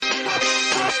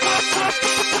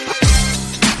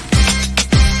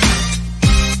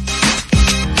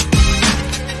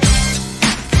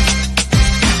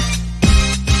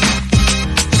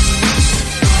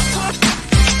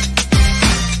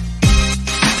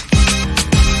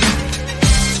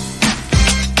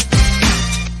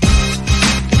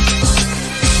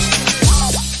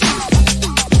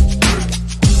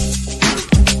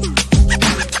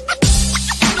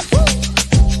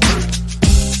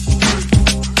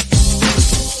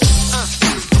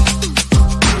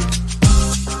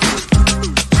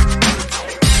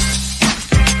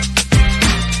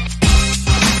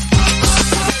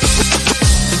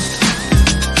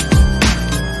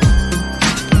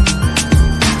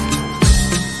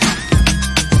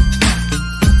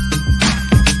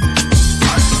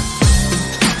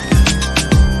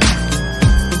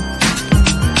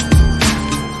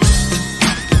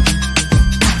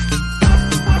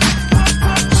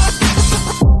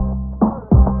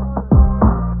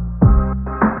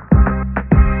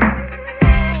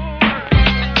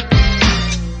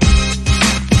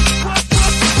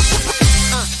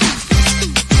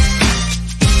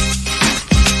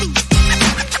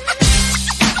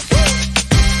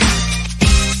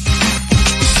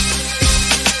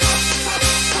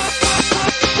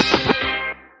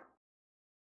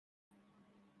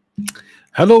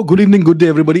Hello, good evening, good day,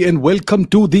 everybody, and welcome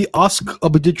to the Ask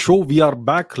Abhijit show. We are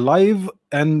back live,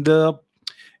 and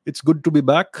it's good to be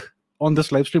back on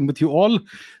this live stream with you all.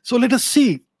 So let us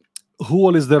see who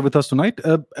all is there with us tonight.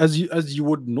 As you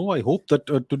would know, I hope that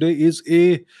today is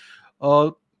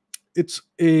uh, it's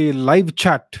a live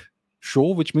chat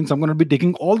show, which means I'm going to be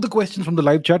taking all the questions from the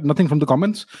live chat, nothing from the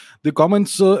comments. The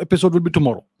comments episode will be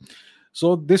tomorrow.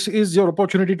 So this is your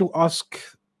opportunity to ask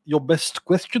your best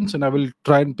questions, and I will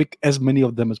try and pick as many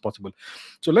of them as possible.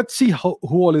 So let's see who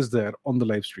all is there on the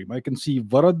live stream. I can see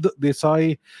Varad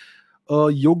Desai,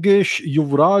 Yogesh,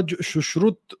 Yuvraj,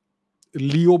 Shushrut,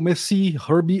 Leo Messi,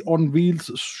 Herbie on Wheels,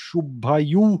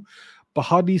 Shubhayu,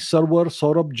 Pahadi Server,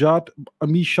 Saurabh Jat,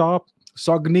 Amisha,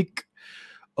 Sagnik,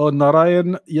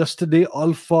 Narayan, Yesterday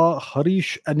Alpha,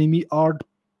 Harish, Anime Art,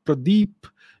 Pradeep,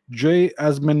 Jay,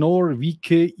 Asmenor,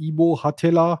 VK, Ibo,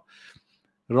 Hatela,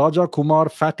 Raja Kumar,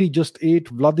 Fatty Just Ate,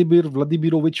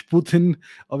 Vladimirovich Putin,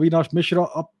 Avinash Mishra,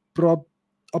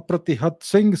 Apratihat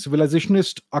Singh,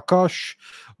 Civilizationist, Akash,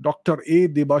 Dr. A.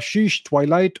 Debashish,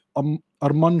 Twilight,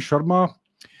 Arman Sharma,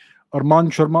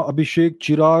 Abhishek,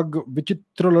 Chirag,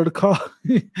 Vichitra Ladka,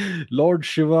 Lord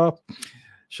Shiva,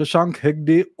 Shashank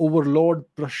Hegde, Overlord,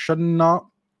 Prasanna,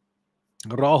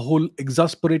 Rahul,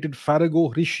 Exasperated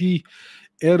Farago, Rishi,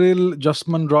 Eril,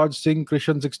 Jasman Raj Singh,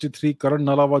 Krishan 63, Karan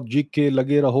Nalawa, GK,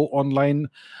 Lage Raho Online,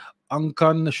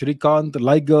 Ankan, Shrikant,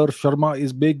 Liger, Sharma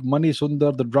is big, Mani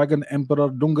Sundar, the Dragon Emperor,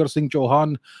 Dungar Singh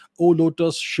Chauhan, O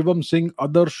Lotus, Shivam Singh,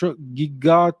 Adarsh,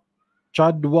 Giga,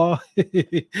 Chadwa,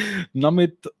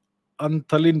 Namit,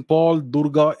 Anthalin Paul,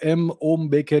 Durga M, Om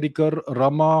Bekerikar,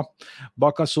 Rama,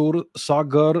 Bakasur,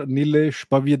 Sagar, Nilesh,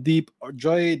 Bhavyadeep,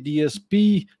 Joy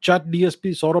DSP, Chat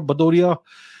DSP, Saurabh Badoria,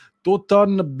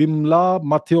 Totan, Bimla,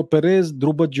 Matteo Perez,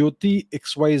 Dhruba Jyoti,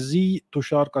 XYZ,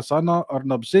 Tushar Kasana,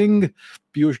 Arnab Singh,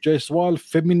 Piyush Jaiswal,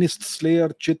 Feminist Slayer,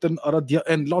 Chetan Aradhya,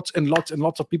 and lots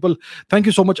of people. Thank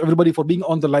you so much, everybody, for being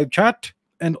on the live chat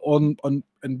and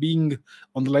and being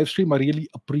on the live stream. I really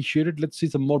appreciate it. Let's see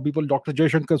some more people. Dr.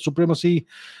 Jaishankar, Supremacy,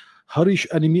 Harish,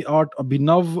 Anime Art,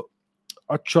 Abhinav,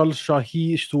 Achal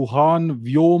Shahi, Suhan,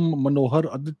 Vyom,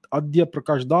 Manohar, Adya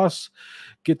Prakash Das,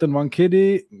 Ketan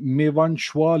Wankhede, Mevan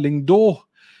Shwa, Lingdo,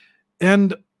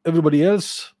 and everybody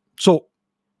else. So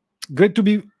great to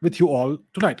be with you all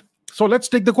tonight. So let's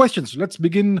take the questions. Let's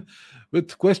begin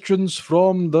with questions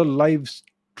from the live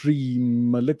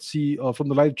stream. Let's see, from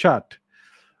the live chat.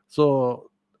 So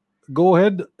go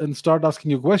ahead and start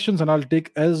asking your questions, and I'll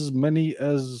take as many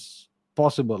as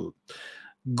possible.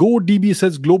 GoDB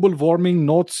says global warming,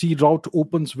 North Sea route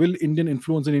opens. Will Indian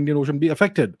influence in Indian Ocean be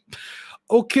affected?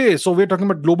 Okay, so we're talking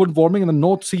about global warming and the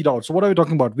North Sea route. So what are we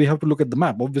talking about? We have to look at the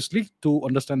map, obviously, to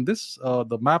understand this.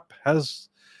 The map has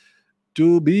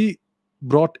to be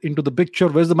brought into the picture.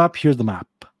 Where's the map? Here's the map.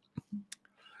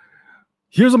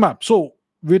 Here's a map. So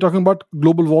we're talking about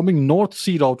global warming, North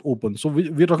Sea route open. So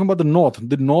we're talking about the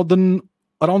northern,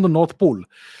 around the North Pole.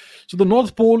 So the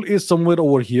North Pole is somewhere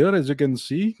over here, as you can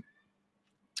see.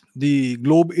 The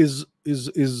globe is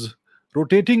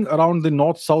rotating around the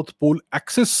north-south pole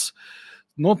axis.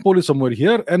 North Pole is somewhere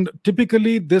here, and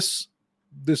typically this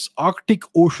Arctic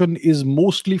Ocean is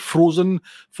mostly frozen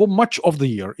for much of the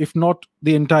year, if not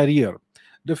the entire year.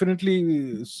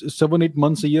 Definitely 7-8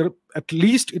 months a year, at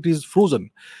least it is frozen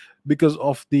because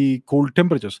of the cold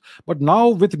temperatures. But now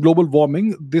with global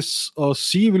warming, this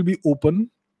sea will be open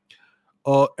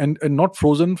and not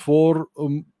frozen for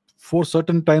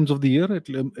certain times of the year.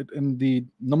 And the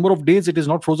number of days it is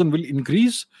not frozen will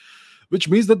increase, which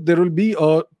means that there will be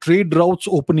trade routes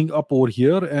opening up over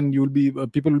here, and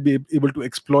people will be able to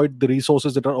exploit the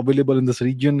resources that are available in this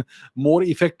region more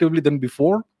effectively than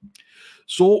before.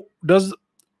 So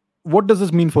what does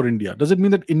this mean for India? Does it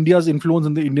mean that India's influence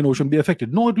in the Indian Ocean be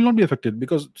affected? No, it will not be affected,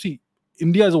 because see,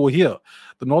 India is over here.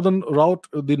 The northern route,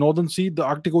 the northern sea, the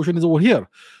Arctic Ocean is over here.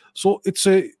 So it's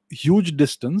a huge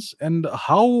distance, and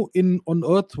how on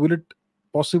earth will it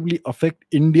possibly affect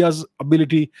India's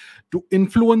ability to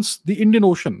influence the Indian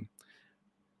Ocean?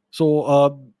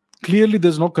 So clearly,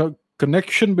 there's no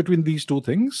connection between these two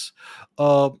things.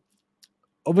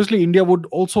 Obviously, India would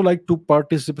also like to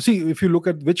participate. See, if you look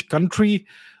at which country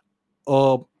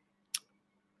uh,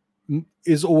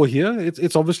 is over here,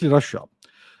 it's obviously Russia.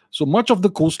 So much of the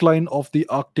coastline of the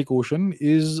Arctic Ocean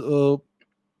is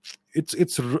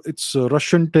it's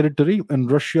Russian territory,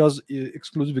 and Russia's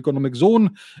exclusive economic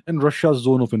zone, and Russia's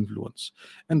zone of influence.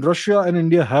 And Russia and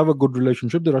India have a good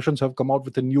relationship. The Russians have come out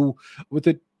with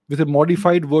with a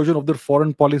modified version of their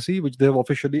foreign policy, which they have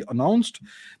officially announced.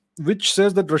 which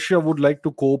says that Russia would like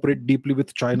to cooperate deeply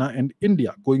with China and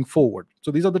India going forward. So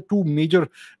these are the two major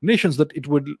nations that it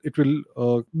will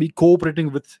be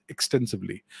cooperating with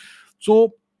extensively.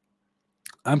 So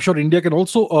I'm sure India can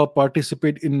also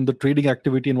participate in the trading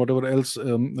activity and whatever else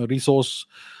resource,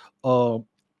 uh,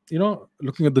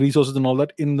 looking at the resources and all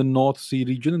that in the North Sea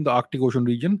region, in the Arctic Ocean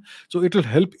region. So it will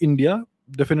help India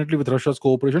definitely with Russia's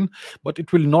cooperation, but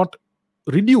it will not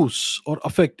reduce or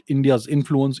affect India's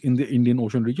influence in the Indian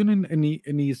Ocean region in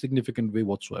any significant way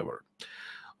whatsoever.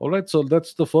 All right, so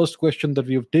that's the first question that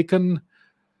we have taken.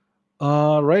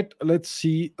 Right, let's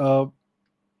see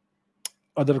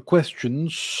other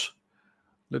questions.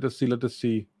 Let us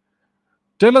see.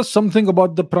 Tell us something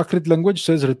about the Prakrit language,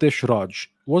 says Ritesh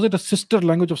Raj. Was it a sister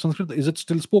language of Sanskrit? Is it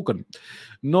still spoken?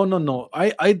 No, no, no.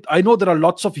 I know there are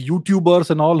lots of YouTubers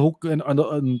and all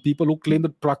and people who claim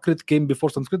that Prakrit came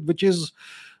before Sanskrit, which is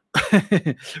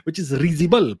which is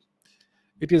risible.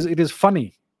 It is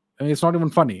funny. I mean, it's not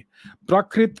even funny.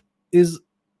 Prakrit is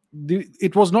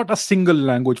it was not a single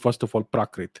language. First of all,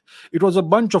 Prakrit. It was a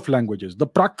bunch of languages. The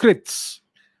Prakrits.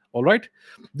 All right.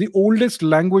 The oldest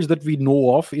language that we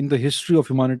know of in the history of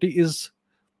humanity is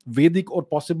Vedic or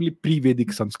possibly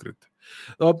pre-Vedic Sanskrit.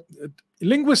 Uh,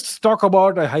 Linguists talk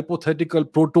about a hypothetical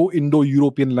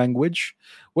Proto-Indo-European language.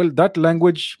 Well, that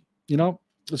language,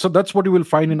 so that's what you will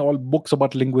find in all books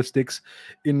about linguistics,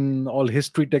 in all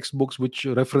history textbooks which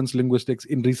reference linguistics,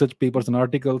 in research papers and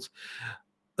articles.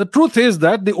 The truth is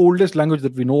that the oldest language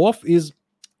that we know of is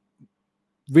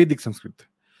Vedic Sanskrit.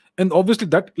 And obviously,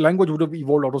 that language would have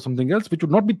evolved out of something else, which would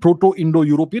not be Proto Indo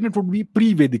European, it would be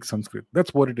pre Vedic Sanskrit.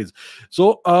 That's what it is.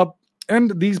 So,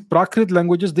 and these Prakrit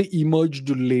languages, they emerged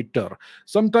later,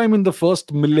 sometime in the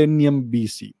first millennium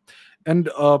BC. And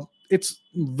it's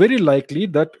very likely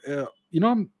that,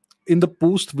 in the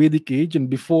post-Vedic age and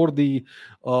before the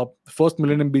first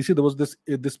millennium BC, there was this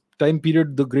time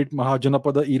period, the Great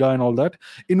Mahajanapada era, and all that,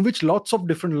 in which lots of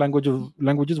different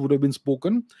languages would have been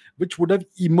spoken, which would have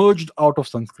emerged out of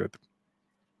Sanskrit.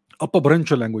 Upper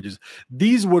languages.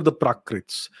 These were the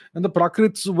Prakrits, and the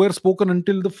Prakrits were spoken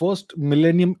until the first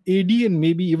millennium AD and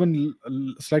maybe even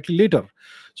slightly later.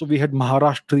 So we had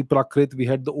Maharashtri Prakrit, we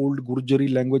had the old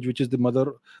Gurjari language, which is the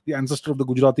ancestor of the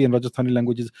Gujarati and Rajasthani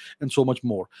languages, and so much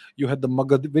more. You had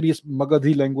the various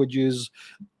Magadhi languages.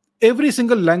 Every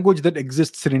single language that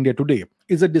exists in India today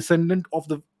is a descendant of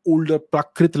the older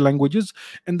Prakrit languages,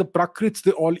 and the Prakrits,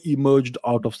 they all emerged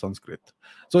out of Sanskrit.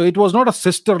 So it was not a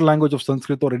sister language of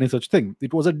Sanskrit or any such thing.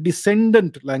 It was a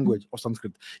descendant language of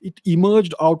Sanskrit. It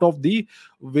emerged out of the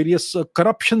various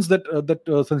corruptions that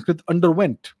Sanskrit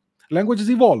underwent. Languages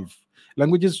evolve.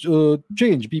 Languages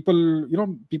change. People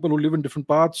who live in different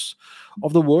parts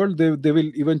of the world, they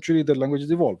will eventually, their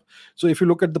languages evolve. So if you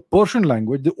look at the Persian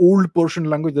language, the old Persian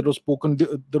language that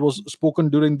was spoken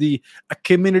during the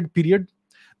Achaemenid period,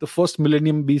 the first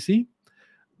millennium BC,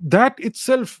 that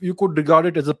itself you could regard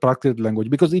it as a Prakrit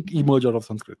language because it emerged out of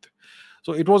Sanskrit.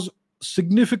 So it was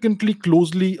significantly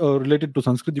closely related to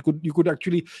Sanskrit. You could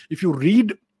actually, if you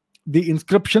read the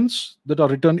inscriptions that are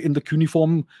written in the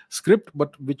cuneiform script,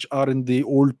 but which are in the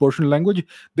old Persian language,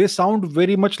 they sound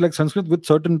very much like Sanskrit, with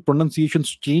certain pronunciations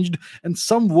changed, and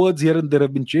some words here and there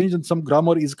have been changed, and some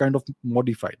grammar is kind of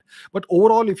modified. But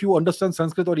overall, if you understand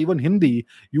Sanskrit or even Hindi,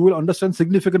 you will understand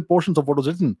significant portions of what was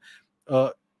written uh,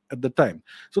 at the time.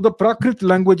 So the Prakrit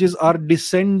languages are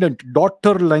descendant,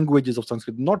 daughter languages of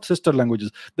Sanskrit, not sister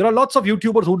languages. There are lots of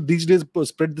YouTubers who these days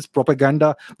spread this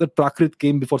propaganda that Prakrit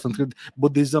came before Sanskrit,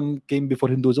 Buddhism came before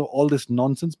Hinduism, all this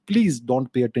nonsense. Please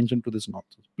don't pay attention to this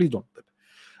nonsense. Please don't.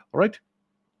 All right.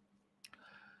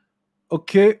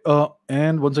 Okay.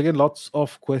 And once again, lots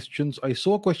of questions. I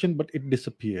saw a question, but it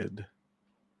disappeared.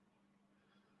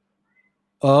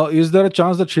 Is there a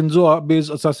chance that Shinzo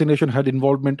Abe's assassination had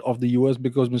involvement of the US,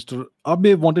 because Mr.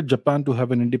 Abe wanted Japan to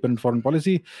have an independent foreign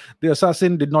policy? The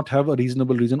assassin did not have a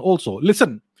reasonable reason also.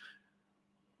 Listen,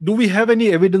 do we have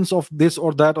any evidence of this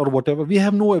or that or whatever? We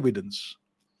have no evidence.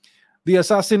 The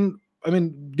assassin, I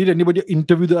mean, did anybody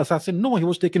interview the assassin? No, he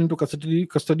was taken into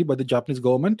custody by the Japanese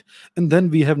government, and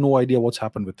then we have no idea what's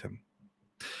happened with him.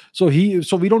 So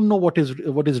we don't know what his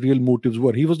real motives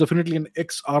were. He was definitely an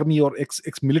ex-army or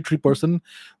ex-military person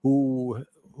who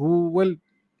well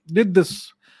did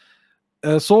this.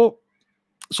 So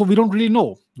we don't really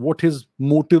know what his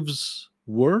motives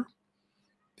were.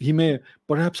 He may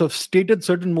perhaps have stated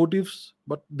certain motives,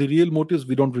 but the real motives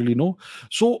we don't really know.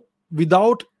 So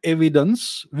without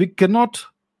evidence, we cannot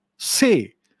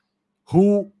say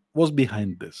who was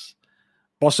behind this.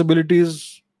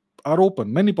 Possibilities are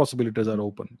open. Many possibilities are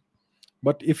open.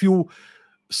 But if you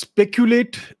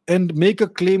speculate and make a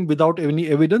claim without any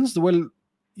evidence, well,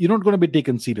 you're not going to be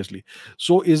taken seriously.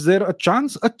 So is there a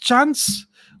chance? A chance?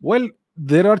 Well,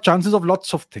 there are chances of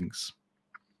lots of things.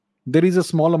 There is a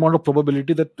small amount of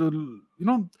probability that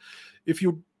if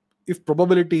you if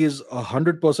probability is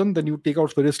 100%, then you take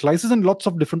out various slices and lots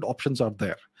of different options are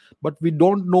there, but we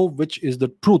don't know which is the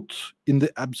truth in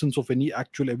the absence of any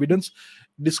actual evidence,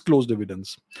 disclosed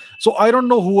evidence. So I don't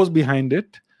know who was behind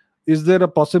it. Is there a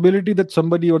possibility that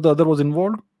somebody or the other was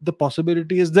involved? The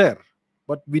possibility is there,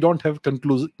 but we don't have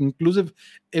conclusive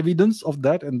evidence of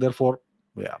that, and therefore,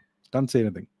 yeah, can't say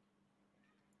anything.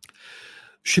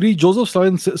 Shri Joseph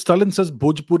Stalin says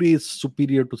Bhojpuri is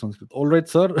superior to Sanskrit. All right,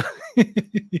 sir.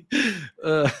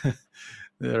 All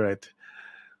right.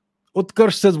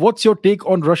 Utkarsh says, what's your take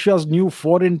on Russia's new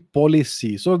foreign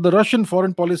policy? So the Russian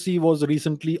foreign policy was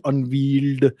recently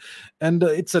unveiled, and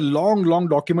it's a long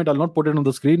document. I'll not put it on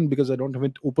the screen because I don't have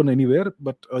it open anywhere.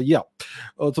 But yeah,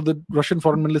 so the Russian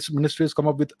foreign ministry has come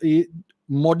up with a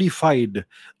modified,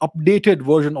 updated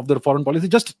version of their foreign policy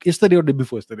just yesterday or day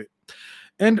before yesterday.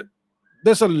 And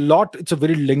there's a lot. It's a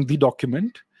very lengthy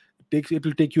document. It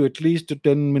will take you at least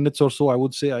 10 minutes or so, I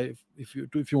would say, if you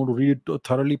want to read it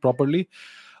thoroughly, properly.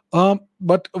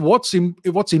 But what's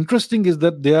interesting is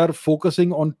that they are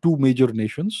focusing on two major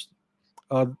nations,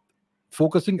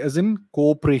 focusing as in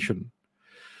cooperation.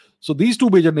 So these two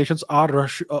major nations are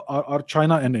are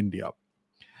China and India.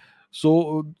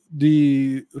 So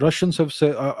the Russians have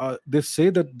said, they say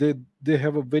that they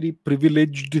have a very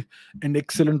privileged and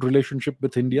excellent relationship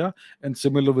with India, and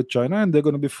similar with China, and they're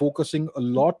going to be focusing a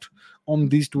lot on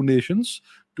these two nations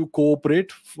to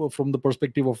cooperate from the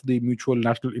perspective of the mutual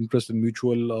national interest and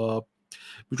mutual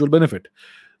benefit.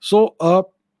 So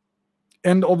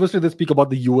and obviously they speak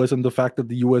about the US and the fact that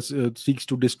the US seeks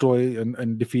to destroy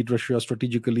and defeat Russia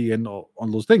strategically and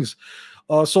on those things.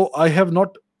 So I have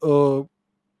not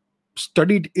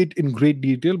studied it in great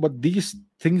detail, but these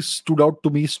things stood out to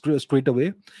me straight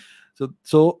away.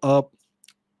 So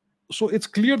it's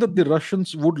clear that the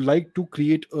Russians would like to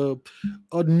create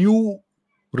a new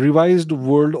revised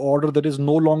world order that is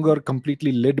no longer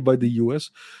completely led by the US.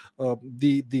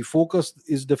 The focus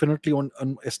is definitely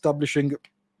on establishing,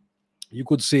 you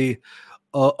could say,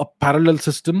 a parallel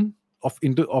system of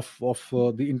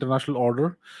the international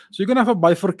order. So you're going to have a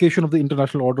bifurcation of the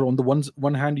international order. On the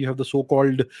one hand, you have the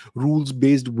so-called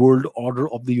rules-based world order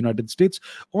of the United States.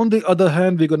 On the other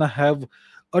hand, we're going to have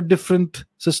a different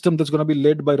system that's going to be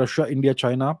led by Russia, India,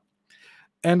 China,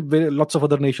 and lots of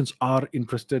other nations are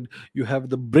interested. You have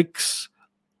the BRICS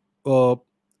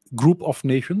group of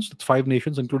nations. That's 5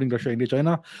 nations, including Russia, India,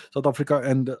 China, South Africa,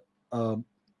 and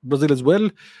Brazil as well.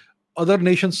 Other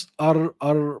nations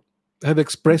have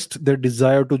expressed their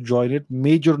desire to join it.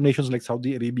 Major nations like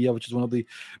Saudi Arabia, which is one of the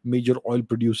major oil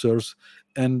producers,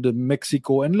 and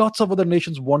Mexico, and lots of other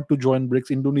nations want to join BRICS.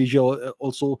 Indonesia,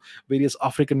 also various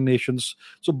African nations.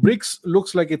 So BRICS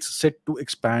looks like it's set to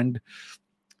expand.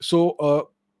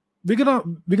 So we're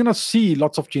gonna see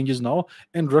lots of changes now,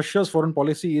 and Russia's foreign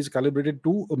policy is calibrated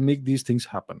to make these things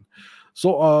happen.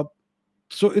 So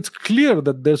it's clear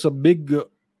that there's a big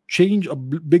change, a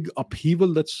big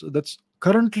upheaval that's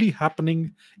currently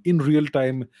happening in real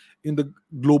time in the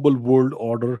global world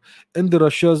order, and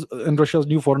Russia's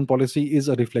new foreign policy is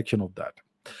a reflection of that.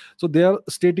 So they are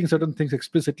stating certain things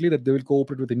explicitly, that they will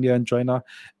cooperate with India and China,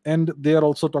 and they are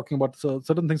also talking about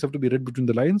certain things have to be read between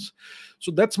the lines.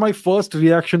 So that's my first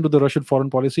reaction to the Russian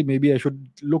foreign policy. Maybe I should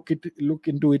look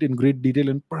into it in great detail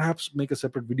and perhaps make a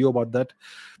separate video about that.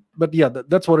 But yeah,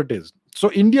 that's what it is.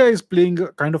 So India is playing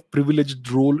a kind of privileged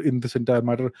role in this entire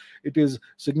matter. It is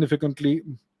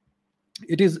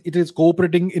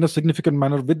cooperating in a significant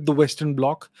manner with the Western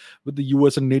Bloc, with the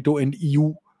US and NATO and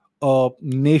EU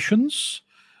nations.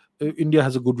 India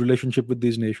has a good relationship with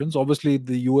these nations. Obviously,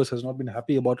 the US has not been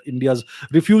happy about India's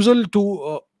refusal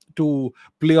to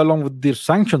play along with their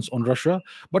sanctions on Russia.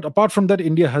 But apart from that,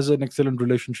 India has an excellent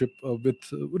relationship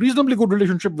reasonably good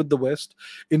relationship with the West.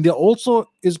 India also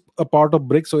is a part of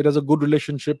BRICS, so it has a good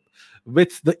relationship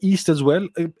with the East as well.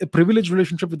 A privileged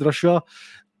relationship with Russia.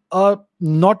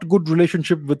 Not good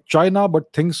relationship with China,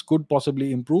 but things could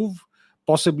possibly improve,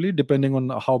 possibly depending on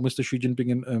how Mr. Xi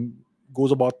Jinping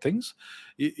goes about things.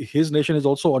 His nation is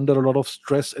also under a lot of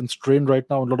stress and strain right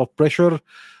now, a lot of pressure.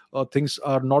 Things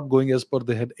are not going as per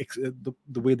the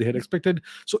way they had expected.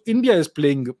 So India is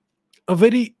playing a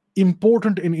very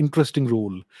important and interesting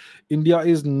role. India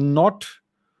is not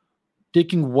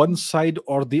taking one side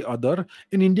or the other,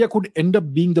 and India could end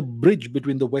up being the bridge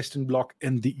between the Western Bloc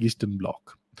and the Eastern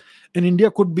Bloc. And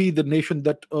India could be the nation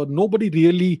that nobody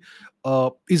really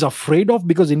is afraid of,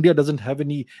 because India doesn't have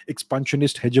any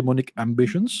expansionist hegemonic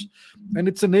ambitions, and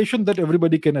it's a nation that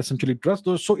everybody can essentially trust.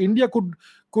 So India could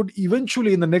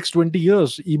eventually, in the next 20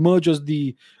 years, emerge as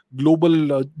the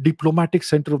global diplomatic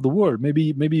center of the world.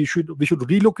 Maybe we should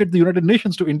relocate the United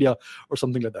Nations to India or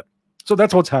something like that. So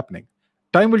that's what's happening.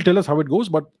 Time will tell us how it goes,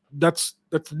 but that's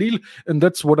the deal, and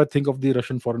that's what I think of the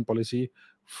Russian foreign policy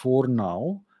for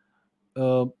now.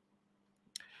 Uh,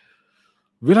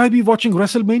 Will I be watching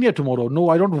WrestleMania tomorrow? No,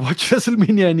 I don't watch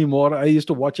WrestleMania anymore. I used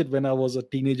to watch it when I was a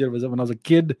teenager, when I was a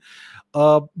kid.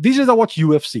 These days I watch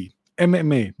UFC,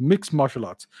 MMA, mixed martial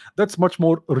arts. That's much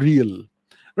more real.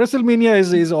 WrestleMania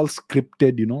is all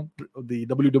scripted, the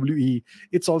WWE,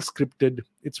 it's all scripted.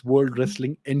 It's world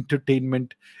wrestling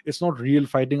entertainment. It's not real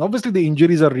fighting. Obviously, the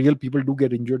injuries are real. People do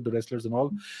get injured, the wrestlers and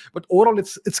all. But overall,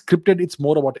 it's scripted. It's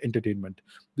more about entertainment.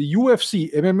 The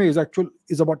UFC, MMA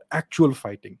is about actual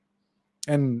fighting,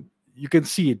 and you can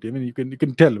see it. I mean, you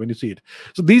can tell when you see it.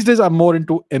 So these days I'm more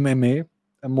into MMA.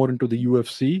 I'm more into the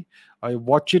UFC. I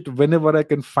watch it whenever I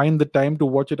can find the time to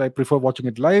watch it. I prefer watching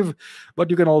it live,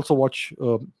 but you can also rewatch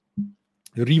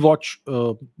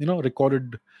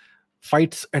recorded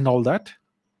fights and all that.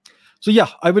 So yeah,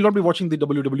 I will not be watching the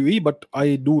WWE, but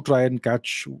I do try and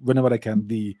catch whenever I can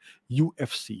the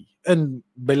UFC and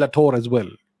Bellator as well.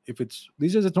 If it's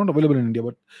these days, it's not available in India,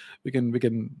 but we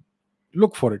can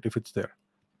look for it if it's there.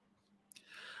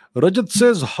 Rajat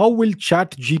says, how will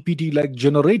chat GPT, like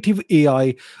generative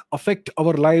AI, affect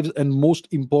our lives and most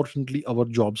importantly, our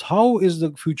jobs? How is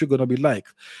the future going to be like?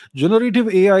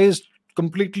 Generative AI is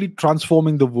completely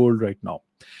transforming the world right now.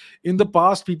 In the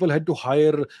past, people had to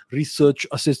hire research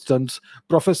assistants.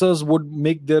 Professors would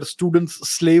make their students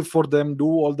slave for them, do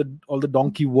all the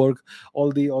donkey work,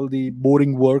 all the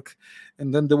boring work,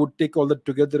 and then they would take all that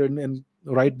together and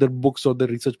write their books or their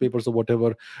research papers or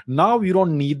whatever. Now you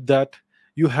don't need that.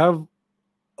 You have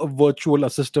a virtual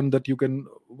assistant that you can,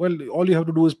 well, all you have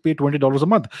to do is pay $20 a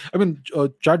month. I mean,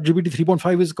 chat gpt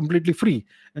 3.5 is completely free,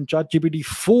 and chat gpt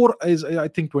 4 is, I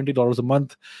think, $20 a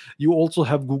month. You also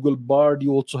have Google Bard,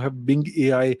 you also have Bing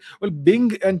AI. Well,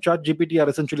 Bing and chat gpt are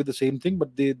essentially the same thing,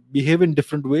 but they behave in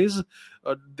different ways.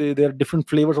 They are different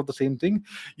flavors of the same thing.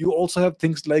 You also have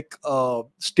things like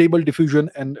stable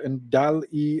diffusion and dal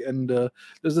e, and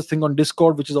there's this thing on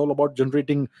Discord which is all about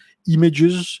generating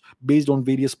images based on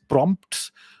various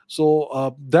prompts.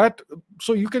 So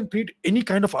you can create any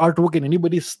kind of artwork in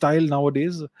anybody's style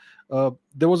nowadays.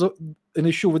 There was an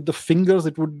issue with the fingers.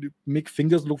 It would make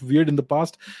fingers look weird in the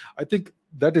past. I think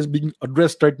that is being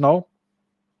addressed right now.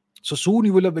 So soon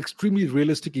you will have extremely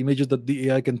realistic images that the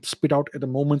AI can spit out at a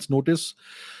moment's notice.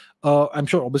 I'm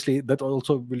sure obviously that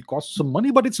also will cost some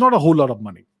money, but it's not a whole lot of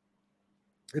money.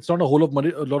 It's not a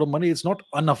lot of money. It's not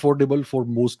unaffordable for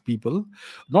most people.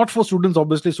 Not for students.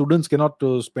 Obviously, students cannot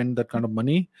spend that kind of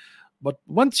money. But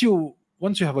once you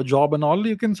have a job and all,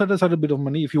 you can set aside a bit of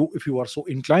money if you are so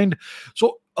inclined.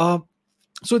 So uh,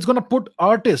 so it's going to put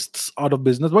artists out of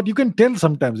business, but you can tell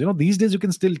sometimes, these days you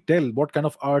can still tell what kind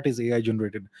of art is AI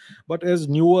generated. But as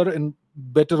newer and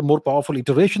better, more powerful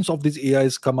iterations of these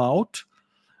AIs come out,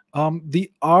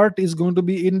 the art is going to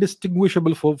be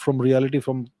indistinguishable from reality,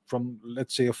 from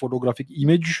let's say a photographic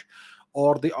image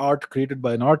or the art created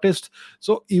by an artist.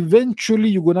 So eventually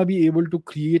you're going to be able to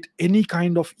create any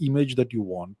kind of image that you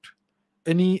want,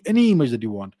 any image that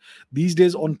you want. These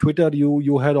days on Twitter,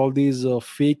 you had all these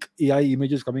fake AI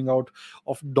images coming out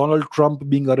of Donald Trump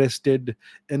being arrested,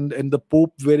 and the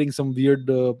Pope wearing some weird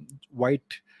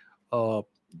white uh,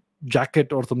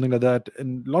 jacket or something like that,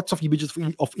 and lots of images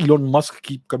of Elon Musk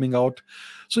keep coming out.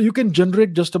 So you can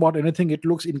generate just about anything. It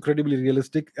looks incredibly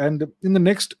realistic, and in the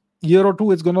next year or two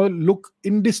it's going to look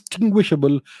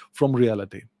indistinguishable from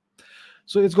reality.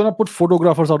 So it's going to put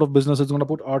photographers out of business. It's going to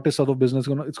put artists out of business.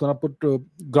 It's going to put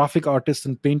graphic artists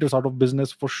and painters out of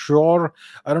business for sure.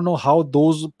 I don't know how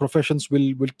those professions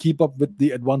will keep up with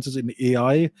the advances in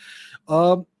AI.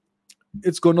 Um,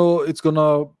 it's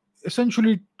gonna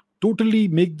essentially totally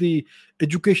make the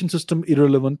education system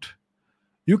irrelevant.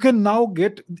 You can now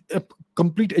get a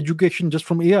complete education just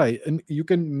from AI, and you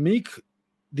can make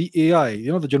the AI,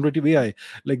 the generative AI,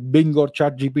 like Bing or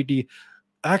Chat GPT,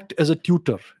 act as a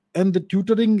tutor, and the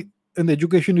tutoring and the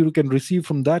education you can receive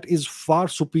from that is far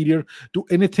superior to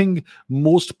anything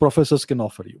most professors can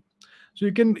offer you. So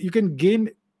you can gain,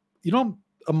 you know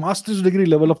a master's degree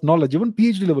level of knowledge, even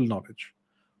PhD level knowledge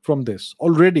from this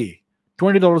already.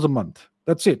 $20 a month,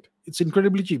 that's it. It's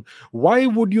incredibly cheap. Why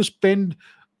would you spend,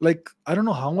 like, I don't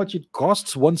know how much it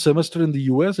costs one semester in the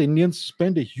US. Indians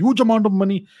spend a huge amount of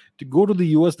money to go to the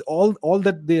US. All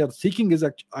that they are seeking is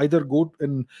either go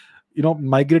and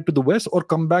migrate to the West or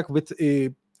come back with a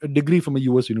degree from a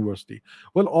US university.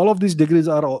 Well, all of these degrees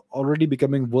are already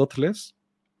becoming worthless.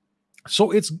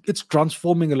 So it's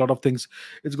transforming a lot of things.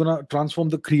 It's going to transform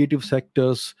the creative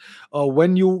sectors.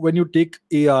 When you take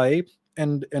AI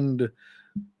and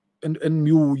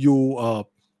you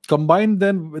combine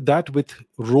them with that with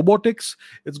robotics,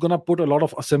 it's going to put a lot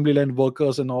of assembly line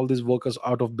workers and all these workers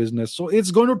out of business. So it's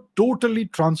going to totally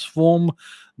transform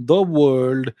the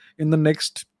world in the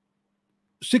next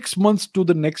 6 months to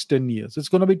the next 10 years. It's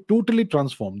going to be totally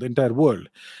transformed the entire world.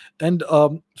 And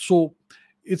so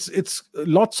it's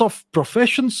lots of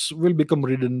professions will become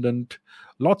redundant.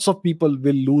 Lots of people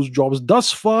will lose jobs.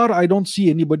 Thus far, I don't see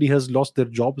anybody has lost their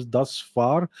jobs thus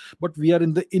far, but we are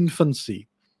in the infancy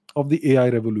of the AI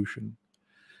revolution.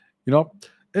 you know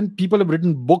and people have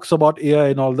written books about AI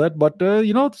and all that, but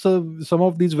so some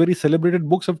of these very celebrated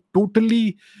books have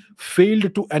totally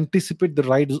failed to anticipate the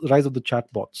rise of the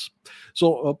chatbots.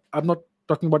 So I'm not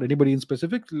talking about anybody in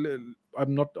specific.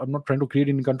 I'm not trying to create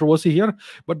any controversy here,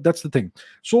 but that's the thing.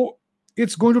 So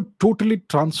it's going to totally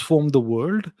transform the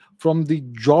world from the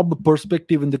job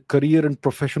perspective and the career and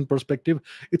profession perspective.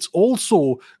 It's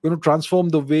also going to transform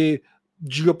the way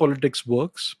geopolitics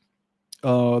works.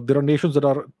 There are nations that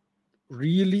are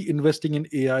really investing in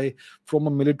AI from a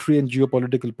military and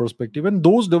geopolitical perspective, and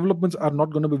those developments are not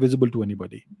going to be visible to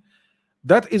anybody.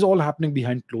 That is all happening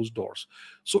behind closed doors.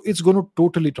 So it's going to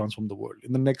totally transform the world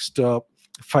in the next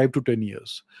 5 to 10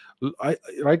 years.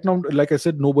 Right now, like I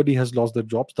said, nobody has lost their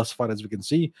jobs thus far as we can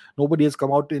see. Nobody has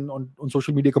come out on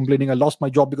social media complaining, I lost my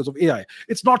job because of AI.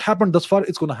 It's not happened thus far.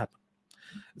 It's going to happen.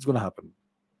 It's going to happen.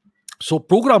 So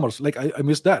programmers, like I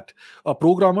missed that.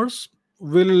 Programmers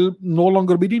will no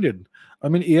longer be needed. I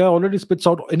mean, AI already spits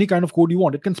out any kind of code you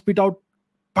want. It can spit out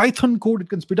Python code. It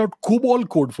can spit out COBOL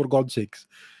code, for God's sakes.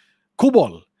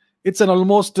 COBOL. It's an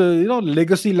almost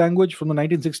legacy language from the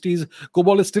 1960s.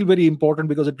 COBOL is still very important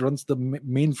because it runs the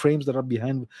mainframes that are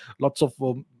behind lots of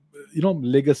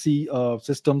legacy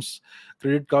systems,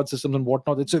 credit card systems and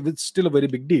whatnot. It's still a very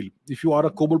big deal. If you are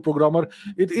a COBOL programmer,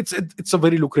 it's a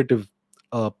very lucrative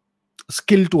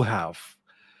skill to have.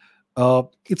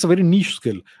 It's a very niche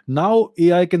skill. Now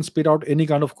AI can spit out any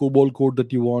kind of COBOL code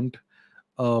that you want.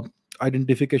 uh,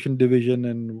 Identification division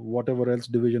and whatever else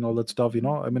division, all that stuff.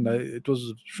 I mean, it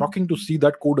was shocking to see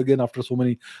that code again after so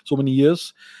many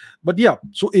years. But yeah,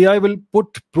 so AI will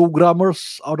put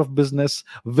programmers out of business,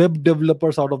 web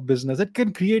developers out of business. It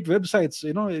can create websites.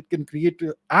 It can create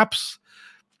apps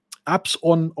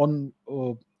on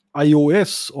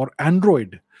iOS or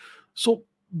Android. So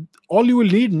all you will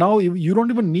need now, you don't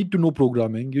even need to know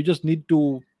programming. You just need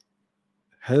to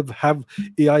have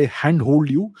AI handhold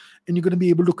you, and you're going to be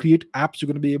able to create apps. You're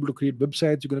going to be able to create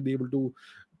websites. You're going to be able to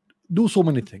do so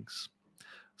many things.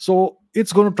 So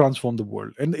it's going to transform the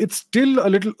world, and it's still a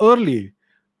little early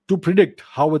to predict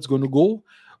how it's going to go.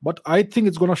 But I think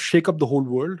it's going to shake up the whole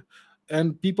world,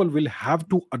 and people will have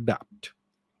to adapt.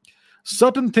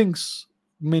 Certain things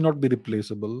may not be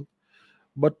replaceable,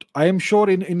 but I am sure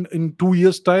in 2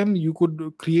 years time you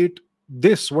could create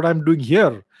this what I'm doing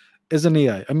here as an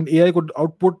AI. I mean, AI could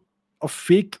output a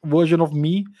fake version of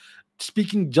me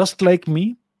speaking just like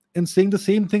me and saying the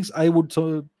same things I would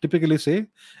typically say,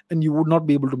 and you would not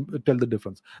be able to tell the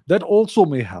difference. That also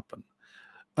may happen.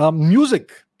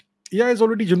 Music, AI is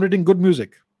already generating good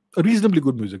music, reasonably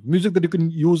good music that you can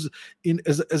use in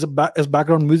as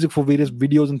background music for various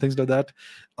videos and things like that.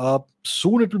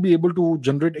 Soon it will be able to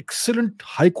generate excellent,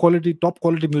 high quality, top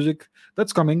quality music.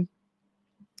 That's coming.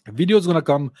 Video is going to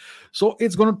come. So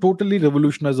it's going to totally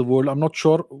revolutionize the world. I'm not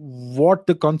sure what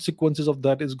the consequences of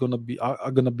that is going to be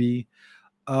are going to be.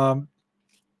 um,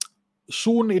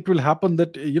 Soon it will happen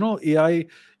that AI,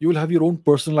 you will have your own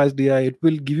personalized AI. It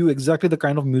will give you exactly the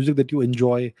kind of music that you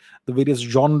enjoy, the various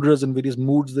genres and various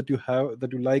moods that you have,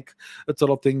 that you like, that sort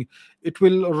of thing. It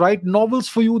will write novels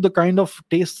for you, the kind of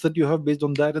tastes that you have based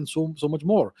on that, and so much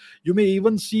more. You may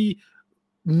even see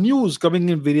news coming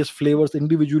in various flavors,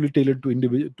 individually tailored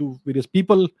to various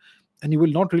people, and you will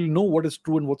not really know what is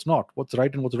true and what's not, what's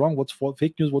right and what's wrong, what's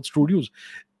fake news, what's true news.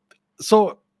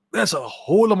 So there's a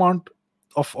whole amount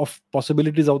of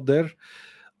possibilities out there.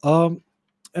 um,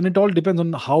 and it all depends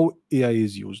on how AI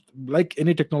is used. Like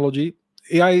any technology,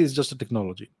 AI is just a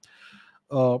technology.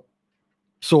 uh,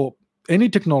 so any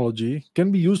technology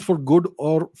can be used for good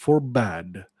or for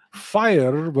bad.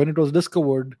 Fire, when it was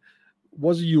discovered,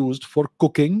 was used for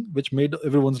cooking, which made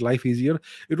everyone's life easier.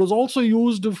 It was also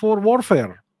used for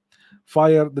warfare.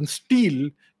 Fire, then steel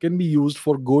can be used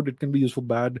for good, it can be used for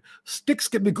bad. Sticks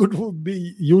can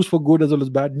be used for good as well as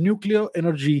bad. Nuclear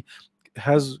energy,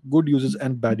 has good uses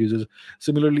and bad uses.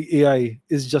 Similarly, AI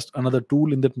is just another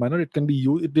tool in that manner. It can be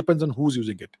used. It depends on who's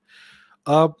using it.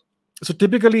 Uh, so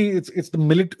typically, it's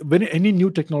the when any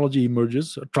new technology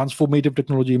emerges, a transformative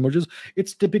technology emerges,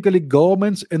 it's typically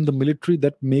governments and the military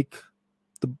that make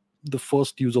the the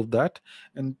first use of that.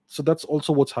 And so that's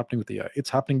also what's happening with AI. It's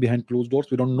happening behind closed doors.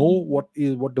 We don't know what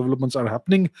developments are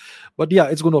happening, but yeah,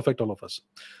 it's going to affect all of us.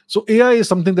 So AI is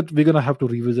something that we're going to have to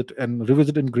revisit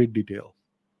in great detail.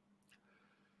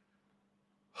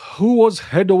 Who was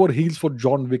head over heels for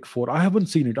John Wick 4? I haven't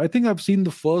seen it. I think I've seen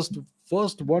the first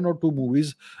one or two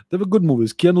movies. They were good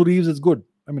movies. Keanu Reeves is good.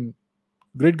 I mean,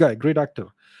 great guy, great actor.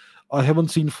 I haven't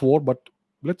seen 4, but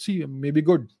let's see, maybe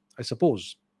good, I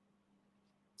suppose.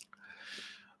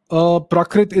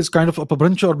 Prakrit is kind of a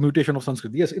branch or mutation of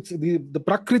Sanskrit. Yes, it's the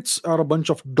Prakrits are a bunch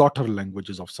of daughter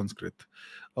languages of Sanskrit.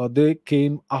 They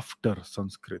came after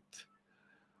Sanskrit.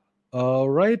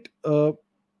 Right.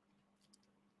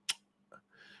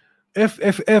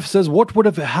 FFF says, what would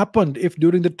have happened if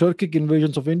during the Turkic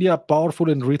invasions of India, a powerful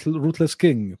and ruthless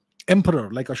king,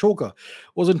 emperor like Ashoka,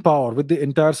 was in power with the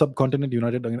entire subcontinent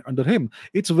united under him?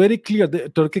 It's very clear the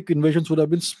Turkic invasions would have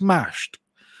been smashed.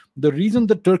 The reason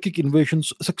the Turkic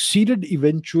invasions succeeded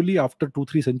eventually after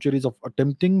 2-3 centuries of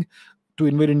attempting to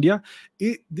invade India,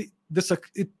 it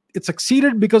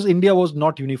succeeded because India was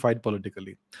not unified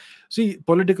politically. See,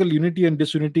 political unity and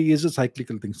disunity is a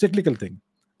cyclical thing.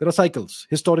 There are cycles,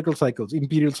 historical cycles,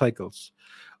 imperial cycles.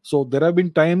 So there have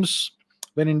been times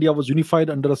when India was unified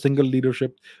under a single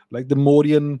leadership, like the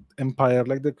Mauryan Empire,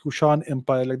 like the Kushan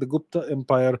Empire, like the Gupta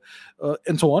Empire,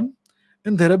 and so on.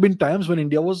 And there have been times when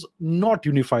India was not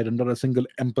unified under a single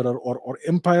emperor or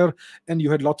empire, and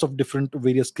you had lots of different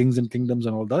various kings and kingdoms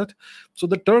and all that. So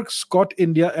the Turks caught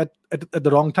India at the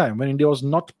wrong time when India was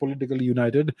not politically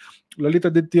united.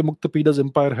 Lalitaditya Muktapida's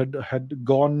empire had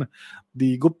gone,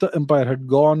 the Gupta Empire had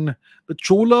gone. The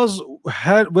Cholas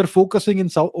were focusing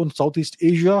on Southeast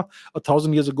Asia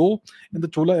 1,000 years ago, and the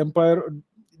Chola Empire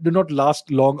did not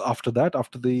last long after that,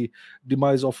 after the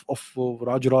demise of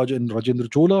Rajaraj and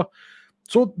Rajendra Chola.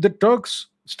 So the Turks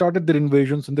started their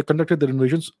invasions and they conducted their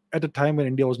invasions at a time when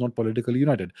India was not politically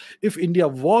united. If India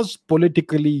was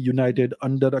politically united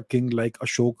under a king like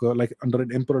Ashoka, like under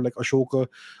an emperor like Ashoka,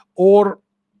 or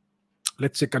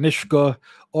let's say Kanishka,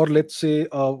 or let's say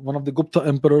one of the Gupta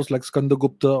emperors like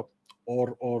Skandagupta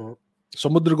or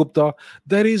Samudragupta,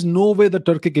 there is no way the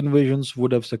Turkic invasions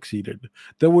would have succeeded.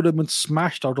 They would have been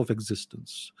smashed out of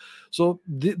existence. So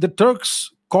the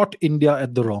Turks caught India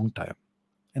at the wrong time.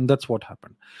 And that's what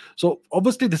happened. So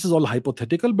obviously this is all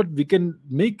hypothetical, but we can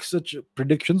make such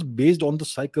predictions based on the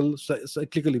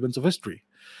cyclical events of history.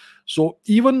 So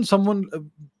even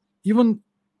the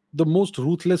most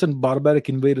ruthless and barbaric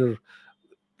invader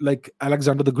like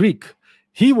Alexander the Greek,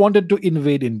 he wanted to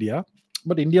invade India,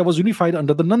 but India was unified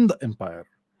under the Nanda Empire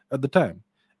at the time,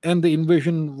 and the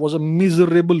invasion was a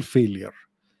miserable failure.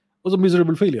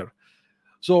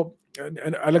 So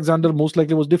and Alexander most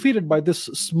likely was defeated by this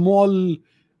small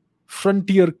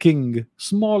frontier king,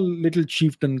 small little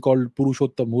chieftain called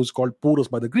Purushottam, who's called Porus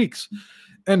by the Greeks.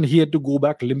 And he had to go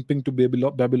back limping to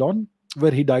Babylon,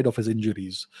 where he died of his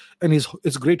injuries. And his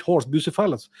great horse,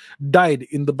 Bucephalus, died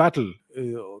in the battle.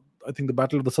 I think the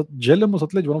battle of the Jhelum or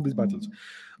Sutlej, one of these battles.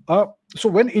 So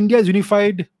when India is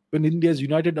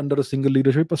united under a single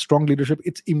leadership, a strong leadership,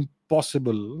 it's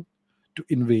impossible to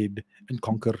invade and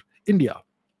conquer India.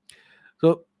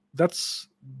 So that's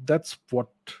what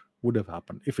would have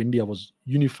happened if India was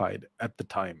unified at the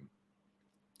time.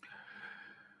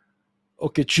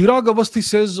 Okay, Chirag Avasti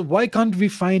says, why can't we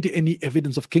find any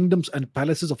evidence of kingdoms and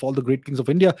palaces of all the great kings of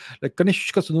India, like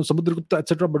Kanishka, Samudragupta,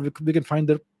 etc., but we can find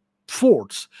their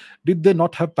forts? Did they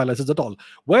not have palaces at all?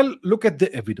 Well, look at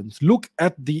the evidence.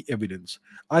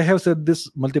 I have said this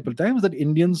multiple times that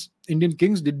Indian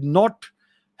kings did not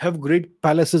have great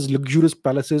palaces, luxurious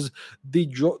palaces. The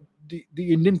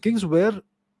Indian kings were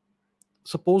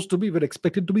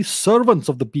expected to be servants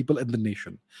of the people and the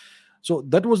nation. So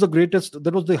that was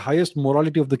the highest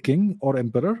morality of the king or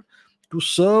emperor, to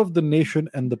serve the nation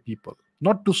and the people,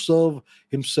 not to serve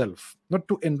himself, not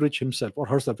to enrich himself or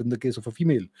herself in the case of a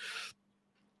female.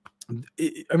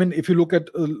 I mean, if you look at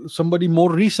somebody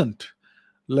more recent,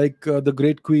 like the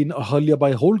great Queen Ahalya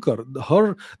Bai Holkar,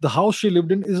 the house she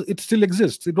lived in, it still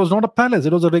exists. It was not a palace,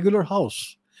 it was a regular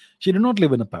house. She did not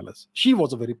live in a palace. She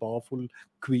was a very powerful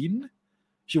queen.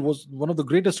 She was one of the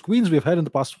greatest queens we've had in the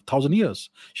past 1,000 years.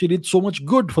 She did so much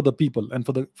good for the people and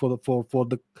for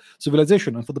the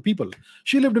civilization and for the people.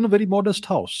 She lived in a very modest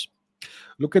house.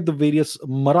 Look at the various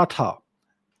Maratha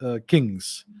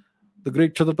kings. The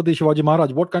great Chhatrapati Shivaji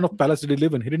Maharaj, what kind of palace did he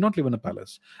live in? He did not live in a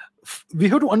palace. We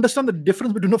have to understand the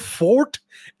difference between a fort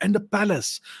and a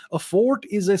palace. A fort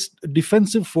is a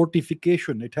defensive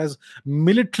fortification. It has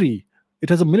military. It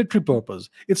has a military purpose.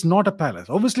 It's not a palace.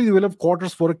 Obviously, you will have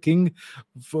quarters for a king,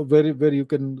 where you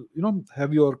can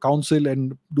have your council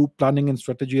and do planning and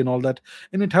strategy and all that,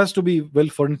 and it has to be well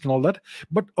furnished and all that.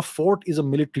 But a fort is a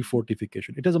military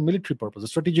fortification. It has a military purpose, a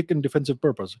strategic and defensive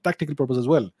purpose, tactical purpose as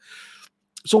well.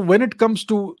 So when it comes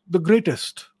to the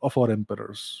greatest of our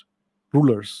emperors,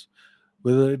 rulers,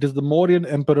 whether it is the Mauryan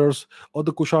emperors or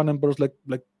the Kushan emperors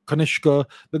like Kanishka,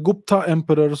 the Gupta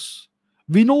emperors,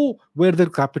 we know where their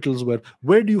capitals were.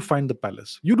 Where do you find the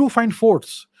palace? You do find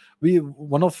forts.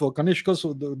 One of Kanishka's,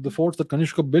 the forts that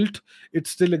Kanishka built, it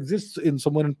still exists in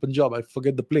somewhere in Punjab. I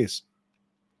forget the place.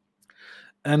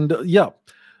 And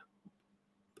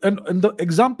and the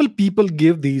example people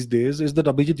give these days is that,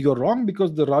 Abhijit, you're wrong,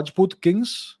 because the Rajput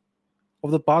kings of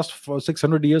the past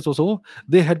 600 years or so,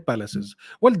 they had palaces.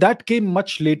 Well, that came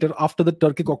much later, after the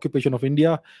Turkic occupation of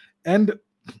India, and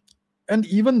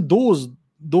even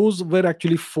those were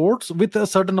actually forts with a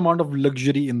certain amount of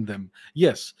luxury in them.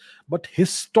 Yes, but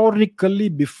historically,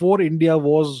 before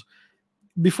the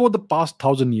past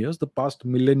 1,000 years, the past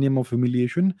millennium of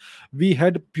humiliation, we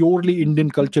had purely Indian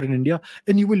culture in India,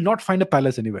 and you will not find a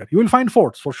palace anywhere. You will find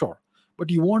forts for sure, but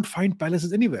you won't find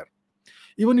palaces anywhere.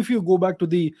 Even if you go back to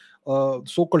the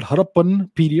so-called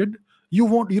Harappan period, you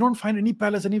don't find any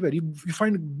palace anywhere. You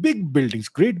find big buildings,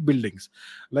 great buildings,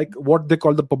 like what they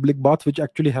call the public bath, which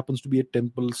actually happens to be a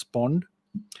temple's pond,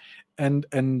 and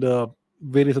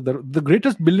various other. The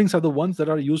greatest buildings are the ones that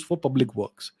are used for public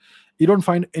works. You don't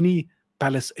find any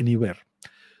palace anywhere.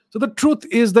 So the truth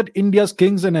is that India's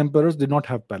kings and emperors did not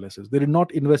have palaces. They did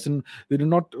not invest in. They did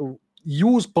not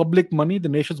use public money, the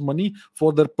nation's money,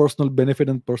 for their personal benefit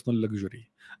and personal luxury.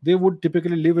 They would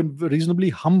typically live in reasonably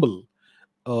humble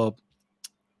uh,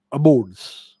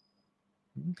 abodes,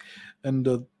 and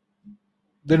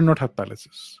they did not have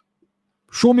palaces.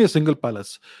 Show me a single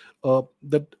palace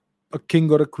that a king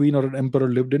or a queen or an emperor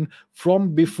lived in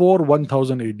from before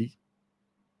 1000 AD.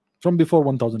 From before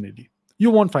 1000 AD. You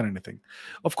won't find anything.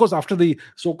 Of course, after the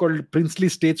so-called princely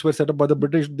states were set up by the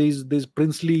British, these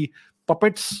princely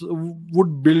puppets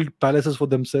would build palaces for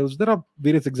themselves. There are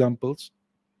various examples.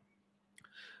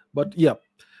 But yeah,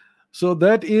 so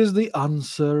that is the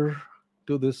answer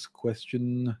to this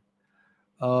question.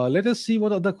 Let us see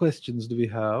what other questions do we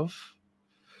have.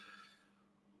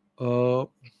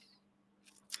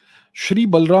 Shri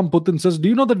Balram Putin says, do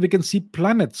you know that we can see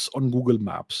planets on Google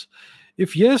Maps?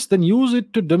 If yes, then use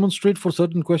it to demonstrate for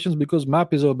certain questions, because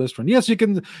map is our best friend. Yes, you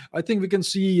can. I think we can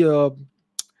see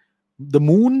the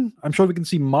moon. I'm sure we can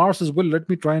see Mars as well. Let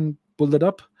me try and pull that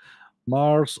up.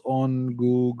 Mars on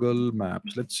Google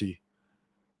Maps. Let's see.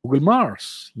 Google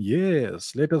Mars.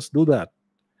 Yes, let us do that.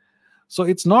 So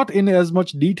it's not in as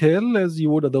much detail as you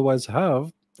would otherwise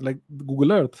have, like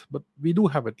Google Earth, but we do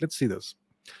have it. Let's see this.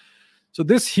 So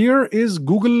this here is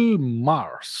Google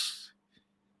Mars.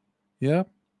 Yeah.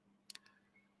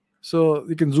 So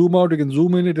you can zoom out, you can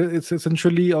zoom in. It's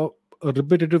essentially a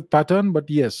repetitive pattern, but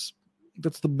yes,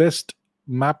 that's the best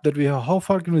map that we have. How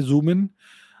far can we zoom in?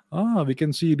 We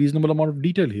can see a reasonable amount of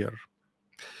detail here.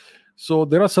 So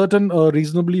there are certain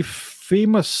reasonably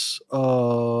famous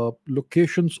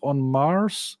locations on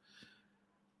Mars.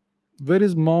 Where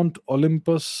is Mount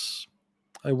Olympus?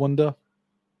 I wonder.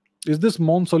 Is this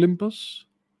Mount Olympus?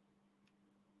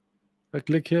 I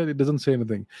click here, it doesn't say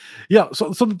anything. Yeah,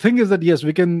 so the thing is that yes,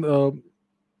 we can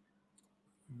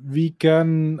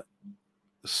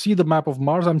see the map of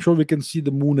Mars. I'm sure we can see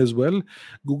the moon as well.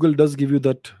 Google does give you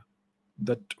that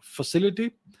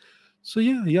facility. So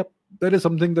yeah, that is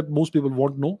something that most people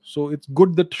won't know. So it's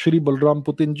good that Shri Balram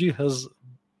Putinji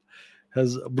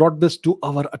has brought this to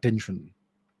our attention.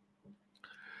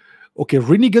 Okay,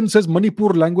 Rinigan says Manipur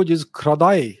language is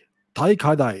Kradai, Thai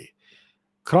Khadai.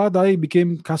 Kradai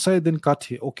became Kasai, then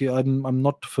Kathi. Okay, I'm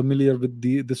not familiar with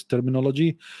this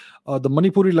terminology. The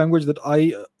Manipuri language that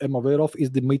I am aware of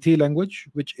is the Meitei language,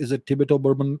 which is a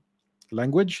Tibeto-Burman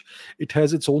language. It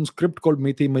has its own script called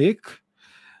Meitei Maek.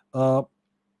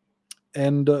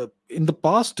 And in the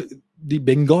past, the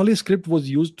Bengali script was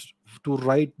used to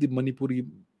write the Manipuri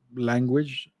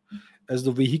language as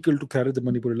the vehicle to carry the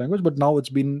Manipuri language, but now it's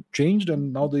been changed,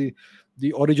 and now the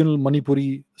original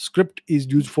Manipuri script is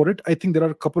used for it. I think there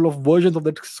are a couple of versions of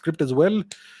that script as well,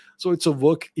 so it's a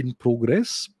work in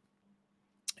progress.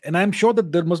 And I'm sure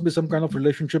that there must be some kind of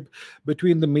relationship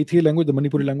between the Meitei language, the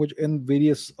Manipuri language, and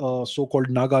various so-called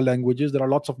Naga languages. There are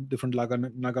lots of different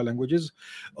Naga languages.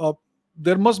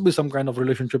 there must be some kind of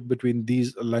relationship between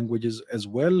these languages as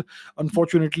well.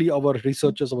 Unfortunately, our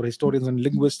researchers, our historians and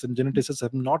linguists and geneticists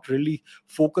have not really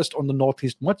focused on the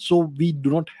Northeast much, so we do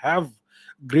not have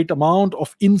great amount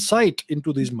of insight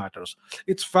into these matters.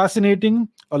 It's fascinating.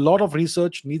 A lot of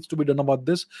research needs to be done about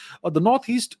this. The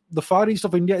Northeast, the Far East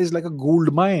of India, is like a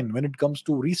gold mine when it comes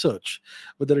to research,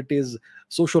 whether it is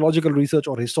sociological research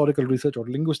or historical research or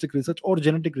linguistic research or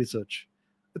genetic research.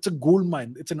 It's a gold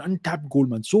mine. It's an untapped gold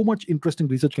mine. So much interesting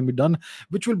research can be done,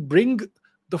 which will bring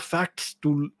the facts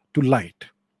to light.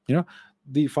 You know,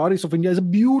 the Far East of India is a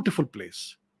beautiful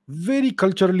place, very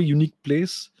culturally unique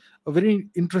place, a very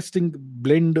interesting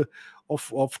blend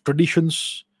of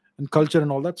traditions and culture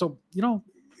and all that. So,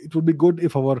 it would be good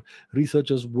if our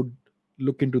researchers would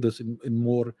look into this in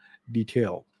more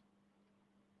detail.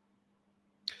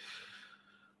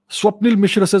 Swapnil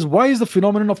Mishra says, why is the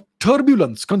phenomenon of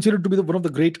turbulence considered to be one of the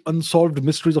great unsolved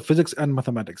mysteries of physics and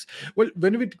mathematics? Well,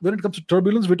 when it comes to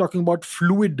turbulence, we're talking about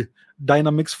fluid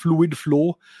dynamics, fluid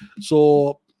flow.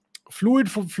 So, flow,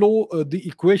 the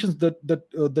equations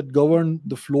that govern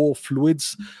the flow of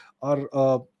fluids are,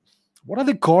 what are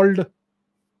they called?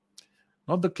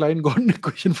 Not the Klein-Gordon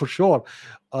equation for sure.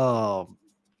 Uh,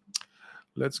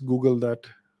 let's Google that.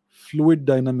 Fluid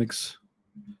dynamics.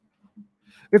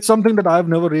 It's something that I've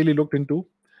never really looked into,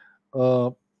 uh,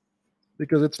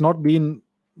 because it's not been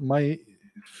my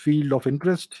field of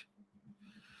interest.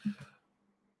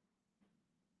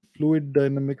 Fluid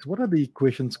dynamics. What are the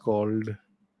equations called?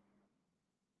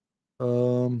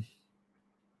 Um,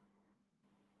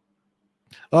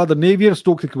 the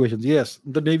Navier-Stokes equations. Yes,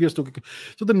 the Navier-Stokes.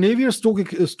 So the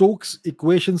Navier-Stokes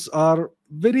equations are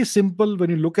very simple when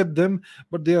you look at them,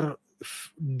 but they are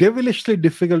devilishly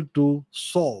difficult to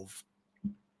solve.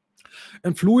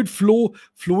 And fluid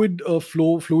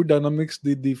dynamics,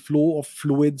 the flow of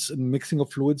fluids and mixing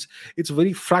of fluids, it's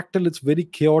very fractal, it's very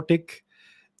chaotic,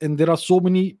 and there are so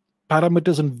many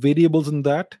parameters and variables in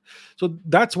that. So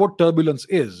that's what turbulence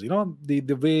is,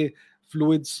 the way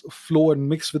fluids flow and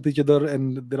mix with each other,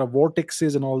 and there are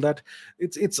vortexes and all that.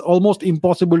 It's almost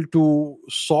impossible to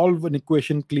solve an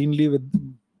equation cleanly with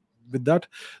that.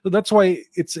 So that's why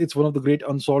it's one of the great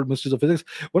unsolved mysteries of physics.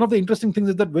 One of the interesting things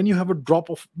is that when you have a drop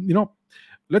of,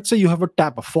 let's say you have a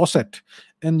tap, a faucet,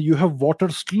 and you have water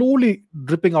slowly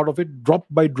dripping out of it, drop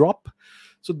by drop.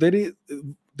 So there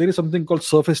is something called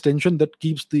surface tension that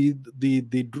keeps the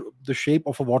shape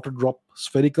of a water drop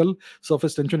spherical.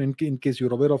 Surface tension, in case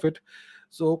you're aware of it.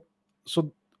 So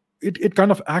it kind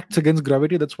of acts against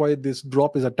gravity. That's why this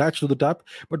drop is attached to the tap.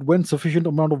 But when sufficient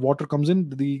amount of water comes in,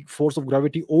 the force of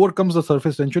gravity overcomes the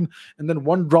surface tension, and then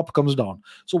one drop comes down.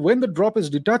 So when the drop is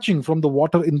detaching from the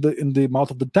water in the mouth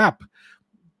of the tap,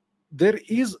 there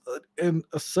is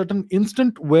a certain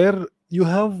instant where you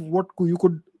have what you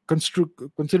could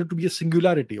consider to be a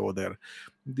singularity over there,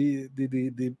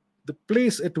 the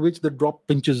place at which the drop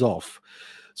pinches off.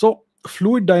 So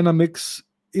fluid dynamics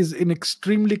is an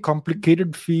extremely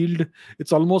complicated field.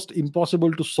 It's almost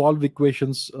impossible to solve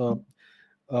equations, uh,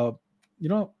 you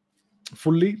know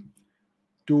fully,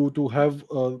 to have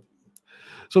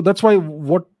so that's why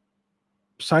what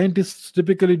scientists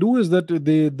typically do is that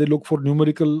they look for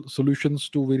numerical solutions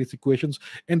to various equations,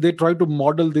 and they try to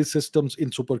model these systems in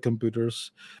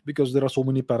supercomputers, because there are so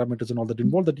many parameters and all that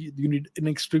involved that you need an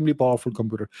extremely powerful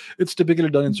computer. It's typically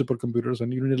done in supercomputers,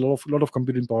 and you need a lot of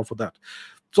computing power for that.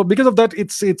 So because of that,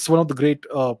 it's one of the great,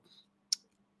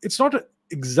 it's not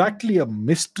exactly a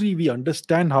mystery. We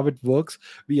understand how it works,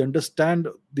 we understand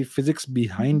the physics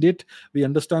behind it, we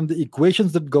understand the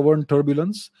equations that govern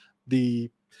turbulence, the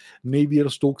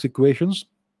Navier-Stokes equations.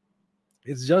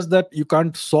 It's just that you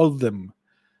can't solve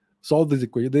these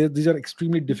equations. These are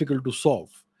extremely difficult to solve.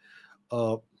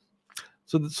 uh,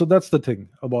 so that's the thing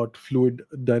about fluid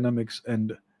dynamics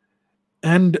and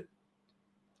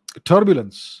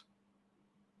turbulence.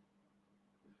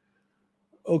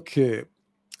 Okay,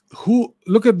 who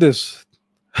look at this.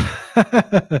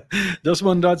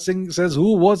 Jaswan Raj Singh says,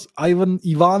 who was Ivan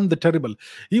the Terrible?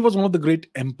 He was one of the great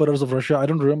emperors of Russia. I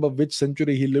don't remember which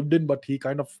century he lived in, but he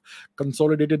kind of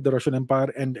consolidated the Russian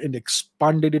Empire and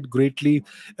expanded it greatly.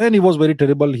 And he was very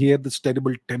terrible. He had this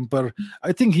terrible temper.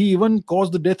 I think he even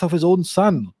caused the death of his own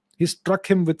son. He struck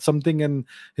him with something, and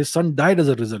his son died as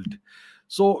a result.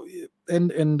 So,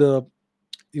 and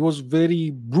he was very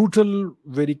brutal,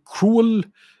 very cruel,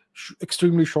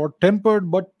 extremely short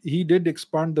tempered, but he did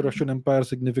expand the Russian Empire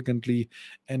significantly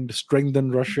and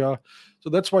strengthen Russia. So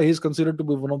that's why he's considered to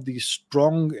be one of the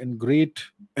strong and great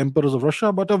emperors of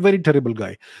Russia, but a very terrible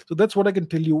guy. So that's what I can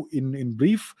tell you in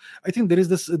brief. I think there is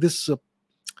this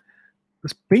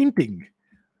painting.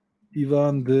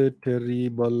 Ivan the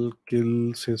Terrible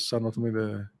kills his son or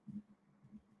something.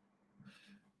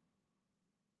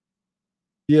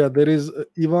 Yeah, there is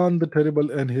Ivan the Terrible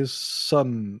and his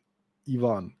son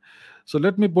Ivan. So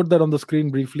let me put that on the screen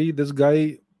briefly. This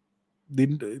guy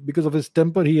didn't, because of his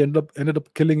temper, he ended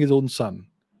up killing his own son.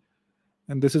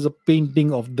 And this is a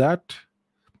painting of that,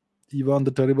 Ivan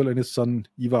the Terrible and his son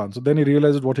Ivan. So then he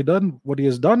realizes what he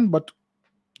has done, but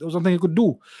there was nothing he could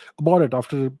do about it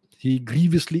after he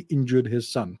grievously injured his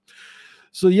son.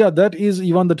 So yeah, that is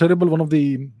Ivan the Terrible,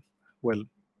 well,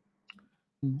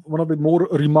 one of the more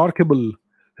remarkable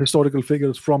historical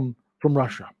figures from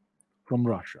Russia. From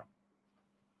Russia.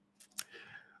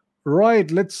 Right,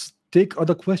 let's take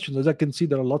other questions. As I can see,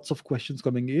 there are lots of questions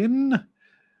coming in.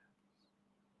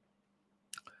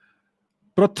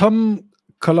 Pratham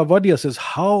Kalavadia says,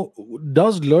 how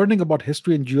does learning about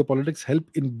history and geopolitics help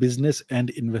in business and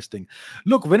investing?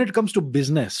 Look, when it comes to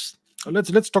business,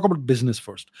 let's talk about business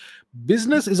first.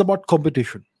 Business is about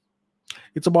competition.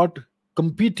 It's about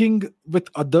competing with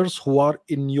others who are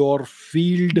in your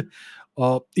field,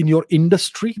 in your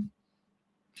industry.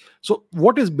 So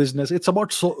what is business? It's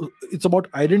about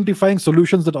identifying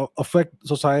solutions that affect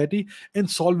society and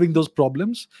solving those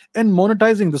problems and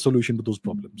monetizing the solution to those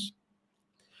problems.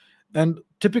 And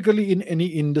typically in any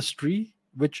industry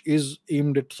which is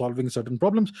aimed at solving certain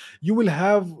problems, you will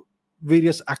have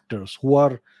various actors uh,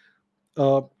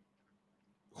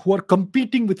 who are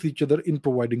competing with each other in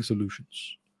providing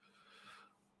solutions.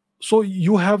 So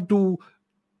you have to,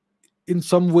 in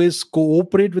some ways,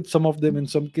 cooperate with some of them. In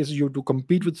some cases you have to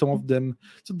compete with some of them.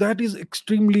 So that is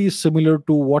extremely similar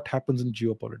to what happens in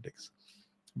geopolitics.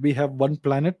 We have one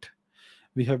planet,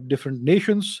 we have different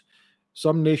nations.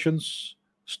 Some nations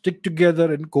stick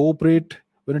together and cooperate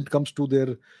when it comes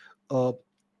to uh,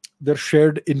 their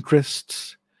shared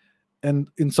interests. And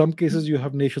in some cases you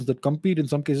have nations that compete, in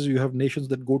some cases you have nations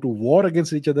that go to war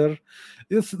against each other.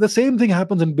 It's the same thing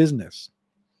happens in business.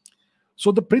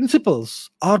 So the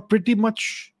principles are pretty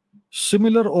much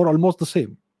similar or almost the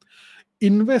same.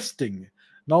 Investing,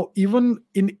 now even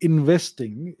in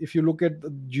investing, if you look at the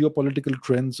geopolitical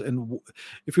trends and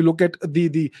if you look at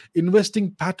the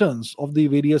investing patterns of the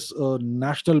various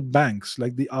national banks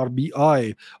like the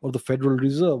RBI or the Federal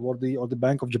Reserve or the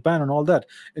Bank of Japan and all that,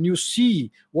 and you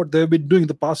see what they've been doing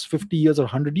the past 50 years or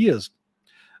 100 years,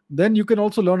 then you can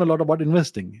also learn a lot about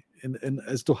investing and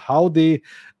as to how they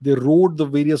rode the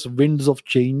various winds of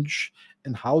change,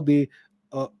 and how they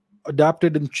uh,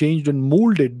 adapted and changed and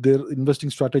molded their investing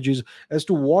strategies as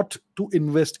to what to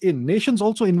invest in. Nations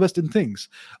also invest in things.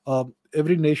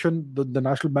 Every nation, the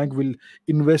national bank will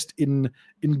invest in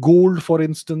gold, for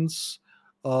instance,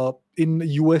 in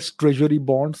US treasury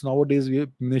bonds. Nowadays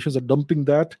nations are dumping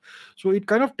that. So it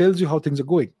kind of tells you how things are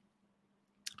going.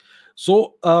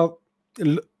 So,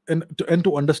 l- and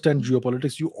to understand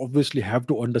geopolitics, you obviously have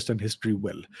to understand history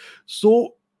well.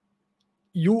 So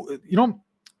you know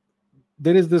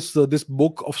there is this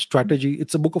book of strategy.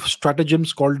 It's a book of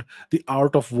stratagems called The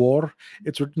Art of War.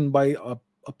 It's written by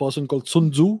a person called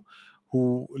Sun Tzu,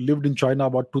 who lived in China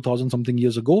about 2000 something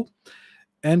years ago.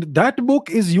 And that book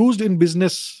is used in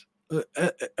business,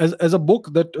 as a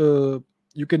book that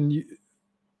you can,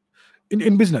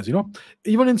 in business,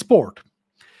 even in sport.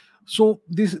 So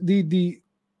the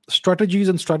strategies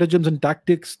and stratagems and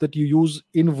tactics that you use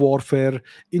in warfare,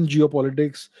 in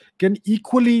geopolitics, can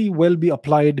equally well be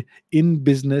applied in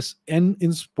business and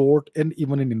in sport and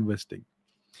even in investing.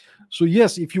 So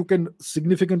yes, if you can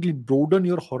significantly broaden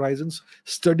your horizons,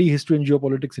 study history and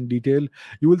geopolitics in detail,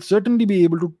 you will certainly be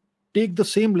able to take the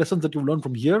same lessons that you've learned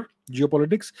from here,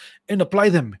 geopolitics, and apply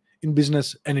them in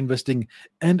business and investing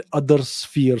and other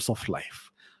spheres of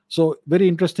life. So very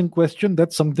interesting question.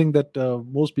 That's something that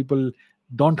most people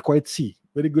don't quite see.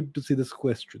 Very good to see this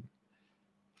question.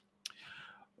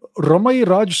 Ramai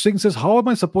Raj Singh says, how am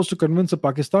I supposed to convince a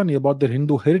Pakistani about their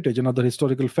Hindu heritage and other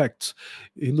historical facts,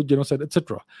 Hindu genocide,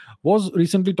 etc.? Was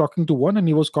recently talking to one and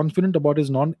he was confident about his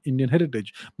non Indian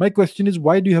heritage. My question is,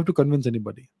 why do you have to convince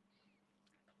anybody?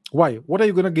 Why? What are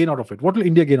you going to gain out of it? What will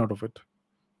India gain out of it?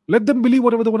 Let them believe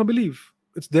whatever they want to believe.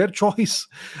 It's their choice.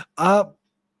 Uh,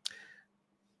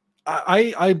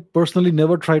 I personally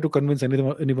never try to convince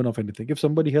anyone of anything. If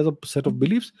somebody has a set of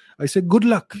beliefs, I say, good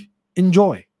luck,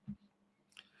 enjoy.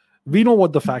 We know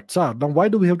what the facts are. Now why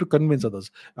do we have to convince others?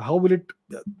 How will it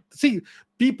see?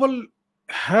 People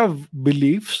have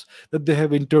beliefs that they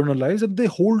have internalized and they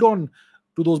hold on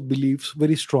to those beliefs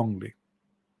very strongly.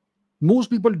 Most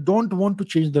people don't want to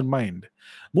change their mind.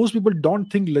 Most people don't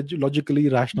think logically,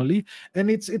 rationally, and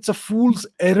it's a fool's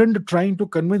errand trying to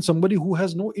convince somebody who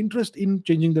has no interest in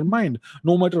changing their mind,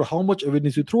 no matter how much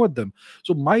evidence you throw at them.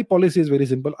 So my policy is very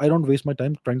simple: I don't waste my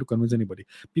time trying to convince anybody.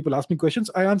 People ask me questions,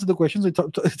 I answer the questions.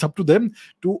 It's up to them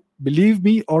to believe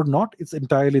me or not. It's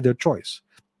entirely their choice.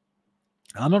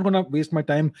 I'm not going to waste my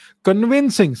time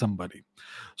convincing somebody.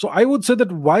 So I would say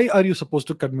that, why are you supposed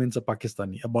to convince a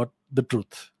Pakistani about the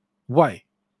truth? Why?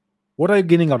 What are you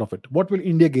gaining out of it? What will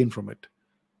India gain from it?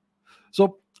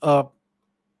 So,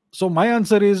 my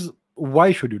answer is,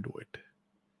 why should you do it?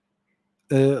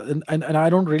 And I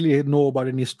don't really know about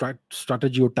any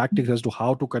strategy or tactics as to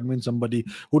how to convince somebody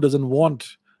who doesn't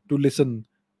want to listen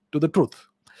to the truth.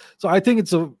 So I think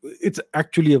it's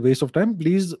actually a waste of time.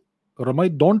 Please, Ramai,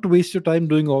 don't waste your time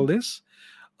doing all this.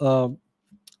 Uh,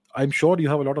 I'm sure you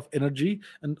have a lot of energy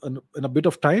and a bit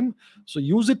of time. So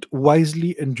use it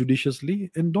wisely and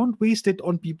judiciously, and don't waste it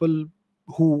on people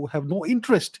who have no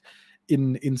interest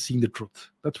in seeing the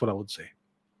truth. That's what I would say.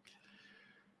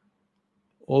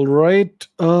 All right.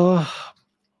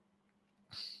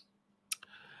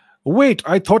 Wait,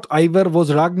 I thought Ivar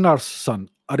was Ragnar's son.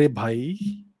 Are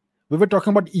bhai. We were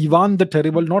talking about Ivan the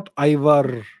Terrible, not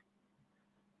Ivar.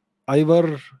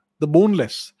 Ivar the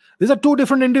Boneless. These are two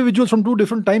different individuals from two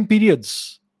different time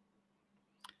periods.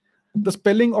 The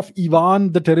spelling of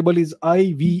Ivan the Terrible is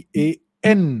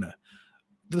Ivan.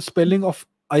 The spelling of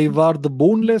Ivar the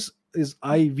Boneless is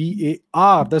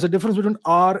Ivar. There's a difference between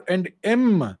R and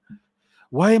M.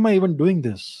 Why am I even doing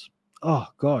this? Oh,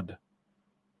 God.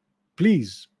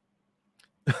 Please.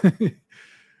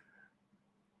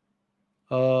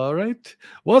 All right.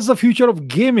 What's the future of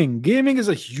gaming? Gaming is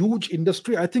a huge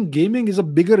industry. I think gaming is a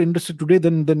bigger industry today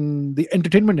than the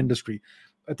entertainment industry.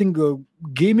 I think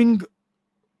gaming,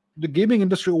 the gaming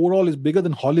industry overall, is bigger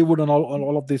than Hollywood and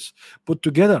all of this put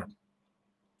together.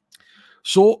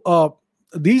 So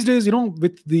these days,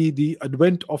 with the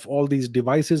advent of all these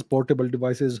devices, portable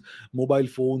devices, mobile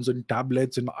phones and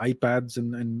tablets and iPads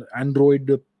and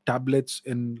Android tablets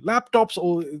and laptops,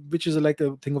 which is like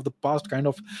a thing of the past, kind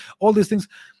of, all these things.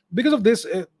 Because of this,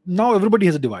 now everybody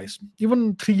has a device.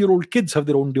 Even 3-year-old kids have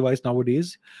their own device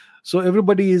nowadays. So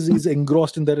everybody is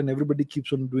engrossed in that, and everybody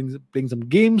keeps on playing some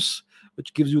games,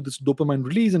 which gives you this dopamine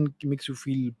release and makes you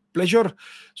feel pleasure.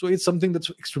 So it's something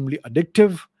that's extremely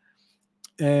addictive.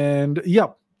 And yeah,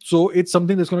 so it's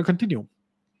something that's going to continue.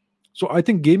 So I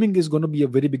think gaming is going to be a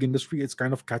very big industry. It's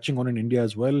kind of catching on in India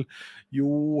as well.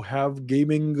 You have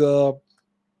gaming,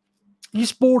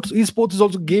 esports is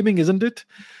also gaming, isn't it?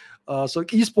 So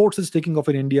esports is taking off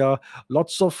in India.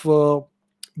 Lots of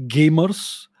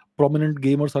gamers, prominent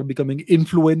gamers, are becoming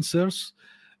influencers.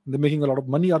 They're making a lot of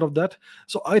money out of that.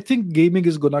 So I think gaming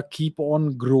is going to keep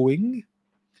on growing.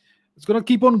 It's going to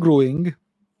keep on growing.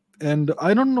 And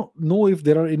I don't know if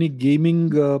there are any gaming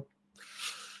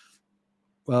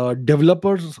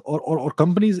developers or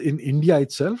companies in India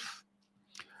itself.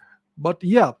 But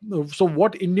yeah, so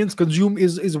what Indians consume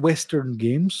is Western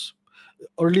games.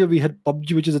 Earlier we had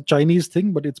PUBG, which is a Chinese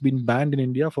thing, but it's been banned in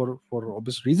India for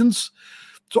obvious reasons.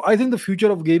 So I think the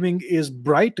future of gaming is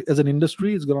bright as an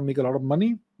industry. It's going to make a lot of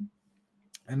money.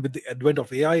 And with the advent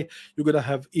of AI, you're going to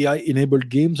have AI enabled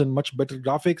games and much better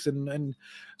graphics. And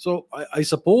so I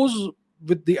suppose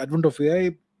with the advent of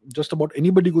AI, just about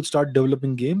anybody could start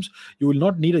developing games. You will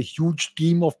not need a huge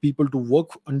team of people to work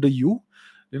under you.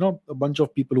 A bunch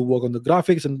of people who work on the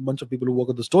graphics, and a bunch of people who work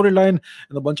on the storyline,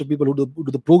 and a bunch of people who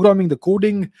do the programming, the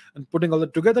coding, and putting all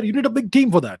that together. You need a big team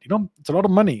for that. It's a lot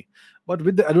of money. But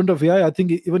with the advent of AI, I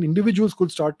think even individuals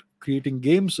could start creating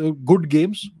games, good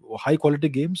games, high quality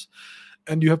games.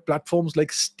 And you have platforms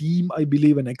like Steam, I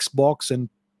believe, and Xbox and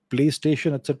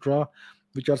PlayStation, etc.,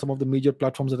 which are some of the major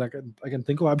platforms that I can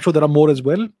think of. I'm sure there are more as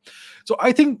well. So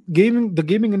I think the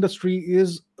gaming industry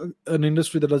is an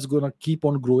industry that is going to keep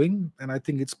on growing, and I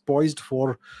think it's poised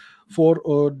for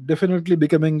definitely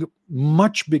becoming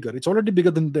much bigger. It's already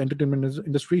bigger than the entertainment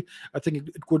industry. I think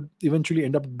it could eventually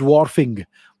end up dwarfing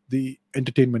the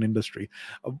entertainment industry.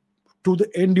 To the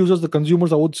end users, the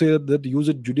consumers, I would say that use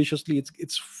it judiciously.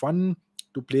 It's fun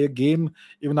to play a game.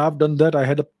 Even I've done that. I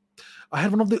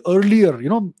had one of the earlier,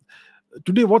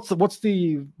 today, what's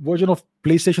the version of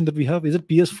PlayStation that we have? Is it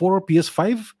PS4 or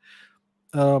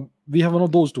PS5? We have one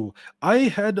of those two. I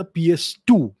had a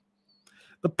PS2.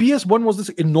 The PS1 was this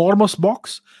enormous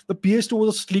box. The PS2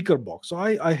 was a sleeker box. So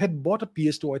I had bought a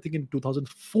PS2, I think in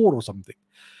 2004 or something.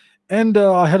 And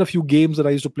I had a few games that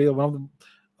I used to play. One of them,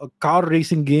 a car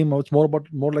racing game. It's more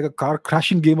like a car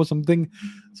crashing game or something.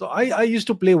 So I used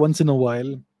to play once in a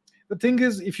while. The thing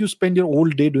is, if you spend your whole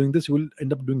day doing this, you will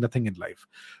end up doing nothing in life.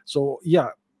 So yeah,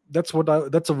 that's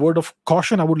a word of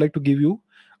caution I would like to give you.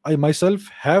 I myself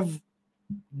have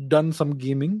done some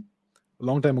gaming a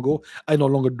long time ago. I no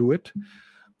longer do it.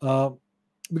 Uh,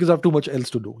 because I have too much else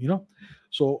to do,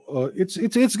 So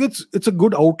it's a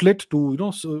good outlet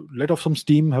to so let off some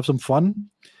steam, have some fun,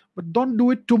 but don't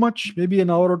do it too much. Maybe an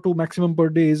hour or two maximum per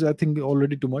day is, I think,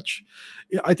 already too much.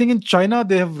 Yeah, I think in China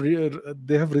they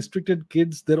have restricted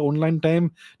kids their online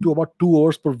time to about 2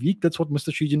 hours per week. That's what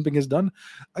Mr. Xi Jinping has done.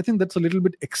 I think that's a little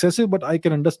bit excessive, but I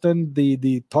can understand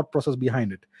the thought process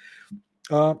behind it.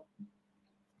 Uh,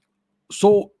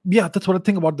 so yeah, that's what I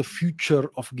think about the future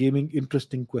of gaming.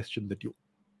 Interesting question that you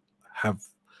have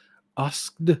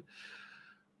asked.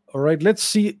 All right, let's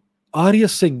see. Arya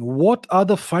Singh, what are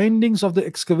the findings of the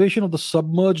excavation of the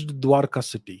submerged Dwarka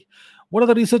city? What are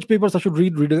the research papers I should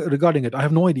read regarding it? I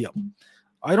have no idea.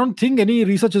 I don't think any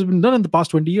research has been done in the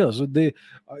past 20 years. I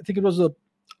think it was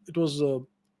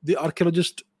the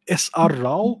archaeologist S.R.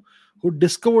 Rao who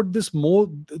discovered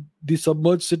the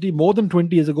submerged city more than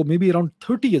 20 years ago, maybe around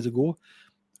 30 years ago.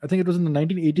 I think it was in the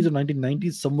 1980s or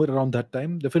 1990s, somewhere around that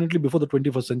time, definitely before the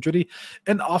 21st century.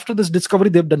 And after this discovery,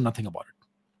 they've done nothing about it.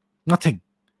 Nothing.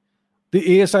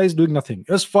 The ASI is doing nothing.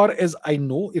 As far as I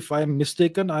know, if I am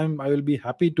mistaken, I will be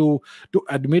happy to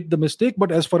admit the mistake.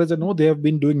 But as far as I know, they have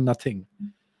been doing nothing.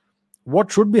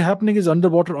 What should be happening is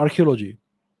underwater archaeology,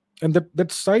 and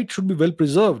that site should be well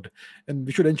preserved, and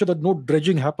we should ensure that no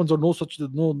dredging happens or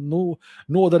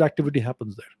no other activity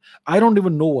happens there. I don't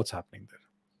even know what's happening there.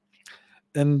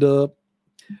 And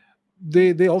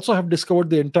they also have discovered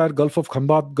the entire Gulf of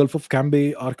Khambat, Gulf of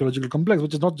Cambay archaeological complex,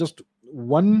 which is not just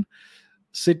one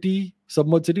city,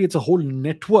 submerged city. It's a whole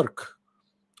network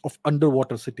of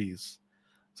underwater cities.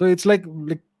 So it's like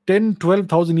 10,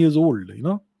 12,000 years old,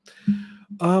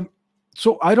 um,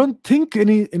 so I don't think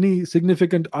any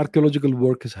significant archaeological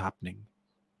work is happening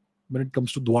when it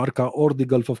comes to Dwarka or the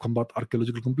Gulf of Khambat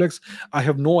archaeological complex. I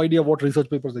have no idea what research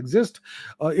papers exist.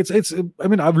 It's I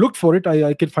mean, I've looked for it.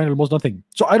 I can find almost nothing.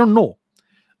 So I don't know.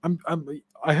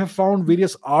 I have found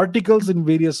various articles in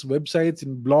various websites,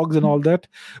 in blogs, and all that,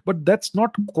 but that's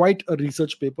not quite a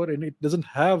research paper, and it doesn't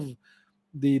have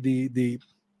the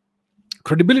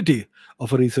credibility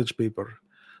of a research paper.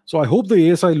 So I hope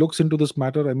the ASI looks into this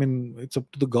matter. I mean, it's up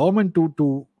to the government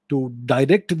to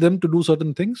direct them to do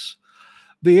certain things.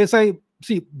 The ASI,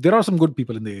 see, there are some good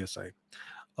people in the ASI.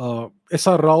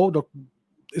 SR Rao,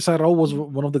 SR Rao was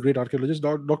one of the great archaeologists.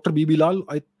 Dr. B.B. Lal,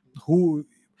 who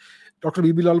Dr.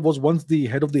 B.B. Lal was once the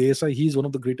head of the ASI. He's one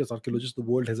of the greatest archaeologists the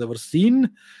world has ever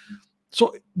seen.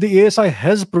 So the ASI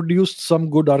has produced some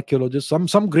good archaeologists,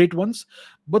 some great ones,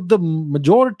 but the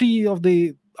majority of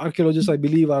the archaeologists, I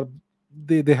believe,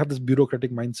 they have this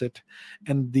bureaucratic mindset,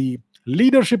 and the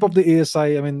leadership of the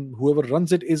ASI, I mean, whoever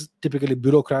runs it is typically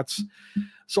bureaucrats.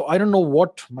 So I don't know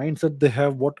what mindset they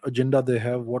have, what agenda they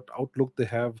have, what outlook they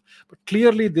have, but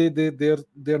clearly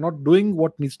they're not doing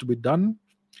what needs to be done.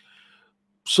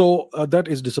 So that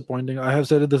is disappointing. I have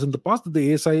said this in the past, that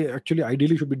the ASI actually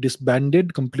ideally should be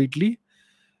disbanded completely,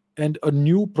 and a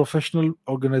new professional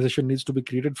organization needs to be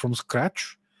created from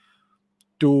scratch,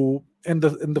 and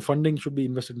the funding should be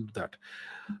invested into that.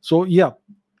 So yeah,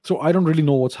 so I don't really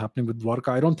know what's happening with Dwarka.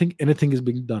 I don't think anything is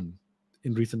being done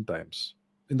in recent times,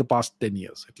 in the past 10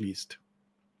 years at least.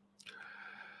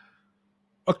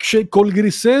 Akshay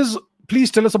Kolgiri says,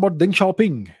 please tell us about Deng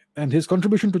Xiaoping and his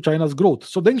contribution to China's growth.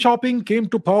 So Deng Xiaoping came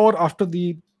to power after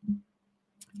you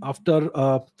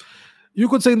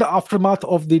could say in the aftermath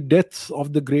of the death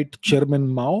of the great chairman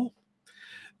Mao.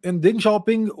 And Deng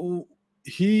Xiaoping,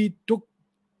 he took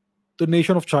the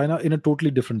nation of China in a totally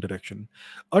different direction.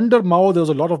 Under Mao, there was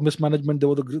a lot of mismanagement. There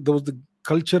was the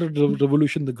cultural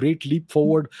revolution, the Great Leap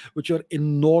Forward, which are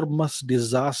enormous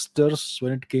disasters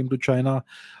when it came to China.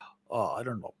 I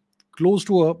don't know, close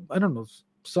to I don't know,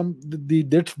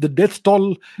 the death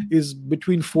toll is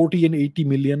between 40 and 80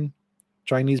 million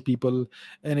Chinese people,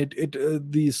 and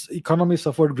these economies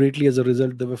suffered greatly as a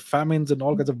result. There were famines and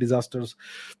all kinds of disasters.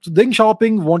 So Deng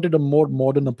Xiaoping wanted a more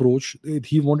modern approach.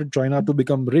 He wanted China to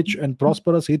become rich and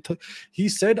prosperous. He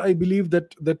said, I believe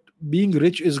that being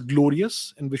rich is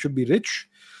glorious and we should be rich.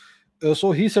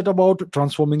 So he set about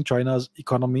transforming China's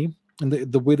economy and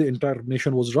the way the entire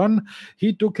nation was run.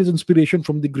 He took his inspiration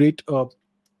from the great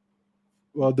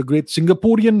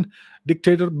Singaporean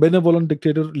dictator, benevolent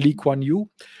dictator Lee Kuan Yew.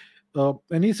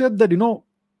 And he said that,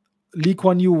 Lee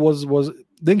Kuan Yew was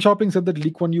Deng Xiaoping said that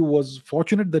Lee Kuan Yew was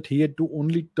fortunate that he had to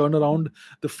only turn around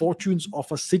the fortunes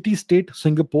of a city-state,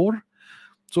 Singapore,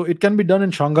 So it can be done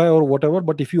in Shanghai or whatever,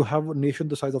 but if you have a nation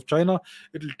the size of China,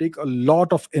 it will take a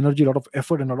lot of energy, a lot of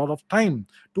effort, and a lot of time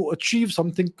to achieve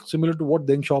something similar to what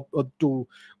to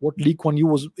what Lee Kuan Yew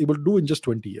was able to do in just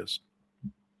 20 years.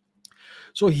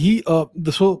 So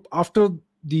so after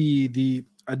the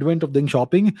advent of Deng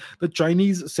Xiaoping, the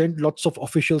Chinese sent lots of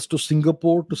officials to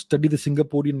Singapore to study the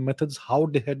Singaporean methods, how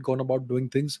they had gone about doing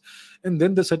things, and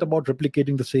then they set about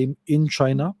replicating the same in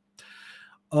China.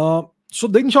 So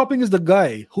Deng Xiaoping is the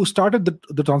guy who started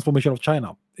the transformation of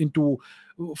China into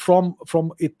from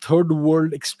a third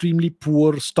world, extremely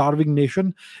poor, starving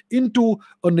nation into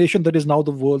a nation that is now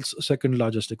the world's second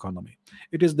largest economy.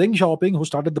 It is Deng Xiaoping who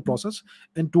started the process,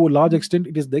 and to a large extent,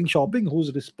 it is Deng Xiaoping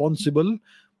who's responsible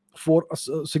for a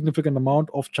significant amount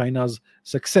of China's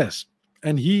success.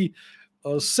 And he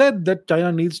said that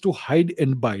China needs to hide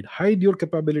your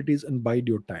capabilities and bide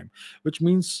your time, which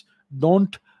means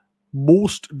don't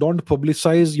boast, don't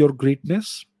publicize your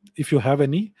greatness if you have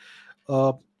any.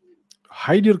 Uh,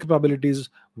 Hide your capabilities,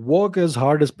 work as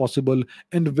hard as possible,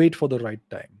 and wait for the right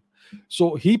time.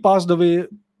 So he passed away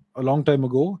a long time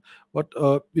ago, but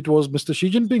it was Mr.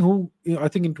 Xi Jinping who, I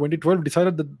think in 2012,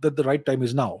 decided that the right time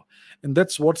is now. And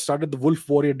that's what started the wolf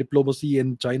warrior diplomacy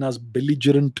and China's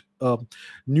belligerent,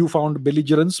 newfound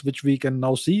belligerence, which we can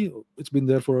now see. It's been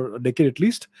there for a decade at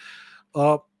least.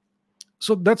 Uh,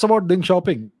 so that's about Deng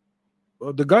Xiaoping,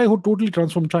 the guy who totally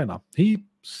transformed China. He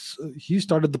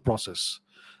started the process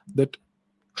that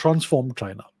transformed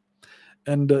China,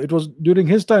 and it was during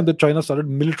his time that China started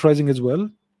militarizing as well.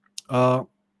 Uh,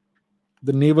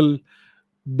 the naval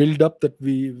build up that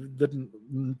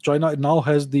China now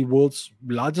has the world's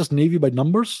largest navy by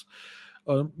numbers.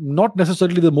 Not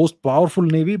necessarily the most powerful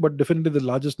navy, but definitely the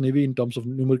largest navy in terms of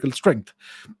numerical strength.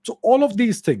 So all of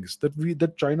these things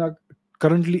that China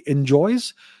currently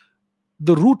enjoys,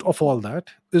 the root of all that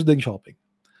is Deng Xiaoping.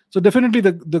 So definitely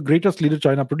the greatest leader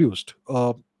China produced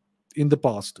in the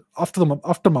past after Mao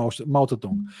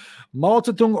Zedong. Mao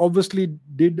Zedong obviously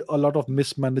did a lot of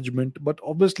mismanagement, but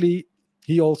obviously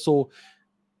he also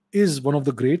is one of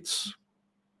the greats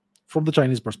from the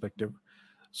Chinese perspective.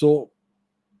 So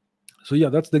yeah,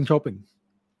 that's Deng Xiaoping.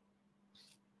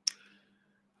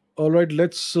 All right,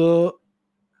 let's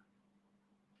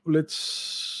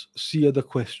see other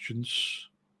questions.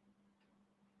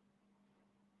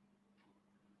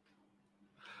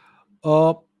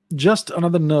 Uh, just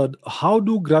another nerd. How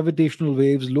do gravitational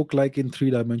waves look like in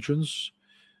three dimensions?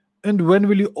 And when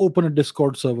will you open a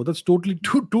Discord server? That's totally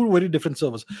two very different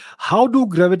servers. How do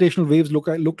gravitational waves look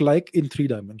like in three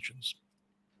dimensions?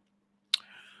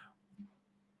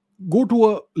 Go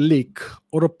to a lake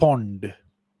or a pond,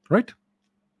 right?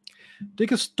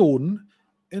 Take a stone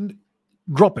and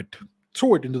drop it,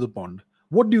 throw it into the pond.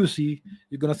 What do you see?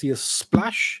 You're gonna see a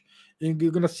splash, and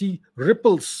you're gonna see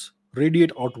ripples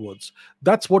radiate outwards.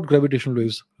 That's what gravitational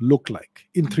waves look like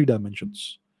in three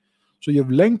dimensions. So you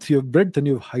have length, you have breadth, and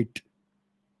you have height.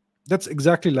 That's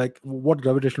exactly like what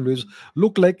gravitational waves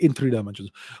look like in three dimensions.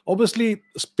 Obviously,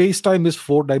 space time is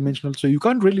four dimensional, so you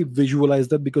can't really visualize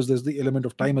that because there's the element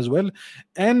of time as well.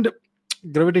 And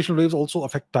gravitational waves also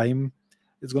affect time.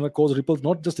 It's going to cause ripples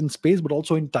not just in space but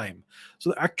also in time.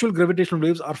 So the actual gravitational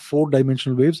waves are four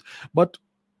dimensional waves, but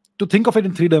to think of it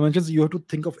in three dimensions, you have to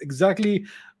think of exactly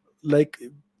like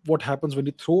what happens when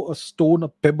you throw a stone, a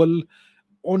pebble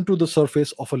onto the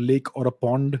surface of a lake or a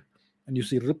pond, and you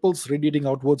see ripples radiating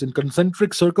outwards in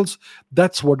concentric circles.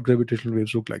 That's what gravitational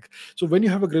waves look like. So when you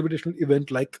have a gravitational event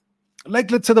like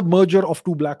let's say the merger of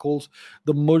two black holes,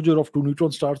 the merger of two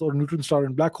neutron stars, or neutron star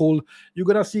and black hole, you're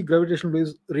going to see gravitational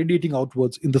waves radiating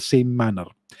outwards in the same manner.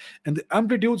 And the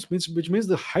amplitudes which means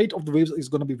the height of the waves is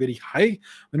going to be very high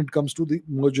when it comes to the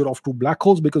merger of two black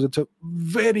holes, because it's a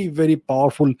very, very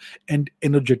powerful and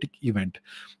energetic event.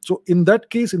 So in that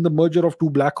case, in the merger of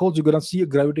two black holes, you're going to see a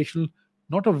gravitational,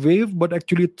 not a wave but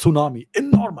actually a tsunami,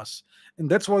 enormous. And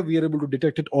that's why we are able to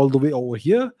detect it all the way over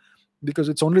here, because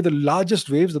it's only the largest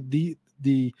waves that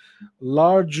the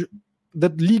large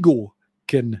that LIGO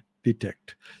can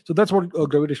detect. So that's what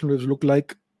gravitational waves look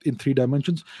like in three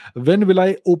dimensions. When will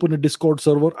I open a Discord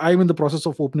server? I'm in the process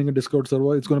of opening a Discord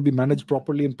server. It's going to be managed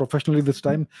properly and professionally this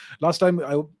time. Last time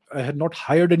I had not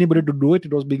hired anybody to do it.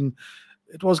 It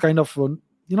was kind of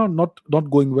not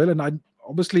going well, and I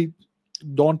obviously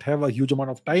don't have a huge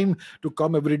amount of time to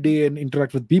come every day and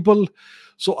interact with people.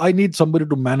 So I need somebody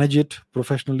to manage it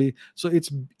professionally. So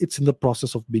it's in the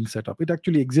process of being set up. It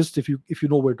actually exists if you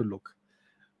know where to look,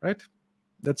 right?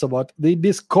 That's about the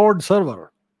Discord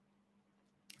server.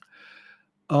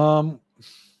 um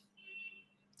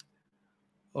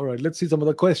all right, let's see some of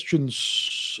the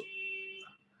questions.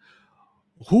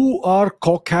 Who are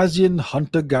Caucasian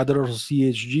hunter gatherers,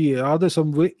 CHG? Are they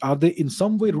some way? Are they in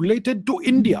some way related to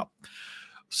India?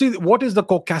 See, what is the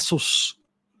Caucasus?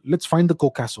 Let's find the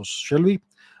Caucasus, shall we?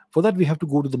 For that, we have to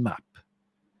go to the map.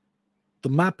 The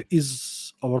map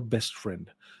is our best friend.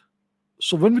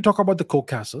 So when we talk about the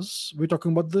Caucasus, we're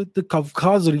talking about the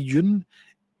Kavkaz region,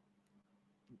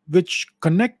 which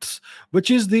connects,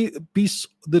 which is the piece,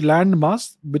 the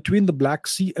landmass between the Black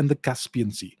Sea and the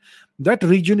Caspian Sea. That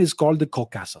region is called the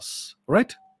Caucasus,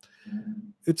 right?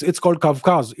 It's called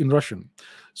Kavkaz in Russian.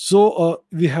 So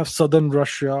we have southern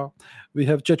Russia, we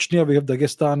have Chechnya, we have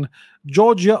Dagestan,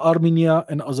 Georgia, Armenia,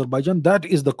 and Azerbaijan. That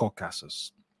is the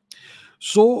Caucasus.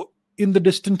 So in the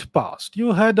distant past,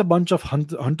 you had a bunch of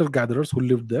hunter gatherers who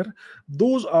lived there.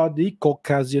 Those are the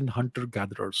Caucasian hunter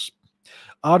gatherers.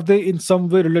 Are they in some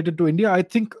way related to India? I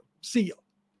think, see,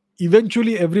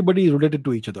 eventually everybody is related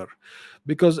to each other,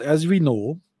 because as we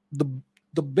know, the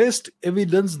the best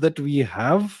evidence that we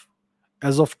have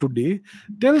as of today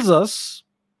tells us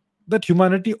that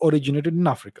humanity originated in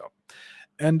Africa,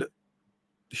 and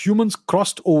humans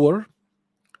crossed over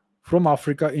from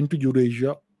Africa into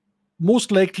Eurasia,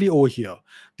 most likely over here,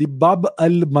 the Bab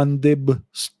al Mandeb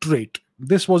Strait.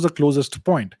 This was the closest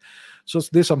point. So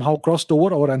they somehow crossed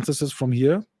over, our ancestors, from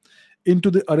here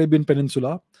into the Arabian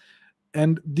Peninsula.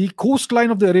 And the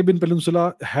coastline of the Arabian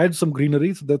Peninsula had some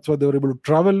greenery, so that's why they were able to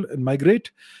travel and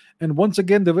migrate. And once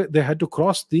again, they had to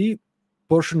cross the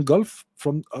Persian Gulf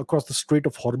from across the Strait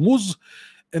of Hormuz,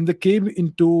 and they came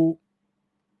into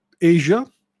Asia.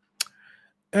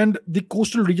 And the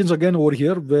coastal regions again over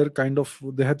here were kind of,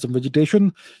 they had some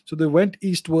vegetation, so they went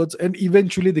eastwards and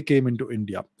eventually they came into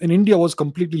India. And India was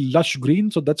completely lush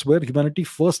green, so that's where humanity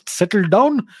first settled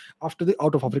down after the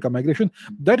out of Africa migration.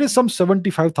 That is some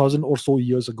 75,000 or so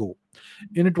years ago.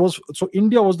 And it was, so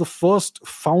India was the first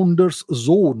founders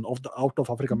zone of the out of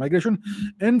Africa migration.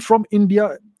 And from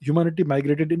India, humanity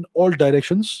migrated in all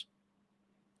directions,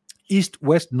 east,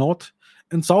 west, north,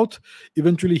 and south.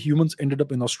 Eventually, humans ended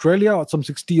up in Australia some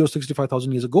 60 or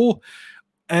 65,000 years ago.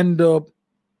 And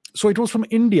so it was from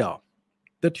India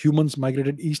that humans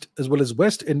migrated east as well as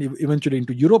west, and eventually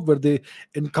into Europe, where they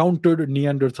encountered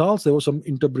Neanderthals. There was some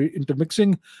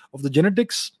intermixing of the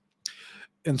genetics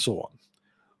and so on.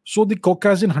 So the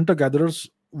Caucasian hunter gatherers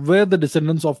were the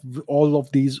descendants of all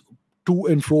of these to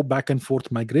and fro, back and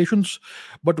forth migrations.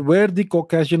 But were the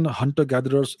Caucasian hunter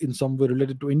gatherers in some way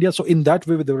related to India? So in that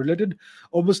way, they were related.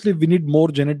 Obviously, we need more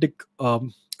genetic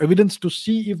evidence to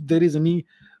see if there is any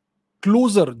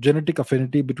closer genetic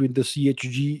affinity between the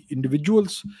CHG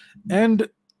individuals and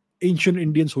ancient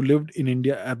Indians who lived in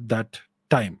India at that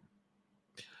time.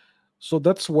 So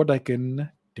that's what I can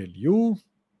tell you.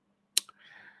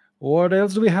 What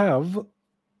else do we have?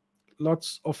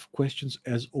 Lots of questions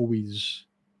as always.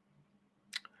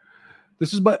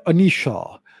 This is by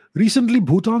Anisha. Recently,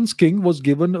 Bhutan's king was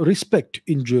given respect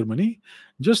in Germany.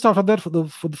 Just after that, for the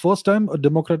first time, a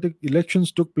democratic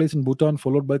elections took place in Bhutan,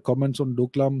 followed by comments on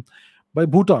Doklam by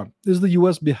Bhutan. Is the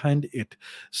US behind it?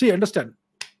 See, understand,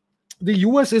 the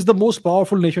US is the most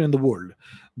powerful nation in the world.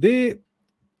 They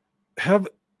have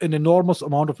an enormous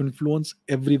amount of influence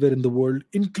everywhere in the world,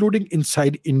 including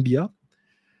inside India.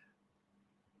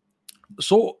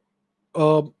 So,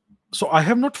 uh, so I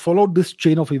have not followed this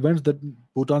chain of events that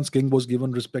Bhutan's king was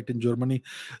given respect in Germany.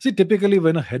 See, typically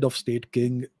when a head of state,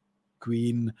 king,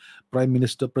 queen, prime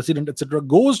minister, president, etc.,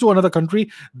 goes to another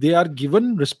country, they are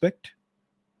given respect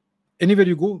anywhere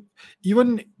you go.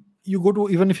 Even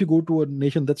if you go to a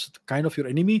nation that's kind of your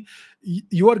enemy,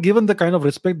 you are given the kind of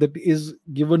respect that is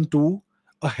given to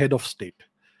a head of state.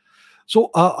 So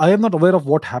I am not aware of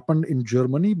what happened in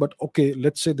Germany, but okay,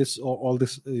 let's say this, all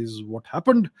this is what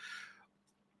happened.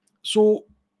 So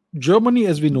Germany,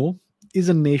 as we know, is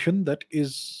a nation that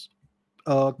is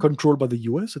controlled by the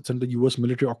US. It's under US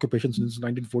military occupation since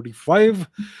 1945.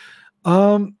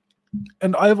 Um,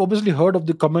 and I have obviously heard of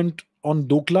the comment on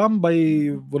Doklam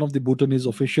by one of the Bhutanese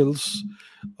officials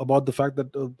about the fact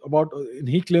that and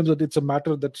he claims that it's a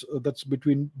matter that's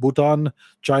between Bhutan,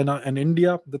 China, and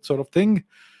India, that sort of thing.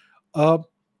 Uh,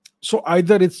 so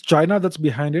either it's China that's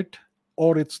behind it,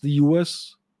 or it's the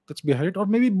US that's behind it, or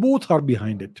maybe both are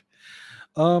behind it.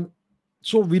 Um,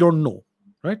 so we don't know,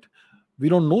 right? We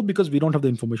don't know because we don't have the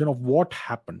information of what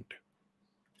happened,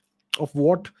 of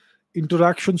what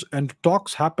interactions and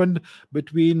talks happened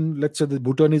between, let's say, the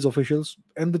Bhutanese officials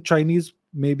and the Chinese,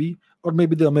 maybe, or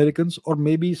maybe the Americans, or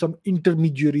maybe some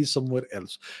intermediaries somewhere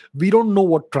else. We don't know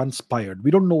what transpired.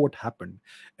 We don't know what happened.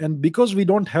 And because we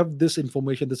don't have this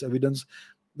information, this evidence,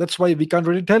 that's why we can't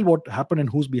really tell what happened and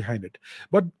who's behind it.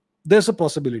 But there's a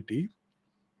possibility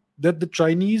that the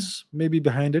Chinese may be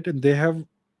behind it, and they have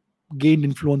gained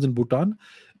influence in Bhutan,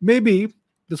 maybe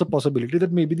there's a possibility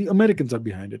that maybe the Americans are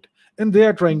behind it, and they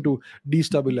are trying to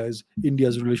destabilize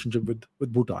India's relationship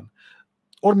with Bhutan.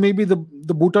 Or maybe the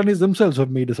Bhutanis themselves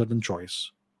have made a certain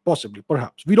choice. Possibly,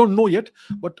 perhaps. We don't know yet,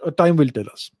 but time will tell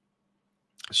us.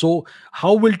 So,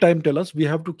 how will time tell us? We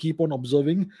have to keep on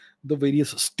observing the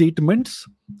various statements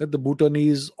that the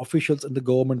Bhutanese officials and the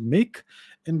government make.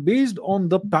 And based on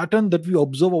the pattern that we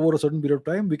observe over a certain period of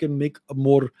time, we can make a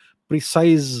more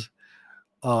precise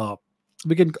uh,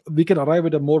 we can arrive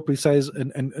at a more precise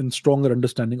and stronger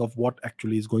understanding of what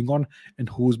actually is going on and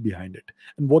who's behind it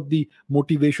and what the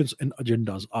motivations and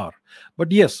agendas are.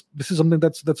 But yes, this is something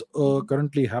that's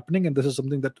currently happening, and this is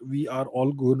something that we are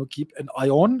all going to keep an eye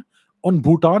on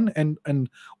Bhutan and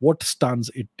what stance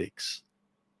it takes.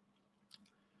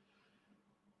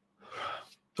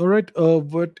 All right,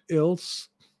 what else?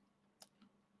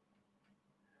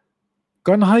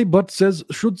 Kanhai Bhatt says,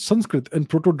 should Sanskrit and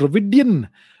Proto-Dravidian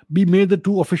be made the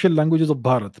two official languages of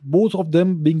Bharat, both of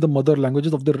them being the mother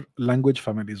languages of their language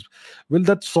families? Will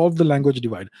that solve the language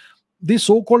divide? The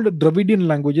so-called Dravidian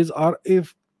languages are,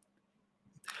 if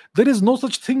there is no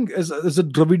such thing as a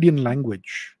Dravidian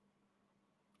language.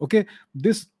 Okay,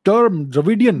 this term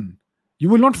Dravidian, you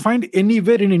will not find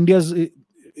anywhere in India's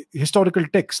historical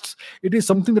texts. It is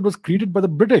something that was created by the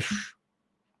British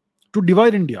to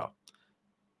divide India.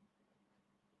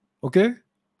 Okay,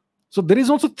 so there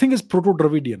is also thing as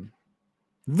Proto-Dravidian.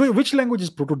 Which language is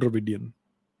Proto-Dravidian?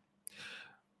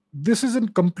 This is a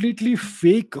completely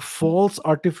fake, false,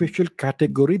 artificial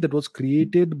category that was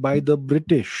created by the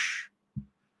British,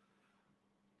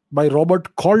 by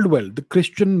Robert Caldwell, the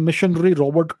Christian missionary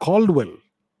Robert Caldwell.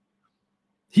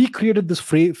 He created this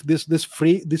fake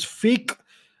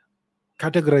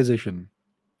categorization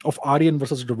of Aryan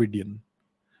versus Dravidian.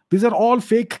 These are all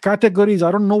fake categories.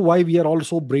 I don't know why we are all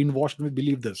so brainwashed and we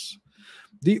believe this.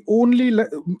 The only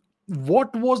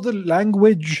what was the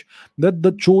language that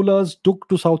the Cholas took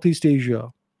to Southeast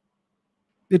Asia?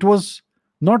 It was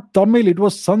not Tamil, it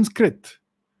was Sanskrit.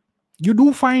 You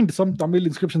do find some Tamil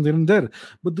inscriptions here and there,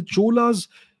 but the Cholas,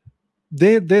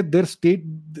 their state,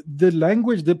 the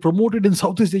language they promoted in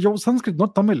Southeast Asia was Sanskrit,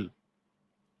 not Tamil.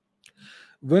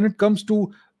 When it comes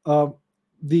to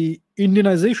the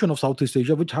Indianization of Southeast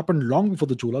Asia, which happened long before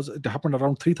the Cholas, it happened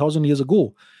around 3,000 years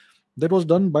ago. That was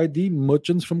done by the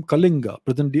merchants from Kalinga,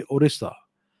 present-day Orissa.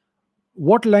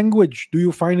 What language do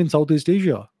you find in Southeast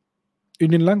Asia?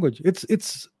 Indian language.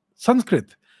 It's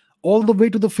Sanskrit. All the way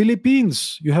to the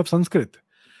Philippines, you have Sanskrit.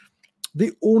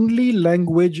 The only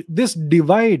language, this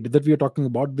divide that we are talking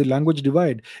about, the language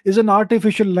divide, is an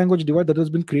artificial language divide that has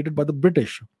been created by the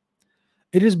British.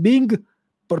 It is being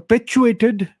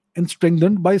perpetuated and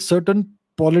strengthened by certain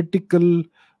political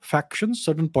factions,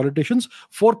 certain politicians,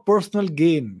 for personal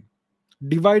gain.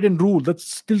 Divide and rule, that's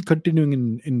still continuing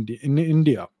in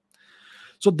India.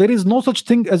 So there is no such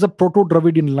thing as a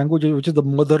Proto-Dravidian language, which is the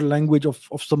mother language of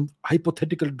some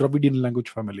hypothetical Dravidian language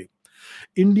family.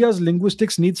 India's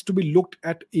linguistics needs to be looked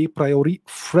at a priori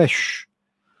fresh,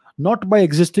 not by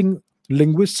existing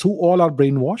linguists who all are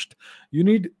brainwashed. You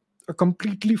need a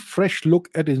completely fresh look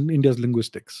at India's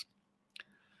linguistics.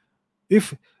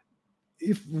 If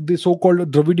the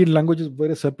so-called Dravidian languages were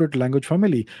a separate language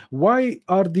family, why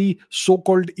are the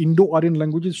so-called Indo-Aryan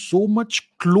languages so much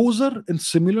closer and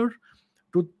similar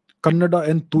to Kannada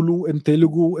and Tulu and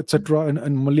Telugu, etc.,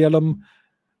 and Malayalam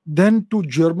than to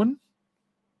German?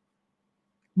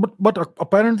 But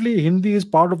apparently Hindi is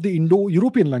part of the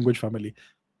Indo-European language family.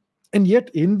 And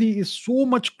yet Hindi is so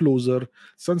much closer,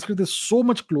 Sanskrit is so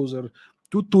much closer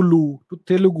to Tulu, to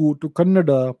Telugu, to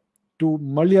Kannada, to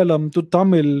Malayalam, to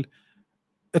Tamil,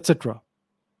 etc.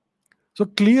 So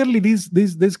clearly these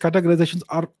categorizations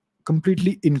are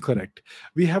completely incorrect.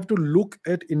 We have to look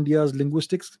at India's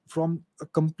linguistics from a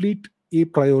complete a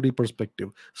priori perspective.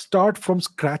 Start from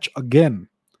scratch again.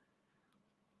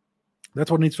 That's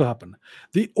what needs to happen.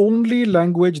 The only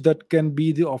language that can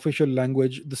be the official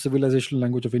language, the civilization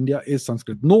language of India, is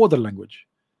Sanskrit. No other language.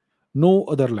 No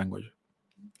other language.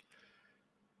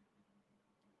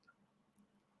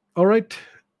 All right.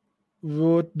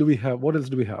 What do we have? What else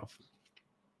do we have?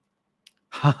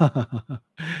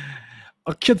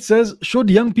 Akshat says, should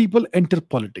young people enter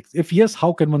politics? If yes,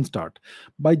 how can one start?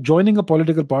 By joining a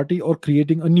political party or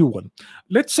creating a new one?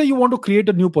 Let's say you want to create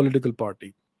a new political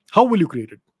party. How will you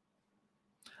create it?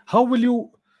 How will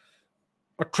you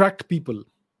attract people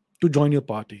to join your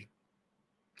party?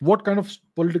 What kind of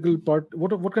political part?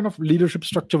 What kind of leadership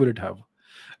structure will it have?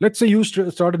 Let's say you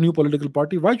start a new political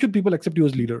party. Why should people accept you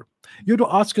as leader? You have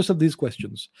to ask yourself these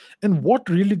questions. And what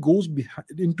really goes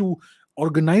into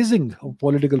organizing a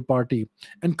political party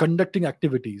and conducting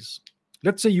activities?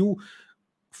 Let's say you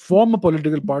form a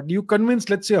political party, you convince,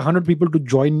 let's say, 100 people to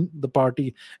join the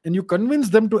party, and you convince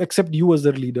them to accept you as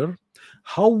their leader.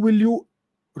 How will you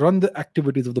run the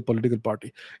activities of the political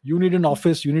party? You need an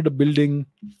office, you need a building,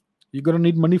 you're going to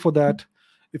need money for that.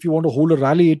 If you want to hold a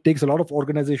rally, it takes a lot of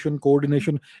organization,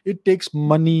 coordination, it takes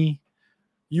money.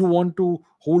 You want to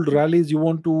hold rallies, you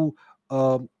want to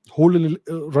uh,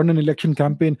 run an election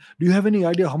campaign. Do you have any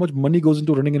idea how much money goes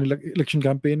into running an election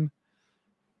campaign?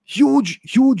 Huge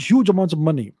amounts of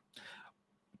money.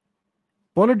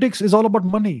 Politics is all about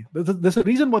money. There's a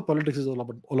reason why politics is all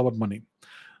about money.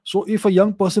 So if a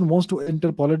young person wants to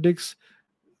enter politics,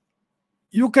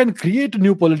 you can create a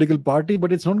new political party,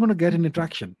 but it's not going to get any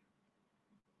traction.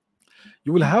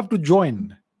 You will have to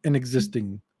join an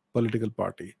existing political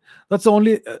party. That's the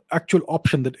only actual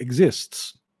option that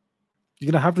exists.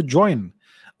 You're going to have to join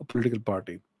a political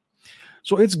party.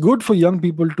 So it's good for young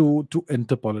people to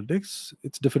enter politics.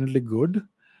 It's definitely good.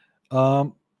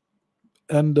 Um,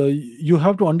 and you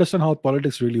have to understand how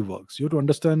politics really works. You have to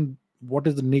understand what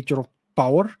is the nature of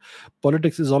power.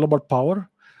 Politics is all about power.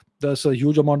 There's a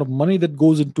huge amount of money that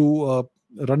goes into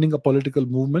running a political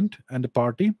movement and a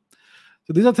party.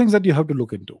 So these are things that you have to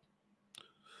look into.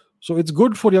 So it's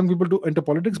good for young people to enter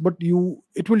politics, but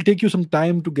it will take you some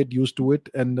time to get used to it.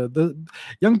 And the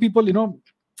young people,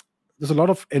 there's a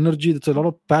lot of energy, there's a lot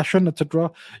of passion,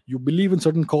 etc. You believe in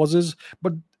certain causes,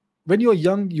 but when you're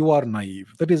young, you are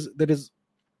naive. That is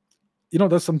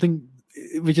that's something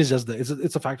which is just there.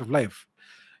 It's a fact of life.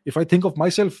 If I think of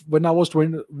myself when I was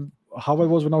 20, how I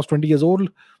was when I was 20 years old,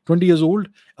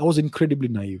 I was incredibly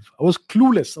naive. I was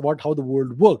clueless about how the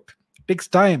world worked. It takes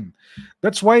time.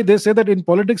 That's why they say that in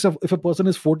politics, if a person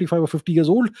is 45 or 50 years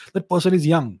old, that person is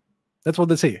young. That's what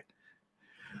they say.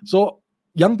 So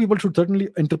young people should certainly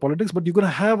enter politics, but you're going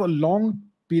to have a long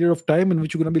period of time in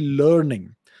which you're going to be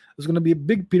learning. There's going to be a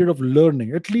big period of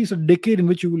learning, at least a decade in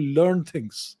which you will learn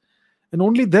things. And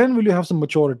only then will you have some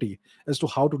maturity as to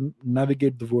how to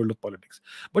navigate the world of politics.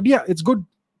 But yeah, it's good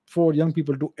for young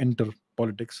people to enter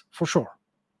politics for sure.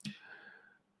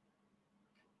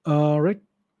 Right.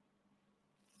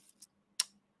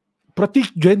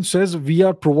 Pratik Jain says we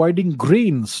are providing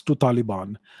grains to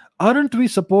Taliban. Aren't we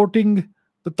supporting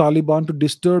the Taliban to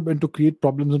disturb and to create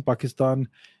problems in Pakistan?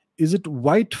 Is it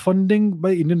white funding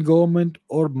by Indian government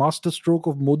or masterstroke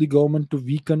of Modi government to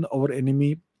weaken our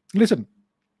enemy? Listen,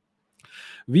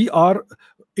 we are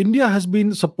India has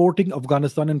been supporting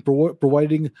Afghanistan and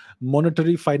providing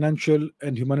monetary, financial,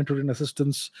 and humanitarian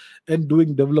assistance and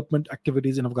doing development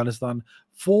activities in Afghanistan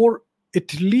for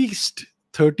at least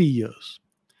 30 years.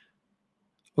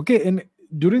 Okay, and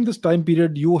during this time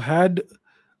period, you had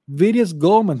various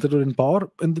governments that were in power,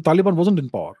 and the Taliban wasn't in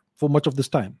power for much of this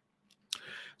time.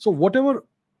 So, whatever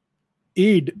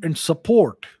aid and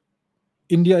support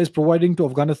India is providing to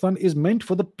Afghanistan is meant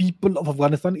for the people of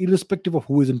Afghanistan, irrespective of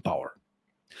who is in power.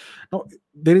 Now,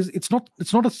 it's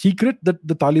not a secret that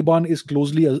the Taliban is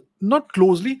not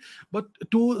closely, but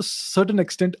to a certain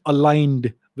extent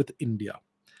aligned with India.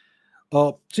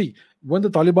 See, when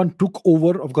the Taliban took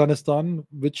over Afghanistan,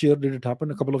 which year did it happen?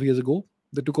 A couple of years ago.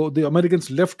 The Americans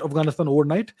left Afghanistan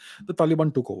overnight. The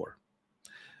Taliban took over.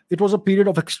 It was a period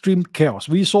of extreme chaos.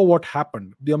 We saw what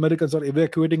happened. The Americans are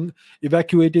evacuating,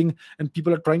 and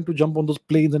people are trying to jump on those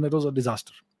planes, and it was a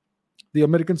disaster. The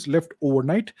Americans left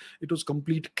overnight. It was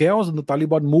complete chaos, and the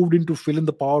Taliban moved in to fill in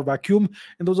the power vacuum.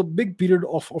 And there was a big period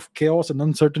of chaos and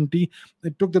uncertainty.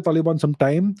 It took the Taliban some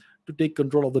time to take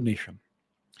control of the nation.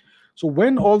 So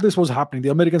when all this was happening, the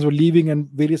Americans were leaving and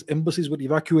various embassies were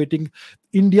evacuating.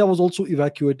 India was also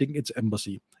evacuating its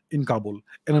embassy in Kabul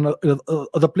and in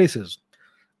other places.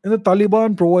 And the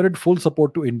Taliban provided full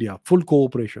support to India, full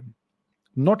cooperation.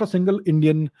 Not a single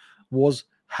Indian was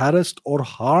harassed or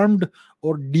harmed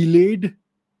or delayed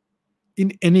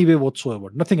in any way whatsoever.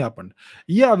 Nothing happened.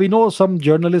 Yeah, we know some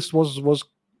journalist was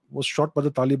shot by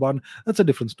the Taliban. That's a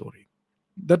different story.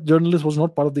 That journalist was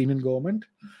not part of the Indian government.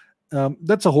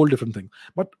 That's a whole different thing.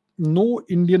 But no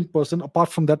Indian person, apart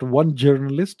from that one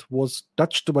journalist, was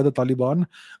touched by the Taliban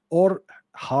or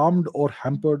harmed or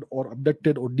hampered or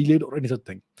abducted or delayed or any such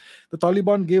thing. The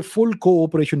Taliban gave full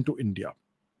cooperation to India.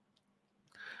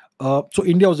 So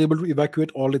India was able to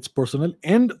evacuate all its personnel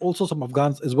and also some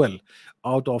Afghans as well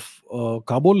out of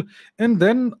Kabul. And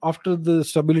then after the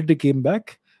stability came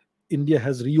back, India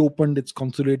has reopened its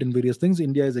consulate and various things.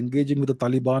 India is engaging with the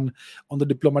Taliban on the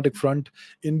diplomatic front.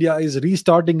 India is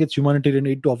restarting its humanitarian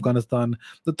aid to Afghanistan.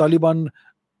 The Taliban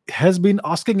has been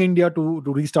asking India to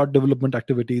restart development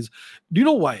activities. Do you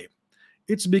know why?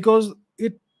 It's because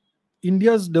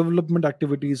India's development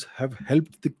activities have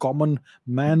helped the common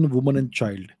man, woman, and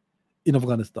child in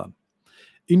Afghanistan.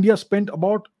 India spent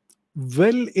about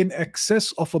well in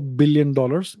excess of $1 billion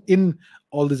in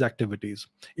all these activities.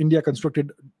 India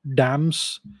constructed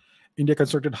dams, India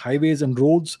constructed highways and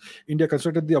roads, India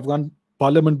constructed the Afghan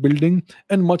parliament building,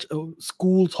 and much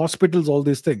schools, hospitals, all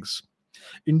these things.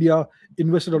 India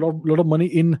invested lot of money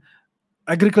in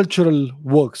agricultural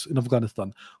works in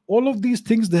Afghanistan. All of these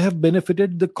things, they have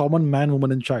benefited the common man,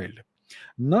 woman, and child.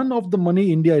 None of the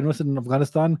money India invested in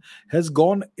Afghanistan has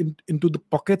gone into the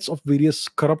pockets of various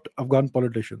corrupt Afghan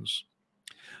politicians.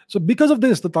 So because of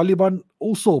this, the Taliban,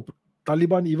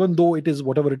 even though it is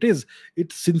whatever it is,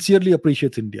 it sincerely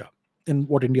appreciates India and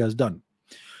what India has done.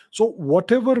 So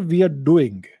whatever we are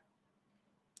doing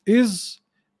is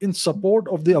in support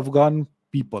of the Afghan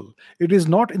people. It is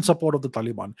not in support of the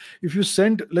Taliban. If you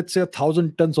send, let's say,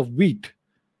 1,000 tons of wheat,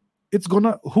 it's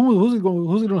gonna who's it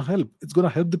gonna help? It's gonna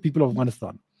help the people of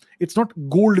Afghanistan. It's not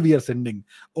gold we are sending,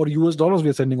 or US dollars we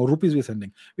are sending, or rupees we are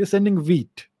sending. We are sending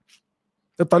wheat.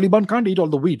 The Taliban can't eat all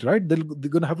the wheat, right? They're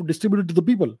gonna have to distribute it to the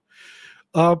people.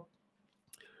 Uh,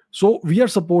 so we are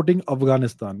supporting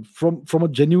Afghanistan from a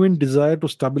genuine desire to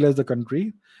stabilize the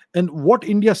country. And what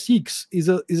India seeks is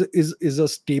a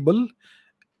stable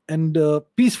and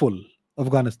peaceful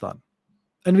Afghanistan.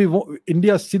 And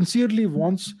India sincerely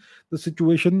wants the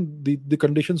situation, the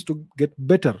conditions to get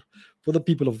better for the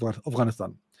people of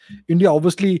Afghanistan. India,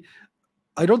 obviously,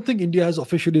 I don't think India has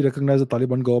officially recognized the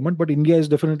Taliban government, but India is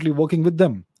definitely working with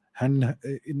them hand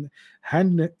in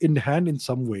hand in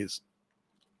some ways.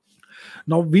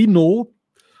 Now we know,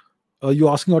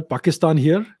 you're asking about Pakistan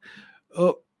here.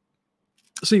 Uh,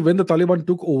 See, when the Taliban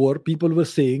took over, people were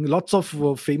saying, lots of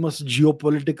famous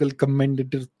geopolitical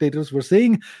commentators were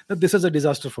saying that this is a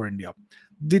disaster for India.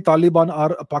 The Taliban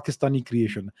are a Pakistani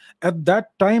creation. At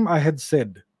that time, I had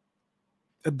said,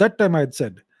 that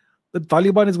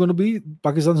Taliban is going to be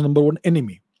Pakistan's number one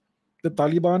enemy. The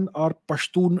Taliban are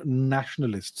Pashtun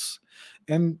nationalists,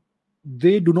 and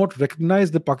they do not recognize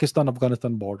the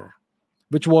Pakistan-Afghanistan border,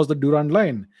 which was the Durand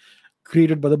Line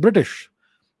created by the British.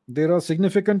 There are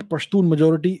significant Pashtun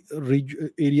majority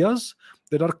areas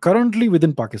that are currently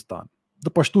within Pakistan,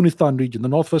 the Pashtunistan region, the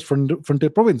northwest frontier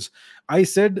province. I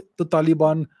said the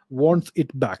Taliban wants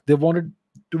it back. They want it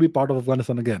to be part of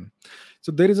Afghanistan again.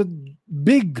 So there is a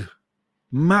big,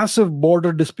 massive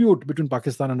border dispute between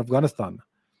Pakistan and Afghanistan.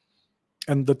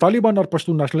 And the Taliban are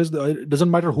Pashtun nationalists. It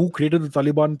doesn't matter who created the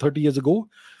Taliban 30 years ago.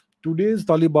 Today's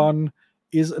Taliban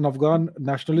is an Afghan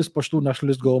nationalist, Pashtun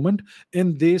nationalist government,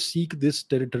 and they seek this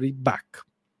territory back.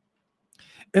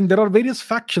 And there are various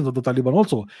factions of the Taliban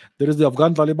also. There is the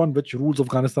Afghan Taliban, which rules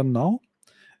Afghanistan now.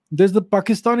 There's the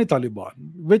Pakistani Taliban,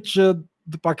 which the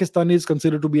Pakistanis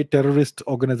consider to be a terrorist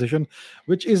organization,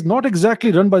 which is not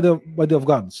exactly run by the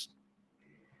Afghans.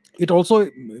 It also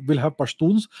will have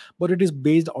Pashtuns, but it is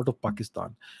based out of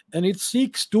Pakistan, and it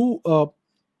seeks to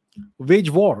wage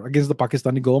war against the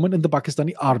Pakistani government and the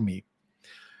Pakistani army.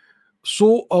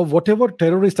 So whatever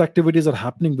terrorist activities are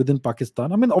happening within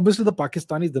Pakistan, I mean, obviously the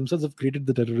Pakistanis themselves have created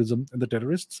the terrorism and the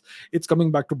terrorists. It's coming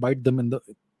back to bite them in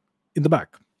the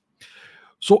back.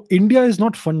 So India is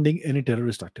not funding any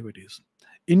terrorist activities.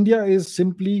 India is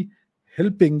simply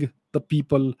helping the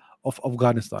people of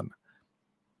Afghanistan.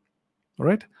 All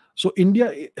right. So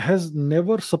India has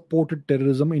never supported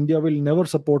terrorism. India will never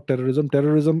support terrorism.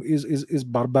 Terrorism is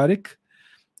barbaric.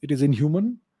 It is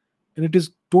inhuman, and it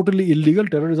is totally illegal.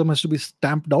 Terrorism has to be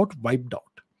stamped out, wiped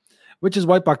out, which is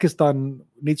why Pakistan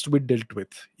needs to be dealt with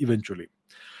eventually.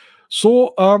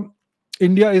 So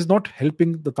India is not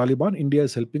helping the Taliban. India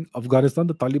is helping Afghanistan.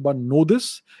 The Taliban know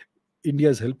this. India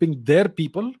is helping their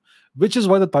people, which is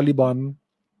why the Taliban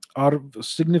are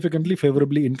significantly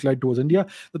favorably inclined towards India.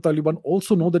 The Taliban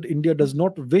also know that India does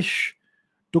not wish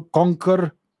to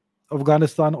conquer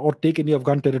Afghanistan or take any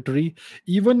Afghan territory.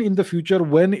 Even in the future,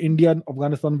 when India and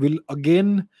Afghanistan will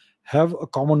again have a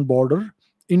common border,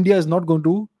 India is not going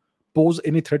to pose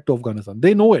any threat to Afghanistan.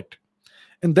 They know it.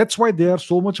 And that's why they are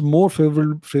so much more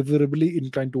favorably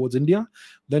inclined towards India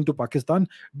than to Pakistan,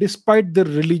 despite the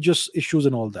religious issues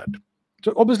and all that.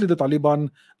 So obviously the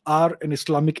Taliban are an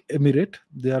Islamic emirate.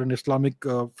 They are an Islamic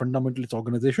fundamentalist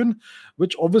organization,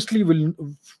 which obviously will,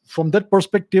 from that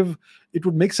perspective, it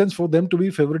would make sense for them to be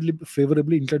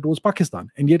favorably inclined towards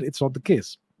Pakistan. And yet it's not the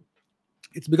case.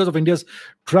 It's because of India's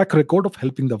track record of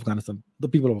helping the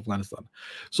people of Afghanistan.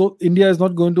 So India is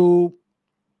not going to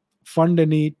fund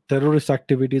any terrorist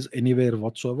activities anywhere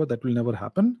whatsoever. That will never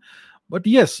happen. But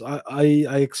yes, I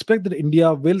expect that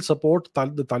India will support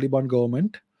the Taliban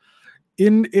government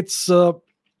in its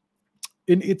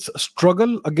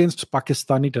struggle against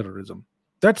Pakistani terrorism.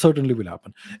 That certainly will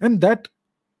happen, and that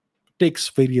takes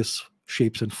various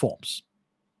shapes and forms.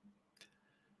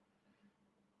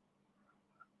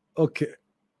 Okay,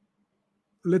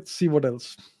 let's see what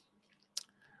else.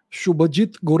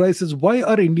 Shubhajit Gorai says, why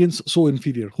are Indians so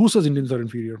inferior? Who says Indians are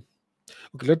inferior?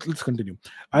 Okay, let's continue.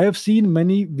 I have seen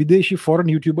many Videshi foreign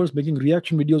YouTubers making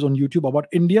reaction videos on YouTube about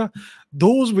India.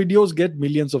 Those videos get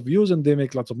millions of views and they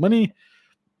make lots of money.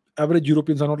 Average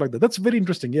Europeans are not like that. That's very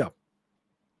interesting. Yeah.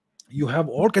 You have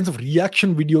all kinds of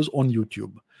reaction videos on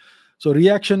YouTube. So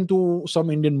reaction to some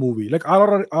Indian movie, like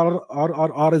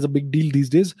RRR is a big deal these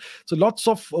days. So lots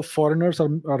of foreigners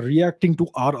are reacting to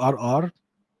RRR,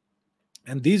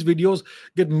 and these videos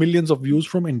get millions of views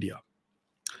from India.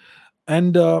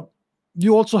 And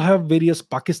you also have various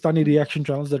Pakistani reaction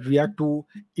channels that react to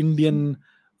Indian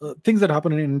things that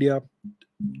happen in India.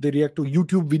 They react to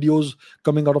YouTube videos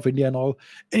coming out of India and all.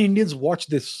 And Indians watch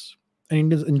this, and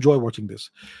Indians enjoy watching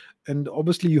this. And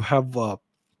obviously, you have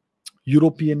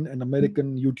European and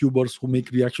American YouTubers who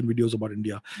make reaction videos about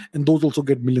India, and those also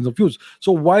get millions of views.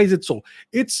 So why is it so?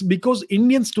 It's because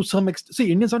Indians, to some extent,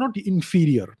 see, Indians are not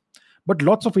inferior, but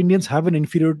lots of Indians have an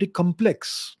inferiority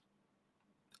complex.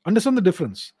 Understand the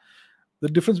difference. The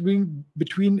difference being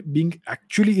between being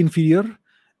actually inferior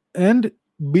and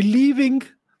believing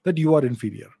that you are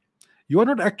inferior. You are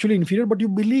not actually inferior, but you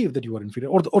believe that you are inferior,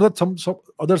 or that some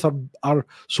others are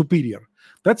superior.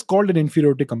 That's called an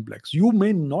inferiority complex. You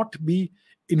may not be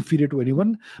inferior to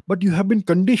anyone, but you have been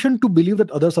conditioned to believe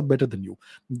that others are better than you.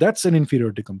 That's an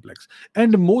inferiority complex.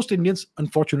 And most Indians,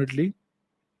 unfortunately,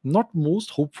 not most,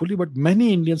 hopefully, but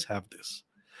many Indians have this.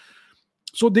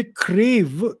 So they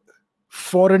crave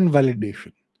foreign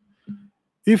validation.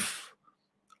 If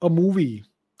a movie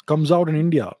comes out in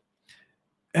India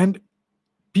and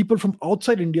people from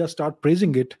outside India start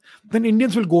praising it, then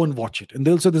Indians will go and watch it and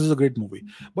they'll say this is a great movie.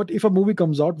 But if a movie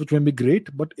comes out which may be great,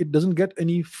 but it doesn't get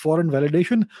any foreign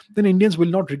validation, then Indians will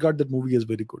not regard that movie as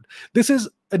very good. This is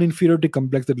an inferiority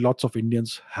complex that lots of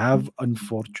Indians have,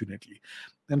 unfortunately.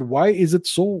 And why is it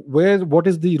so? What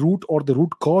is the root or the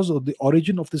root cause or the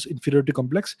origin of this inferiority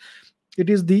complex? It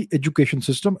is the education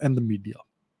system and the media.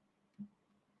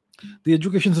 The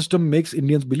education system makes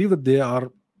Indians believe that they are,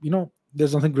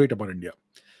 there's nothing great about India.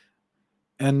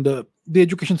 And the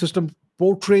education system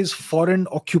portrays foreign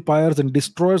occupiers and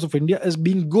destroyers of India as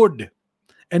being good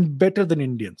and better than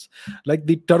Indians. Like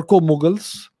the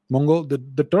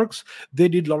the Turks, they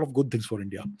did a lot of good things for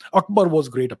India. Akbar was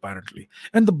great, apparently.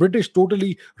 And the British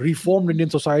totally reformed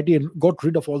Indian society and got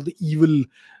rid of all the evil,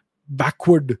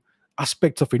 backward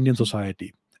aspects of Indian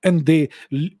society. And they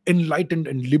enlightened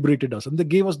and liberated us. And they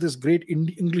gave us this great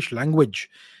English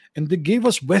language. And they gave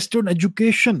us Western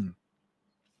education.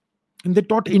 And they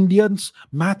taught Indians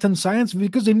math and science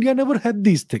because India never had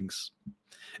these things.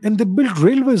 And they built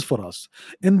railways for us.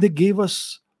 And they gave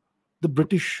us the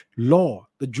British law,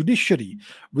 the judiciary.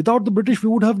 Without the British, we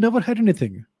would have never had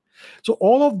anything. So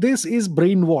all of this is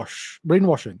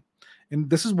brainwashing. And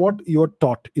this is what you are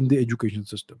taught in the education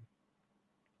system.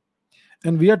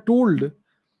 And we are told,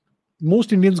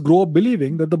 most Indians grow up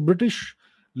believing that the British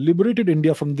liberated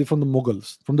India from the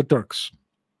Mughals, from the Turks,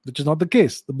 which is not the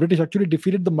case. The British actually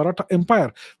defeated the Maratha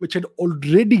Empire, which had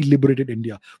already liberated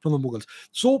India from the Mughals.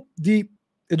 So the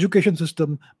education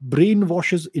system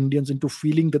brainwashes Indians into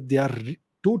feeling that they are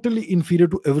totally inferior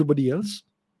to everybody else.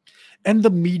 And the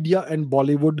media and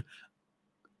Bollywood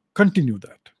continue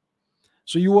that.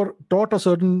 So you are taught a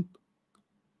certain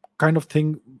kind of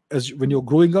thing as when you're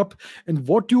growing up, and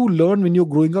what you learn when you're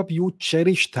growing up, you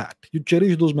cherish that. You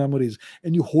cherish those memories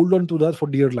and you hold on to that for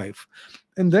dear life.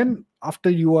 And then after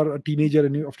you are a teenager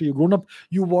and after you've grown up,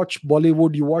 you watch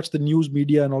Bollywood, you watch the news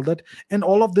media and all that, and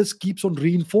all of this keeps on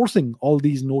reinforcing all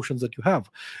these notions that you have.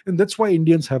 And that's why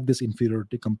Indians have this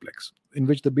inferiority complex, in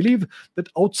which they believe that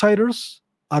outsiders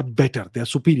are better, they are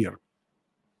superior.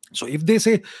 So if they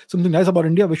say something nice about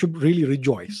India, we should really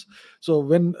rejoice. So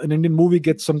when an Indian movie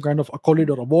gets some kind of accolade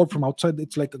or award from outside,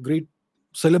 it's like a great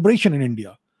celebration in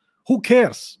India. Who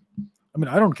cares? I mean,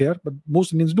 I don't care, but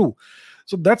most Indians do.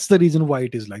 So that's the reason why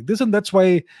it is like this. And that's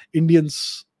why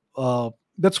Indians,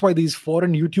 that's why these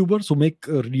foreign YouTubers who make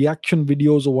reaction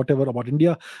videos or whatever about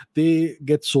India, they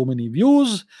get so many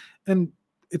views, and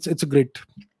it's a great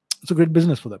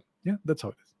business for them. Yeah, that's how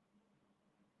it is.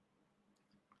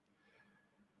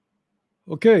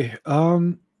 Okay.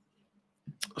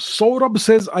 Saurabh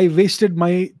says, I wasted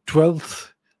my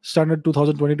 12th standard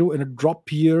 2022 in a drop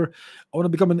year. I want to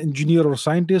become an engineer or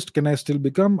scientist. Can I still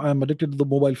become? I'm addicted to the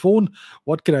mobile phone.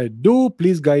 What can I do?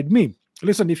 Please guide me.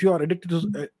 Listen, if you are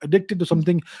addicted to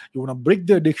something, you want to break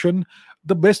the addiction,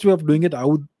 the best way of doing it, I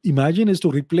would imagine, is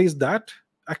to replace that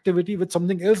activity with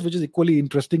something else which is equally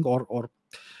interesting or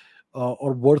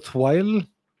worthwhile.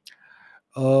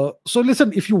 So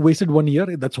listen, if you wasted 1 year,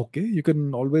 that's okay. You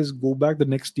can always go back the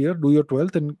next year, do your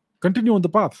 12th, and continue on the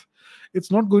path.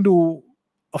 It's not going to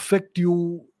affect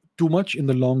you too much in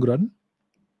the long run.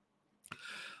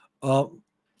 Uh,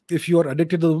 if you are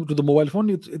addicted to the mobile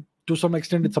phone, to some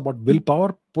extent, it's about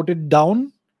willpower. Put it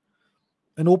down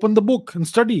and open the book and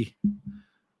study,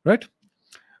 right?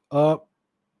 Uh,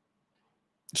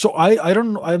 so I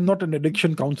don't know, I'm not an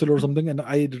addiction counselor or something, and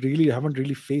I really haven't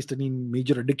really faced any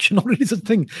major addiction or any such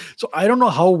thing. So I don't know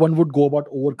how one would go about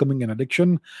overcoming an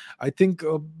addiction. I think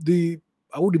the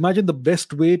I would imagine the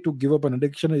best way to give up an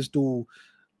addiction is to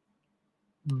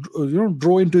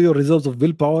draw into your reserves of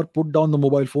willpower, put down the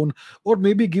mobile phone, or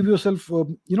maybe give yourself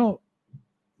come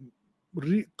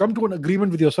to an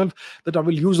agreement with yourself that I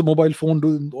will use the mobile phone,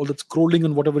 do all that scrolling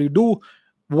and whatever you do,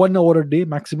 1 hour a day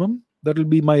maximum. That will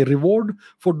be my reward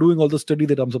for doing all the study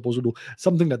that I'm supposed to do.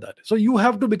 Something like that. So you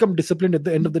have to become disciplined. At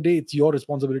the end of the day, it's your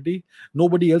responsibility.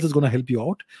 Nobody else is going to help you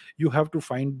out. You have to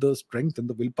find the strength and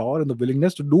the willpower and the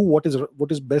willingness to do what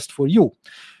is best for you.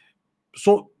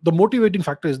 So the motivating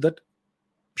factor is that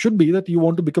should be that you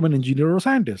want to become an engineer or a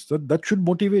scientist. That should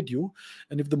motivate you,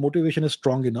 and if the motivation is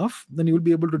strong enough, then you will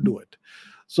be able to do it.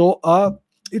 So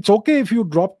it's okay if you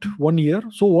dropped 1 year.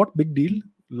 So what? Big deal.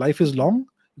 Life is long.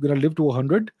 You're gonna live to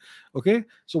 100. Okay,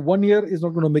 so 1 year is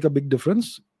not going to make a big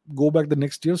difference. Go back the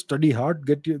next year, study hard,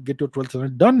 get your 12th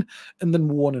standard done, and then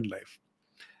move on in life.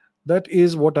 That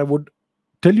is what I would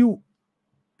tell you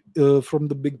from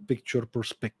the big picture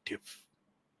perspective.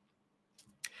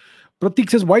 Pratik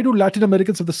says, why do Latin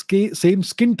Americans have the same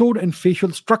skin tone and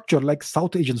facial structure like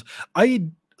South Asians? I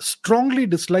strongly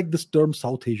dislike this term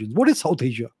South Asians. What is South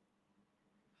Asia?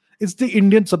 It's the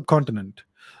Indian subcontinent,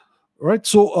 right?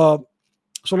 So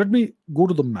let me go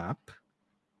to the map,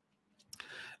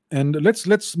 and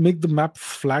let's make the map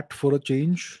flat for a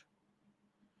change.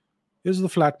 Here's the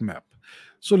flat map.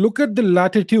 So look at the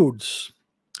latitudes.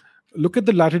 Look at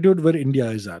the latitude where India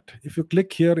is at. If you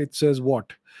click here, it says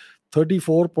what?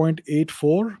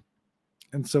 34.84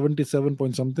 and 77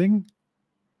 point something.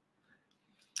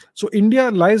 So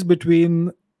India lies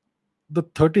between the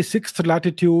 36th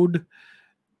latitude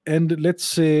and, let's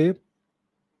say,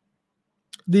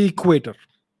 the equator.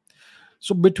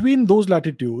 So between those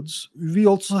latitudes, we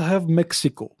also have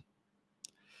Mexico.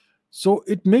 So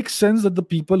it makes sense that the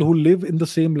people who live in the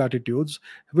same latitudes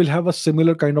will have a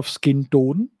similar kind of skin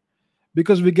tone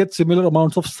because we get similar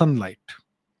amounts of sunlight.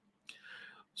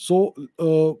 So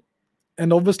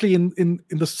and obviously in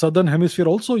the southern hemisphere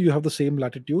also you have the same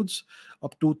latitudes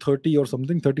up to 30 or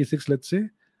something, 36, let's say.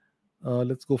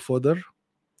 Let's go further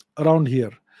around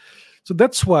here. So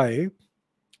that's why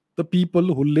the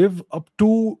people who live up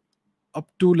to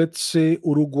let's say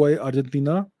Uruguay,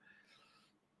 Argentina,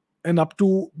 and up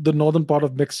to the northern part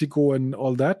of Mexico and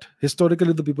all that,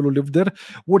 historically the people who lived there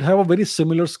would have a very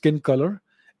similar skin color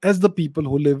as the people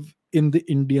who live in the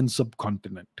Indian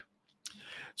subcontinent.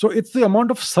 So it's the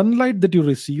amount of sunlight that you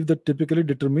receive that typically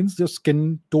determines your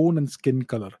skin tone and skin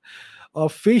color.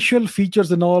 Facial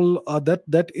features and all,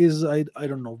 that is, I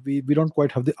don't know, we don't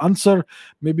quite have the answer.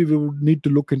 Maybe we would need to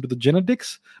look into the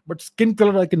genetics, but skin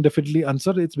color I can definitely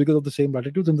answer. It's because of the same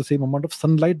latitudes and the same amount of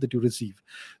sunlight that you receive.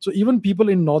 So even people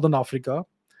in northern Africa,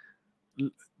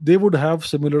 they would have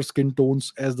similar skin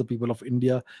tones as the people of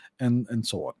India, and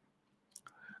so on.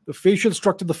 The facial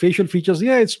structure, the facial features,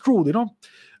 yeah, it's true.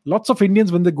 Lots of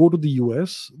Indians, when they go to the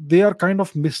US, they are kind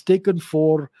of mistaken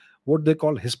for what they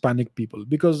call Hispanic people,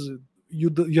 because you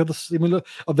have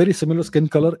a very similar skin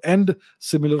color and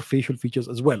similar facial features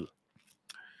as well.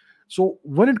 So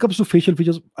when it comes to facial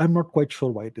features, I'm not quite sure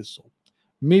why it is so.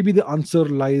 Maybe the answer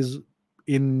lies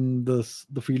in the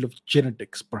field of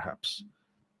genetics, perhaps.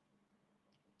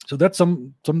 So that's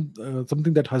something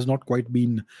that has not quite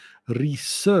been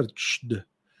researched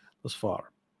thus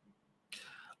far.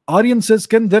 Aryan says,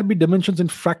 can there be dimensions in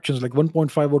fractions like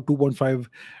 1.5 or 2.5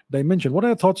 dimension? What are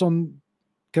your thoughts on,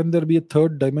 can there be a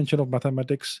third dimension of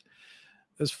mathematics,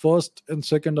 as first and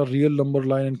second are real number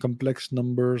line and complex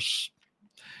numbers?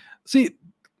 See,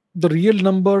 the real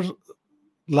number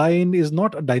line is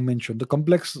not a dimension. The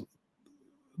complex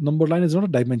number line is not a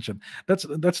dimension.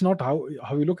 That's not how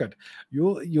you look at it.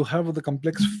 You have the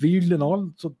complex field and all.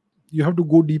 So you have to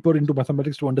go deeper into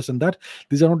mathematics to understand that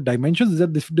these are not dimensions. These are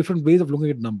different ways of looking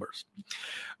at numbers.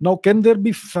 Now, can there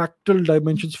be fractal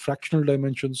dimensions, fractional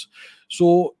dimensions?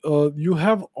 So you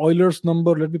have Euler's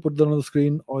number. Let me put that on the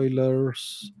screen.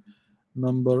 Euler's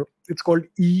number. It's called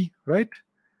E, right?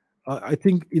 I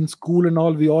think in school and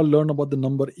all, we all learn about the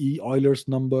number E, Euler's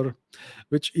number,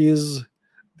 which is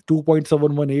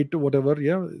 2.718, whatever.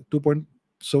 Yeah,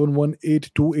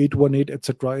 2.7182818,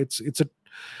 etc. It's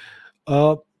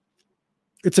a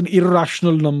It's an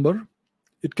irrational number.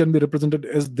 It can be represented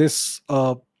as this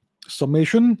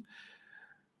summation.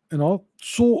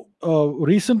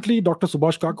 Recently, Dr.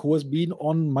 Subhash Kak, who has been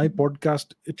on my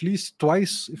podcast at least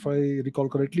twice, if I recall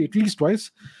correctly, at least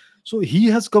twice. So he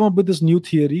has come up with this new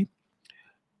theory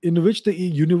in which the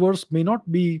universe may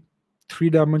not be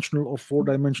three-dimensional or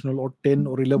four-dimensional or 10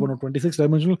 or 11 or 26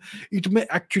 dimensional. It may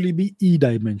actually be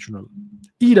e-dimensional.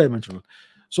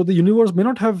 So the universe may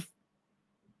not have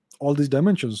all these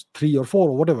dimensions, three or four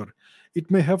or whatever. It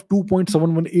may have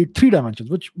 2.7183 dimensions,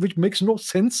 which makes no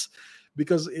sense,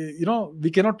 because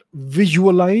we cannot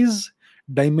visualize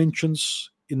dimensions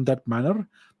in that manner.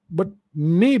 But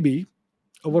maybe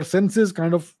our senses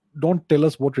kind of don't tell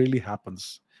us what really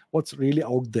happens, what's really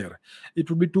out there. It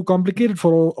would be too complicated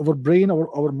for our brain,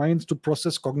 our minds to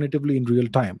process cognitively in real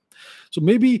time. So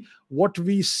maybe what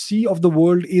we see of the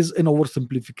world is an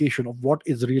oversimplification of what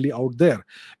is really out there.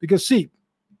 Because see,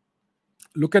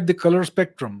 look at the color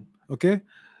spectrum. Okay,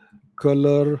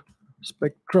 color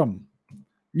spectrum.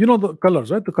 You know the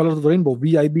colors, right? The colors of the rainbow: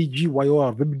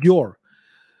 VIBGYOR, Vibgyor.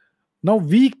 Now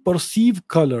we perceive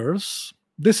colors.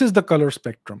 This is the color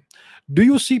spectrum. Do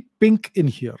you see pink in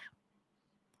here?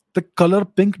 The color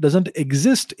pink doesn't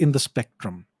exist in the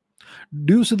spectrum.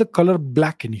 Do you see the color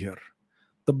black in here?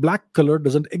 The black color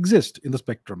doesn't exist in the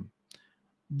spectrum.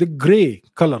 The gray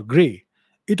color, gray,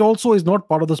 it also is not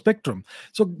part of the spectrum.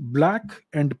 So black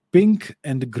and pink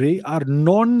and gray are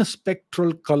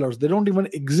non-spectral colors. They don't even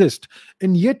exist.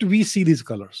 And yet we see these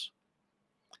colors,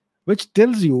 which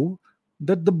tells you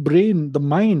that the brain, the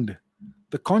mind,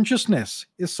 the consciousness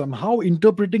is somehow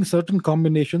interpreting certain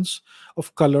combinations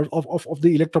of color of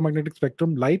the electromagnetic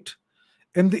spectrum, light,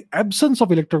 and the absence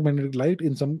of electromagnetic light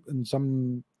in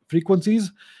some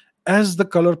frequencies as the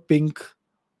color pink,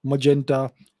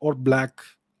 magenta, or black,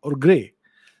 or gray.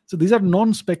 So these are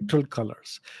non-spectral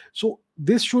colors. So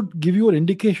this should give you an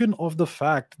indication of the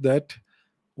fact that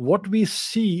what we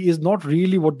see is not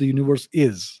really what the universe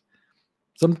is.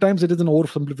 Sometimes it is an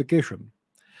oversimplification.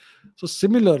 So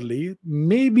similarly,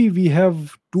 maybe we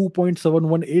have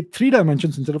 2.7183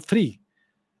 dimensions instead of 3,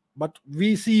 but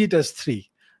we see it as 3,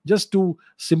 just to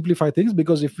simplify things,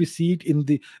 because if we see it in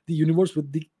the universe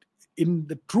in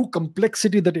the true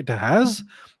complexity that it has,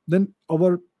 then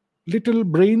our little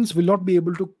brains will not be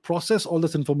able to process all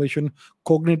this information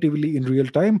cognitively in real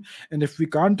time. And if we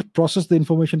can't process the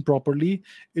information properly,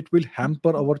 it will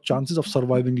hamper our chances of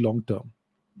surviving long term.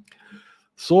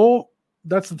 So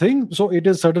that's the thing. So it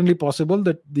is certainly possible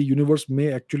that the universe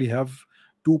may actually have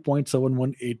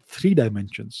 2.7183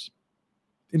 dimensions.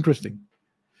 Interesting.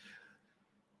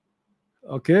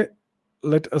 Okay,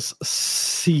 let us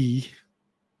see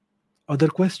other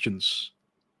questions.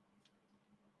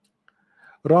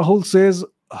 Rahul says,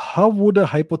 how would a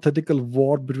hypothetical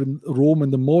war between Rome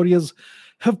and the Mauryas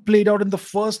have played out in the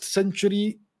first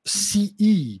century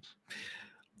CE?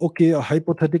 Okay, a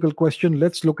hypothetical question.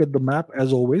 Let's look at the map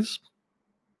as always.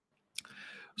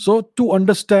 So, to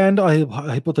understand a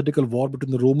hypothetical war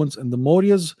between the Romans and the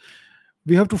Mauryas,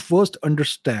 we have to first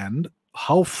understand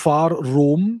how far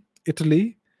Rome,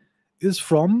 Italy, is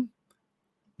from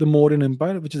the Mauryan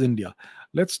Empire, which is India.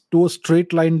 Let's do a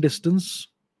straight line distance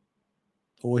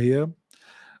over here.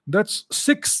 That's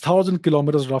 6,000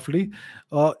 kilometers roughly.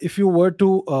 If you were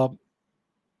to,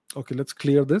 okay, let's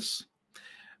clear this.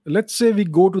 Let's say we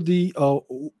go to the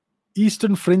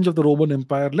eastern fringe of the Roman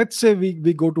Empire. Let's say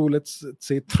we go to, let's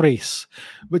say, Thrace,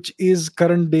 which is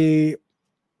current day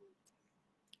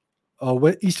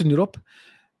Eastern Europe,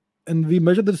 and we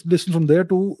measure this distance from there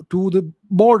to the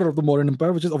border of the Mauryan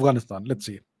Empire, which is Afghanistan. Let's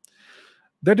say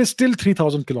that is still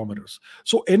 3,000 kilometers.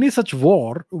 So any such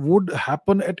war would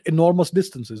happen at enormous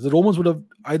distances. The Romans would have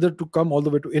either to come all the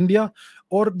way to India,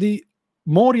 or the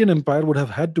Mauryan Empire would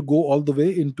have had to go all the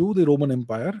way into the Roman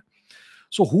Empire.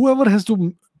 So whoever has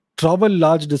to travel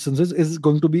large distances is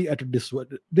going to be at a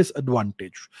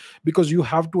disadvantage, because you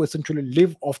have to essentially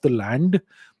live off the land.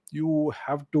 You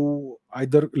have to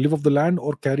either live off the land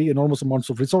or carry enormous amounts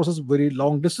of resources, very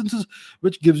long distances,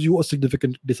 which gives you a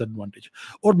significant disadvantage.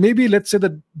 Or maybe let's say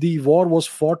that the war was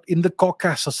fought in the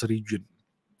Caucasus region.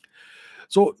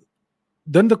 So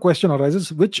then the question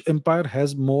arises, which empire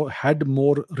had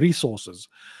more resources?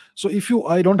 So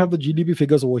I don't have the GDP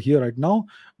figures over here right now,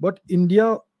 but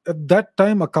India at that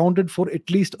time accounted for at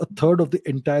least a third of the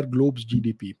entire globe's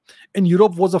GDP, and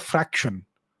Europe was a fraction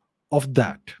of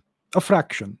that. A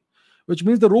fraction, which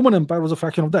means the Roman Empire was a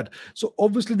fraction of that. So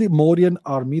obviously the Mauryan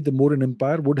army, the Mauryan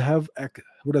Empire would have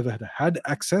had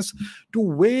access to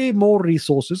way more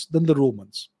resources than the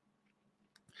Romans.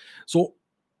 So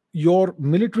your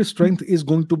military strength is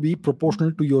going to be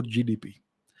proportional to your GDP.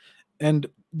 And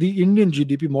the Indian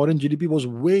GDP, Mauryan GDP, was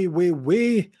way, way,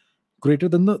 way greater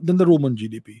than the Roman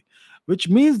GDP, which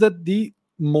means that the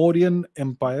Mauryan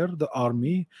Empire, the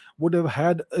army, would have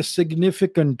had a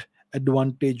significant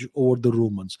advantage over the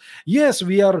Romans. Yes,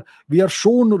 we are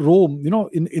shown Rome,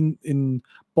 in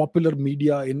popular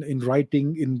media, in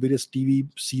writing, in various TV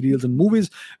serials and movies.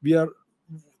 We are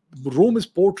Rome is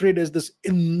portrayed as this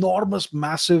enormous,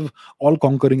 massive,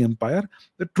 all-conquering empire.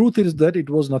 The truth is that it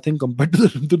was nothing compared to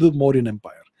the Mauryan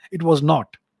Empire. It was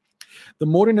not. The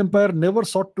Mauryan Empire never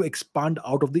sought to expand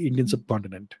out of the Indian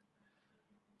subcontinent.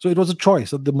 So it was a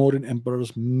choice that the Mauryan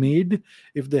emperors made.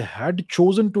 If they had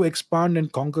chosen to expand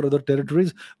and conquer other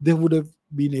territories, they would have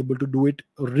been able to do it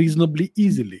reasonably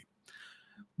easily.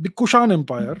 The Kushan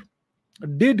Empire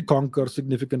did conquer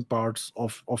significant parts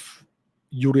of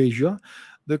Eurasia.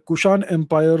 The Kushan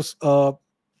Empire's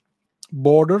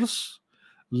borders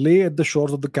lay at the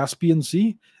shores of the Caspian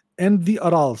Sea and the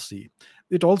Aral Sea.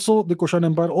 The Kushan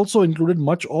Empire also included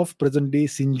much of present-day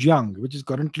Xinjiang, which is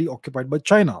currently occupied by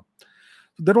China.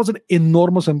 That was an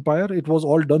enormous empire. It was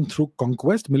all done through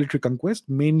conquest, military conquest,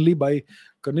 mainly by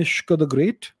Kanishka the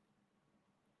Great.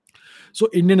 So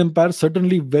Indian empires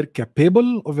certainly were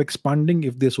capable of expanding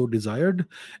if they so desired.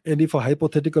 And if a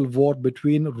hypothetical war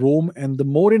between Rome and the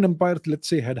Mauryan Empire, let's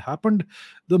say, had happened,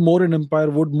 the Mauryan Empire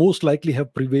would most likely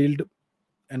have prevailed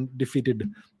and defeated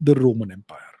the Roman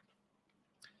Empire.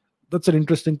 That's an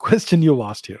interesting question you've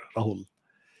asked here, Rahul.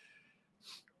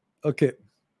 Okay,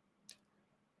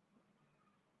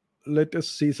 let us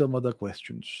see some other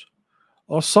questions.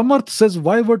 Samarth says,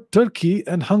 why were Turkey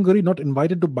and Hungary not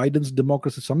invited to Biden's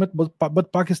democracy summit,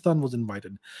 but Pakistan was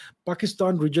invited?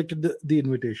 Pakistan rejected the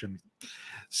invitation.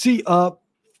 See, I'm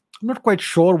not quite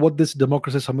sure what this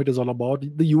democracy summit is all about.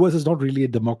 The US is not really a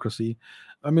democracy.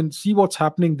 I mean, see what's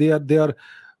happening. They are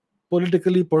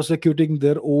politically persecuting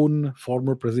their own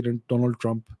former president, Donald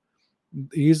Trump.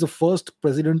 He is the first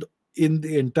president in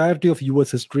the entirety of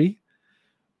US history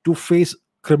to face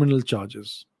criminal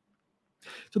charges.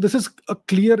 So this is a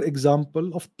clear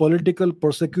example of political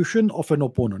persecution of an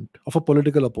opponent, of a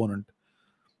political opponent.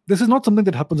 This is not something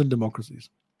that happens in democracies.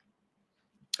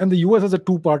 And the US is a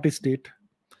two-party state,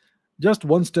 just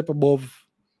one step above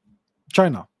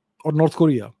China or North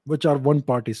Korea, which are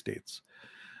one-party states.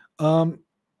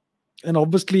 And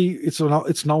obviously,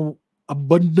 it's now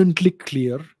abundantly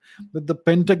clear that the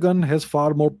Pentagon has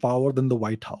far more power than the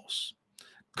White House.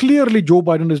 Clearly, Joe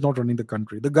Biden is not running the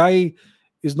country. The guy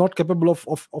is not capable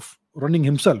of running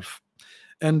himself.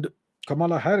 And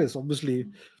Kamala Harris, obviously,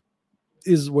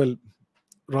 is, well,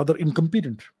 rather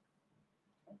incompetent.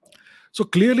 So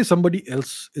clearly, somebody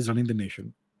else is running the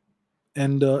nation.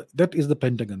 And that is the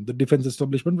Pentagon, the defense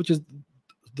establishment, which is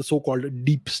the so called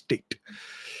deep state.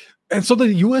 And so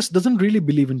the US doesn't really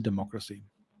believe in democracy.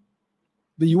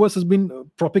 The US has been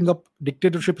propping up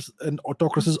dictatorships and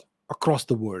autocracies across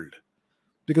the world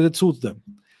because it suits them.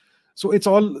 So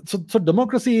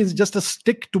democracy is just a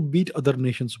stick to beat other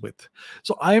nations with.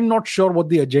 So I am not sure what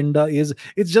the agenda is.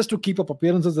 It's just to keep up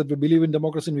appearances that we believe in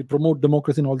democracy and we promote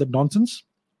democracy and all that nonsense.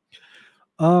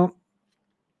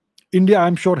 India,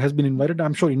 I'm sure, has been invited.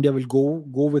 I'm sure India will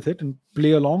go with it and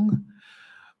play along.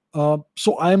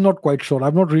 So I am not quite sure.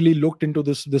 I've not really looked into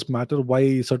this matter,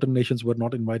 why certain nations were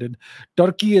not invited.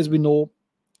 Turkey, as we know,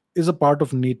 is a part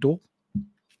of NATO.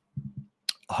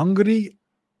 Hungary,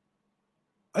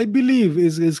 I believe,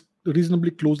 is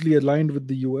reasonably closely aligned with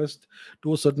the US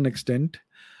to a certain extent.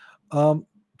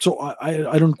 So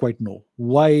I don't quite know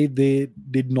why they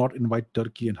did not invite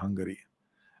Turkey and Hungary.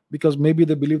 Because maybe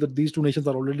they believe that these two nations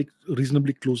are already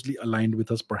reasonably closely aligned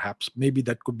with us. Perhaps maybe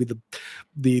that could be the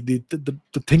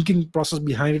thinking process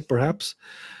behind it. Perhaps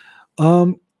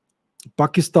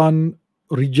Pakistan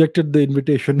rejected the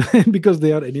invitation because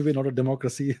they are anyway not a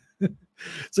democracy.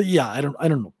 So yeah, I don't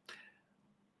know.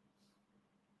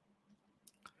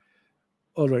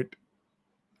 All right.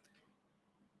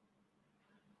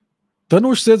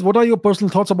 Tanush says, what are your personal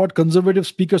thoughts about conservative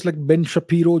speakers like Ben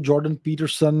Shapiro, Jordan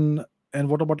Peterson, and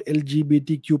what about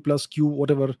LGBTQ plus Q,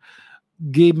 whatever,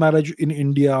 gay marriage in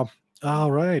India?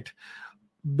 All right.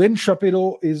 Ben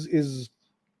Shapiro is,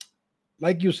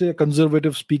 like you say, a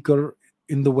conservative speaker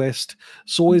in the West.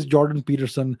 So is Jordan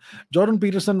Peterson. Jordan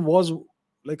Peterson was,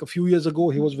 like a few years ago,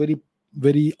 he was very,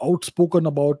 very outspoken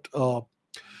about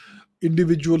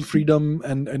individual freedom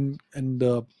and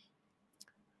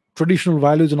traditional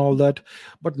values and all that.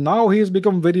 But now he has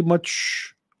become very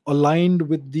much aligned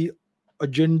with the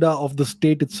agenda of the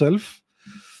state itself.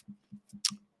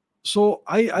 So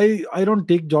I don't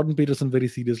take Jordan Peterson very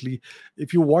seriously.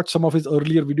 If you watch some of his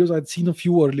earlier videos, I'd seen a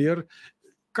few earlier.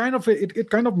 It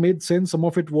kind of made sense. Some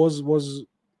of it was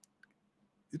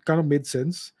it kind of made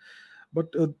sense.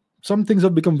 But some things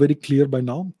have become very clear by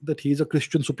now, that he is a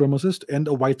Christian supremacist and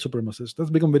a white supremacist. That's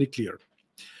become very clear.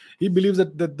 He believes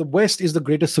that the West is the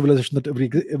greatest civilization that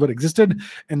ever existed,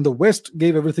 and the West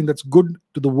gave everything that's good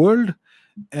to the world.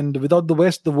 And without the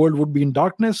West, the world would be in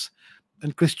darkness.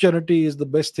 And Christianity is the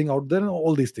best thing out there, and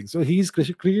all these things. So he's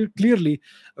clearly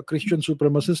a Christian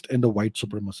supremacist and a white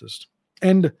supremacist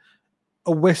and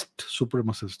a West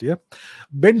supremacist. Yeah,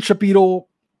 Ben Shapiro,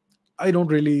 I don't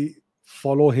really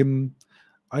follow him.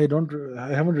 I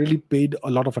haven't really paid a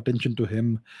lot of attention to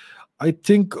him. I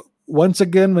think once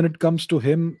again, when it comes to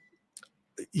him,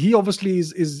 he obviously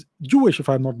is Jewish, if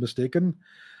I'm not mistaken.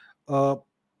 Uh,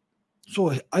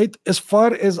 so as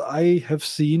far as I have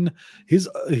seen, his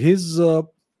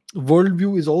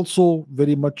worldview is also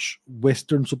very much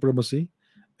Western supremacy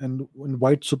and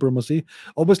white supremacy.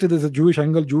 Obviously, there's a Jewish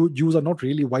angle. Jews are not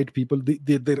really white people.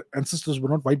 Their ancestors were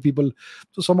not white people,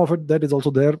 so some of it that is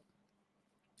also there.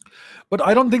 But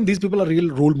I don't think these people are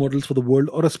real role models for the world,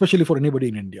 or especially for anybody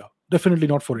in India. Definitely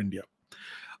not for India.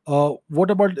 What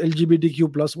about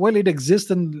LGBTQ plus? Well, it exists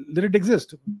and let it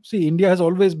exist. See, India has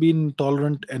always been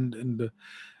tolerant, and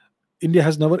India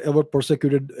has never ever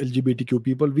persecuted LGBTQ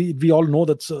people. We all know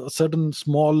that a certain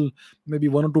small, maybe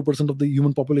 1 or 2% of the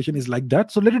human population is like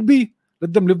that. So let it be.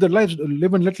 Let them live their lives,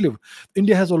 live and let live.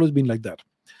 India has always been like that.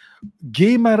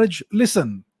 Gay marriage.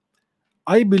 Listen,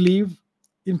 I believe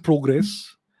in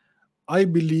progress. I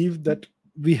believe that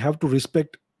we have to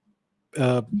respect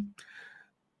uh,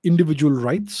 individual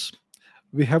rights.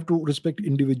 We have to respect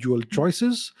individual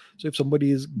choices. So if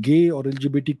somebody is gay or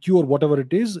LGBTQ or whatever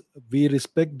it is, we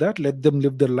respect that. Let them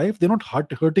live their life. They're not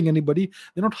hurting anybody.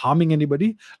 They're not harming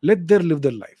anybody. Let them live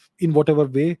their life in whatever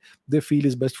way they feel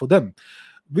is best for them.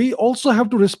 We also have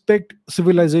to respect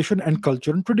civilization and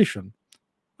culture and tradition,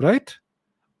 right?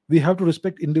 We have to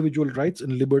respect individual rights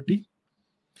and liberty.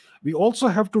 We also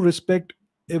have to respect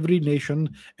every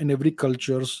nation and every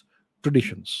culture's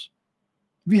traditions.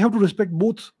 We have to respect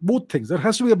both things. There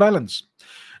has to be a balance.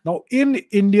 Now, in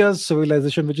India's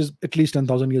civilization, which is at least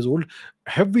 10,000 years old,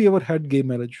 have we ever had gay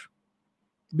marriage?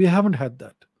 We haven't had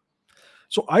that.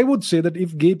 So I would say that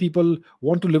if gay people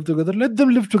want to live together, let them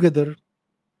live together.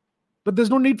 But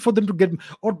there's no need for them to get,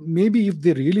 or maybe if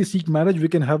they really seek marriage, we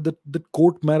can have the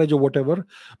court marriage or whatever.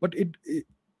 But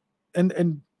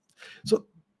and so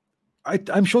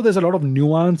I'm sure there's a lot of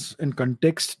nuance and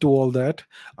context to all that.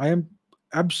 I am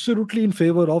absolutely in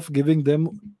favor of giving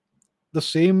them the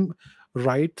same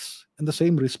rights and the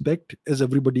same respect as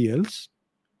everybody else.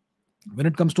 When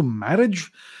it comes to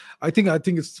marriage, I think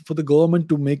it's for the government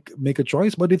to make a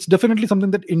choice, but it's definitely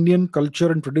something that Indian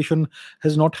culture and tradition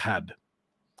has not had.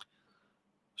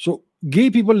 So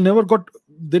gay people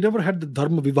they never had the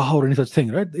dharma vivaha or any such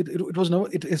thing, right? It was never,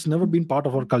 it has never been part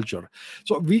of our culture.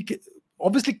 So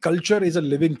obviously culture is a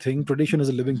living thing, tradition is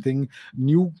a living thing.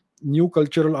 New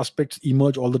cultural aspects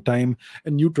emerge all the time,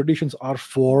 and new traditions are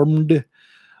formed.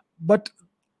 But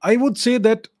I would say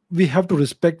that we have to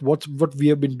respect what we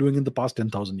have been doing in the past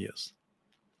 10,000 years.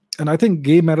 And I think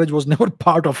gay marriage was never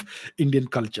part of Indian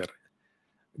culture.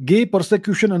 Gay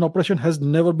persecution and oppression has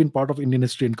never been part of Indian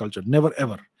history and culture. Never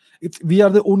ever. We are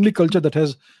the only culture that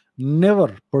has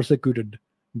never persecuted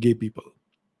gay people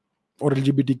or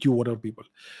LGBTQ whatever people.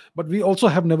 But we also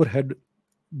have never had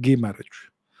gay marriage.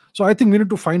 So I think we need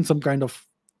to find some kind of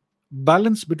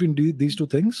balance between these two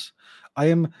things. I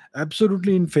am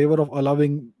absolutely in favor of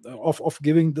allowing of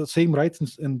giving the same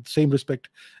rights and same respect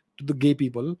to the gay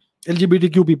people,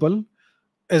 LGBTQ people,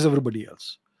 as everybody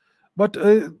else. But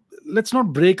let's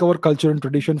not break our culture and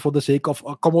tradition for the sake of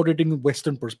accommodating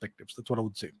Western perspectives. That's what I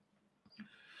would say.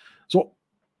 So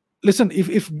listen,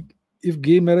 if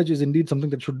gay marriage is indeed something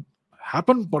that should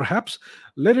happen, perhaps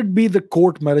let it be the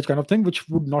court marriage kind of thing, which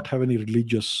would not have any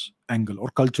religious angle or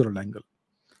cultural angle.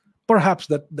 Perhaps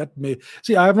that may,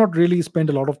 see, I have not really spent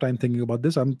a lot of time thinking about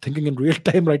this. I'm thinking in real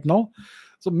time right now.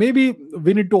 So maybe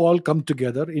we need to all come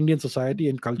together, Indian society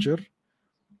and culture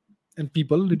and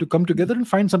people need to come together and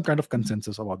find some kind of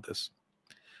consensus about this.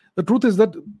 The truth is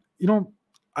that, you know,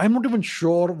 I'm not even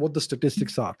sure what the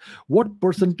statistics are. What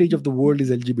percentage of the world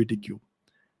is LGBTQ?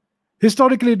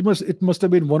 Historically, it must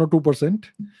have been 1 or 2%,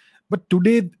 but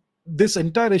today this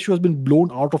entire issue has been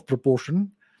blown out of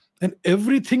proportion. And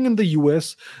everything in the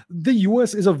US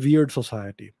is a weird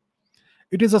society.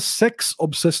 It is a sex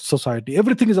obsessed society.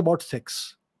 Everything is about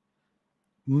sex.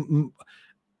 M- m-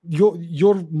 your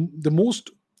The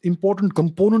most important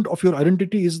component of your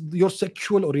identity is your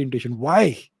sexual orientation.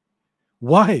 Why?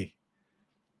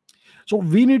 So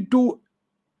we need to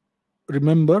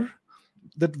remember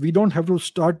that we don't have to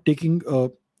start taking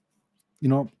you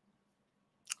know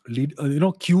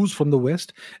cues from the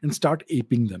West and start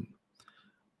aping them.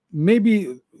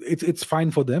 Maybe it's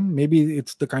fine for them. Maybe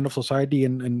it's the kind of society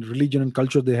and religion and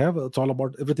culture they have. It's all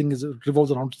about, everything is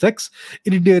revolves around sex.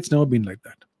 In India, it's never been like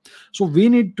that. So we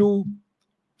need to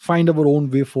find our own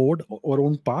way forward, our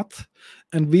own path,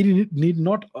 and we need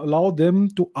not allow them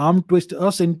to arm twist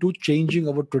us into changing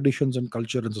our traditions and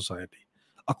culture and society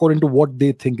according to what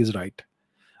they think is right,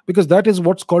 because that is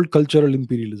what's called cultural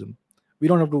imperialism. We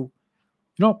don't have to,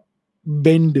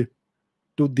 bend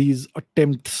to these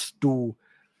attempts to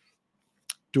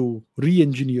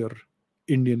re-engineer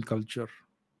Indian culture.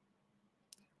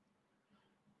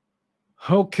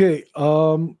 Okay,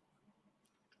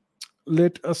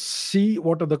 let us see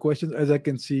what are the questions. As I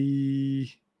can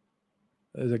see,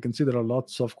 there are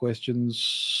lots of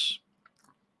questions.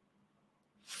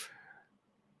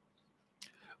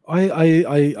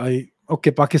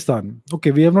 Okay, Pakistan.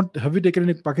 Okay, have we taken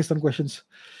any Pakistan questions?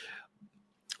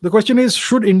 The question is,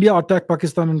 should India attack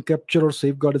Pakistan and capture or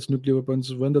safeguard its nuclear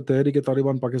weapons? When the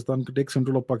Tehrik-e-Taliban Pakistan takes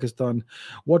control of Pakistan,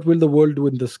 what will the world do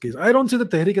in this case? I don't see the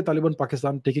Tehrik-e-Taliban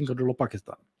Pakistan taking control of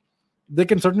Pakistan. They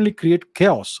can certainly create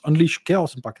chaos, unleash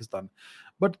chaos in Pakistan,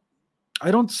 but I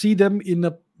don't see them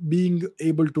being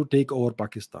able to take over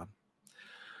Pakistan.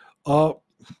 Uh,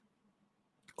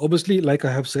 Obviously, like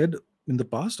I have said in the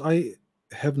past, I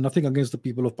have nothing against the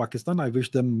people of Pakistan. I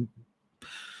wish them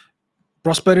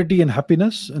prosperity and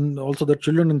happiness, and also their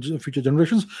children and future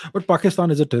generations. But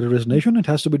Pakistan is a terrorist nation. It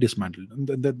has to be dismantled. And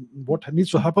then what needs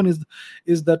to happen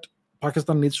is that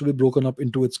Pakistan needs to be broken up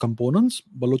into its components.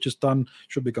 Balochistan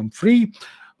should become free.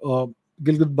 Uh,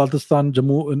 Gilgit Baltistan,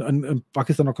 Jammu, and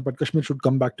Pakistan occupied Kashmir should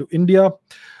come back to India.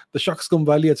 The Shaksgam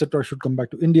Valley, etc., should come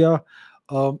back to India.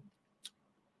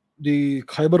 The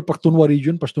Khyber Pakhtunkhwa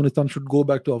region, Pashtunistan, should go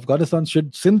back to Afghanistan.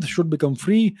 Sindh should become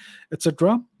free,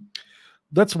 etc.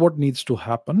 That's what needs to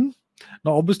happen.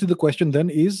 Now, obviously, the question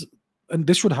then is, and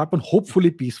this should happen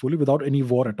hopefully peacefully without any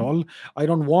war at all. I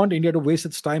don't want India to waste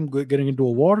its time getting into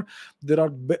a war. There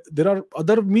are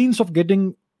other means of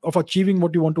achieving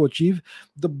what you want to achieve.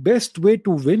 The best way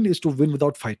to win is to win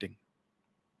without fighting.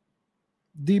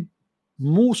 The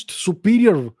most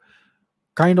superior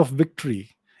kind of victory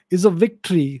is a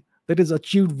victory that is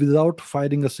achieved without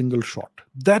firing a single shot.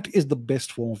 That is the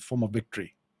best form of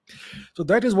victory. So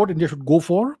that is what India should go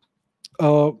for.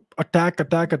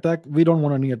 Attack. We don't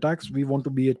want any attacks. We want to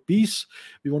be at peace.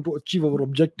 We want to achieve our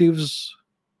objectives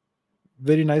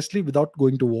very nicely without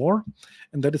going to war,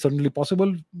 and that is certainly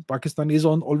possible. Pakistan is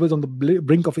always on the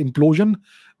brink of implosion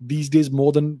these days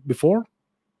more than before.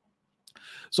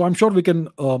 So I'm sure we can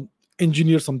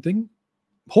engineer something,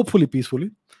 hopefully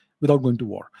peacefully, without going to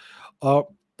war.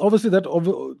 Obviously, that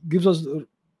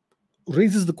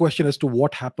raises the question as to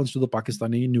what happens to the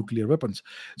Pakistani nuclear weapons.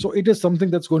 So it is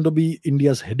something that's going to be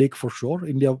India's headache for sure.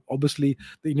 Obviously,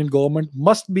 the Indian government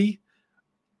must be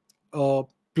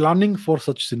planning for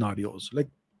such scenarios, like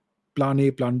plan A,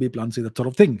 plan B, plan C, that sort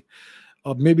of thing.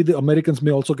 Maybe the Americans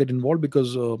may also get involved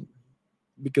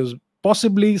because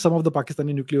possibly some of the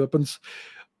Pakistani nuclear weapons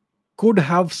could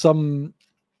have some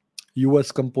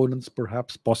US components,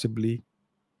 perhaps, possibly,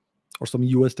 or some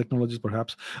US technologies,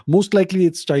 perhaps. Most likely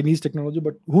it's Chinese technology,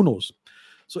 but who knows?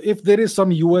 So if there is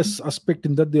some US aspect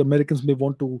in that, the Americans may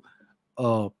want to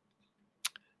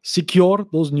secure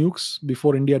those nukes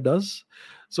before India does.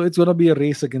 So it's going to be a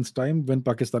race against time when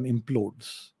Pakistan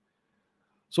implodes.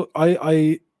 So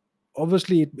I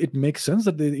obviously it makes sense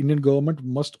that the Indian government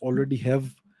must already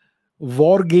have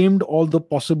war gamed all the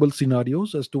possible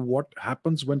scenarios as to what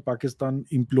happens when Pakistan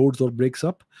implodes or breaks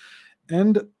up,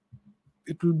 and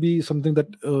it will be something that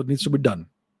needs to be done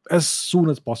as soon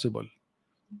as possible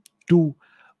to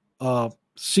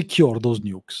secure those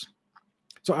nukes.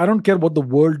 So I don't care what the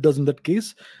world does in that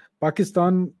case.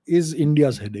 Pakistan is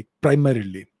India's headache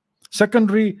primarily.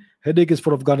 Secondary headache is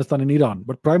for Afghanistan and Iran,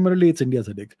 but primarily it's India's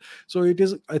headache. So it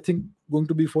is, I think, going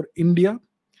to be for India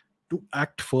to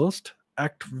act first,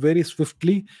 act very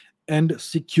swiftly, and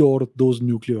secure those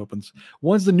nuclear weapons.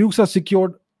 Once the nukes are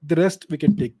secured, the rest we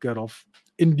can take care of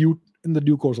in the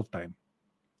due course of time.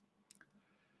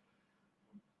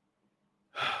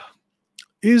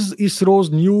 Is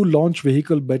ISRO's new launch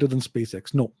vehicle better than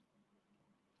SpaceX? No.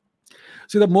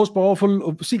 See, the most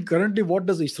powerful. Currently, what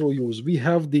does ISRO use? We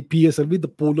have the PSLV, the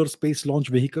Polar Space Launch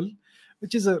Vehicle,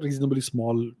 which is a reasonably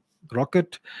small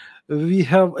rocket. We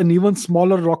have an even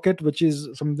smaller rocket, which is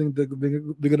something that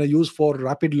we're going to use for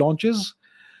rapid launches,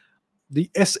 the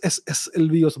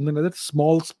SSSLV or something like that,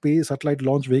 small space satellite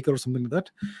launch vehicle or something like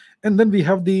that. And then we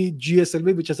have the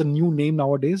GSLV, which has a new name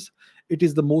nowadays. It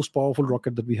is the most powerful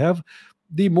rocket that we have.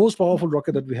 The most powerful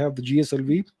rocket that we have, the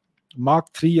GSLV Mark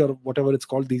III or whatever it's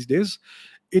called these days,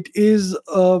 it is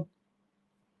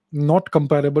not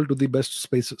comparable to the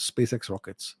best SpaceX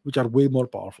rockets, which are way more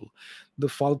powerful. The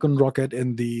Falcon rocket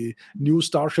and the new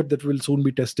Starship that will soon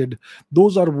be tested,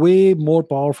 those are way more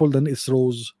powerful than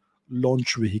ISRO's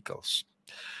launch vehicles.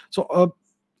 So,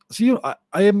 see,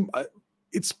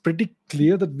 it's pretty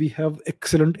clear that we have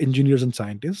excellent engineers and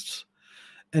scientists.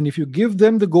 And if you give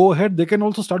them the go ahead, they can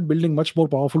also start building much more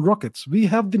powerful rockets. We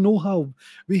have the know how,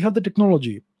 we have the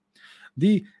technology,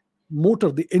 the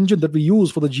motor, the engine that we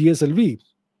use for the GSLV.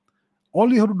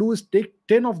 All you have to do is take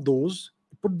 10 of those,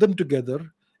 put them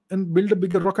together, and build a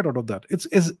bigger rocket out of that. It's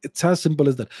as simple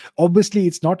as that. Obviously,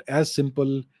 it's not as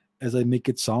simple as I make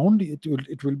it sound.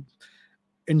 It will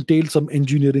entail some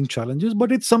engineering challenges,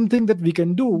 but it's something that we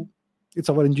can do. It's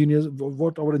our engineers,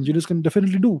 what our engineers can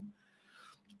definitely do.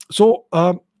 So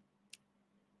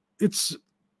it's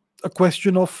a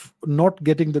question of not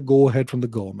getting the go ahead from the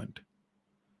government.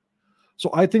 So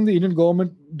I think the Indian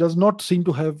government does not seem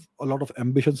to have a lot of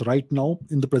ambitions right now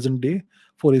in the present day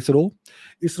for ISRO.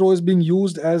 ISRO is being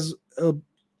used as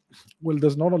well.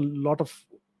 There's not a lot of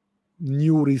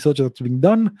new research that's being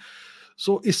done.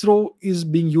 So ISRO is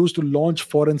being used to launch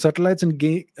foreign satellites and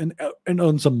gain and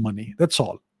earn some money. That's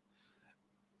all.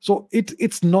 So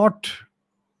it's not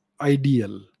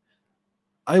ideal.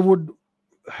 I would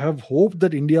have hoped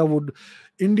that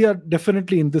India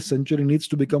definitely in this century needs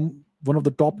to become one of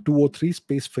the top 2 or 3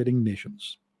 spacefaring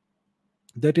nations.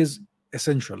 That is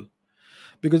essential,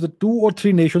 because the 2 or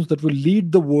 3 nations that will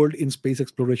lead the world in space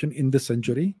exploration in this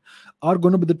century are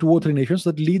going to be the 2 or 3 nations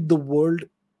that lead the world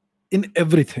in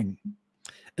everything.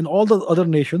 And all the other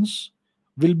nations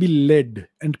will be led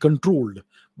and controlled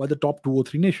by the top 2 or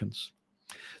 3 nations.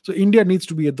 So India needs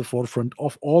to be at the forefront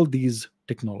of all these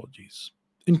technologies,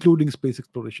 including space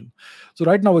exploration. So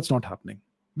right now it's not happening.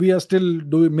 We are still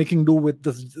making do with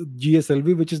the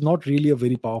GSLV, which is not really a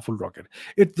very powerful rocket.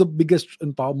 It's the biggest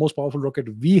and most powerful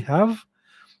rocket we have,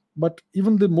 but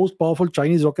even the most powerful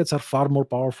Chinese rockets are far more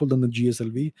powerful than the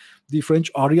GSLV. The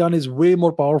French Ariane is way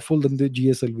more powerful than the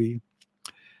GSLV.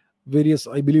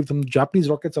 I believe, some Japanese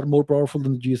rockets are more powerful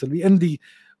than the GSLV, and the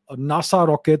NASA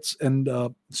rockets and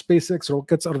SpaceX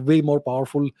rockets are way more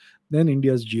powerful than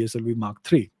India's GSLV Mark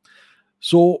III.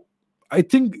 So I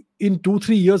think in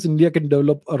 2-3 years, India can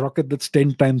develop a rocket that's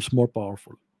 10 times more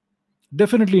powerful.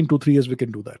 Definitely in 2-3 years, we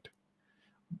can do that.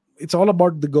 It's all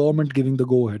about the government giving the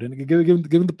go ahead and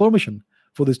giving the permission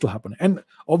for this to happen, and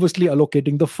obviously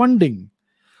allocating the funding.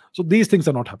 So these things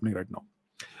are not happening right now.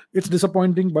 It's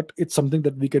disappointing, but it's something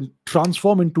that we can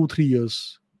transform in 2-3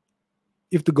 years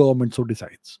if the government so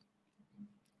decides.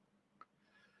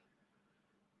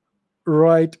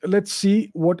 Right. Let's see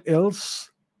what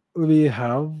else we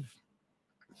have.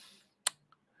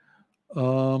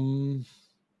 Let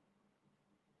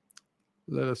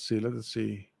us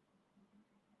see.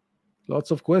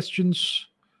 Lots of questions.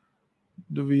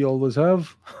 Do we always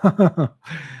have?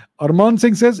 Arman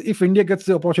Singh says, if India gets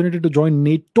the opportunity to join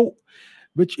NATO,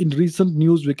 which in recent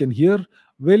news we can hear,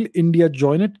 will India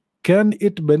join it? Can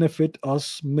it benefit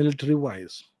us military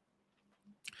wise?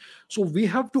 So we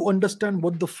have to understand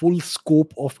what the full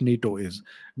scope of NATO is.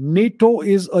 NATO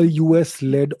is a US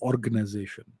led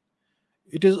organization.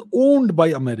 It is owned by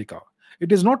America.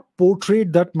 It is not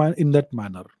portrayed in that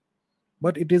manner,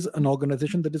 but it is an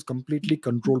organization that is completely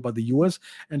controlled by the US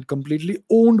and completely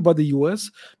owned by the US,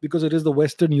 because it is the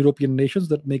Western European nations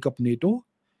that make up NATO,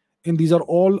 and these are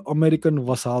all American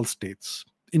vassal states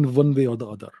in one way or the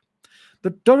other. The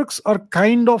Turks are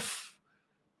kind of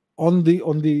on the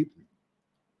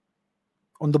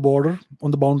border, on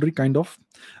the boundary, kind of.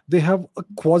 They have a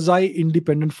quasi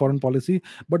independent foreign policy,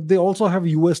 but they also have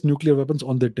US nuclear weapons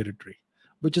on their territory,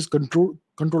 which is controlled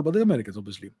by the Americans,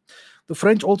 obviously. The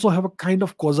French also have a kind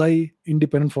of quasi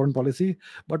independent foreign policy,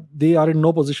 but they are in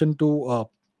no position to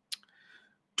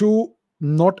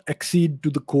not accede to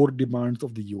the core demands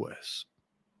of the US.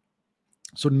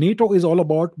 So NATO is all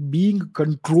about being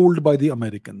controlled by the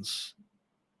Americans.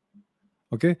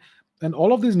 Okay. And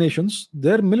all of these nations,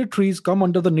 their militaries come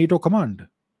under the NATO command.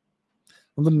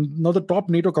 Now, the top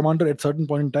NATO commander at certain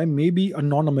point in time may be a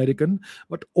non-American,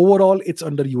 but overall it's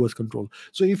under US control.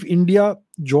 So if India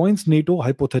joins NATO,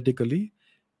 hypothetically,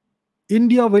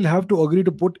 India will have to agree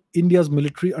to put India's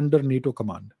military under NATO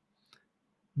command.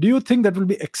 Do you think that will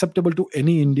be acceptable to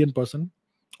any Indian person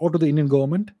or to the Indian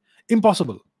government?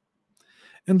 Impossible.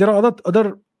 And there are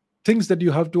other things that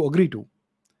you have to agree to,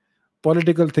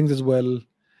 political things as well.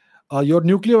 Your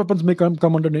nuclear weapons may come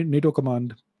under NATO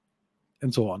command,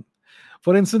 and so on.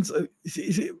 For instance,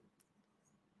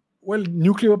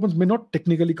 nuclear weapons may not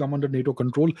technically come under NATO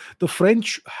control. The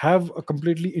French have a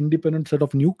completely independent set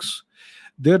of nukes.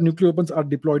 Their nuclear weapons are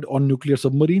deployed on nuclear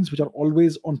submarines, which are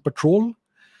always on patrol.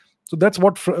 So that's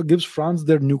what gives France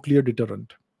their nuclear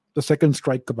deterrent, the second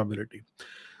strike capability.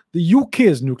 The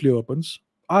UK's nuclear weapons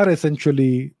are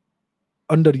essentially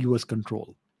under US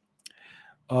control.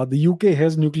 The UK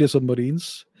has nuclear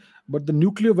submarines, but the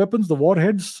nuclear weapons, the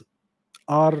warheads,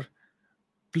 are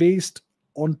placed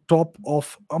on top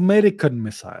of American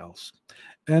missiles.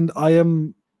 And I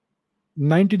am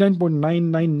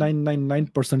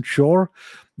 99.99999% sure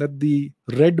that the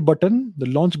red button, the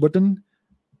launch button,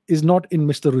 is not in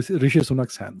Mr. Rishi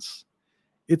Sunak's hands.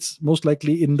 It's most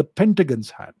likely in the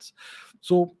Pentagon's hands.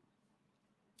 So,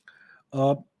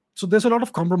 uh, so there's a lot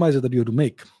of compromises that you have to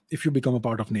make if you become a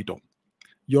part of NATO.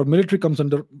 Your military comes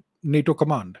under NATO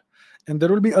command, and there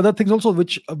will be other things also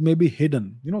which may be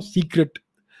hidden. Secret,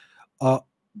 uh,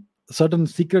 certain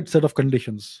secret set of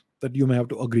conditions that you may have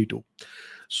to agree to.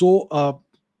 So,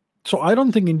 so I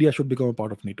don't think India should become a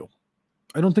part of NATO.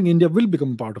 I don't think India will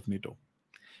become a part of NATO.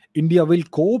 India will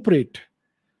cooperate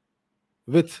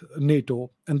with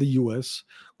NATO and the US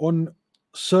on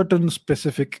certain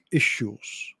specific issues.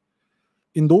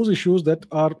 In those issues that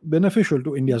are beneficial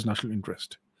to India's national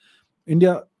interest.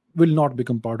 India will not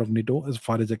become part of NATO as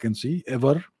far as I can see,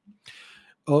 ever.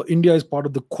 India is part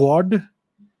of the Quad,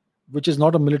 which is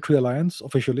not a military alliance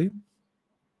officially.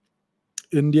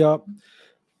 India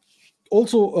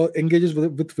also engages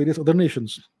with various other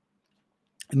nations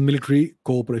in military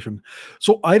cooperation.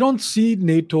 So I don't see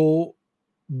NATO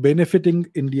benefiting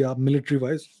India military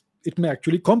wise. It may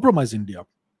actually compromise India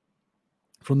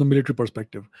from the military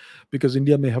perspective, because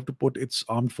India may have to put its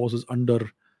armed forces under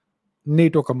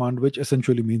NATO command, which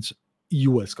essentially means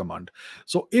US command.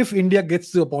 So if India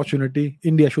gets the opportunity,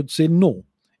 India should say no.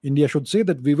 India should say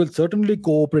that we will certainly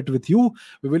cooperate with you.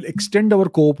 We will extend our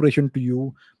cooperation to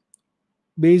you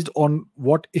based on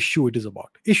what issue it is about.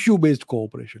 Issue-based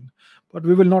cooperation. But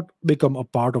we will not become a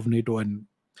part of NATO and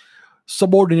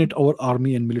subordinate our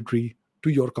army and military to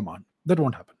your command. That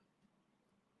won't happen.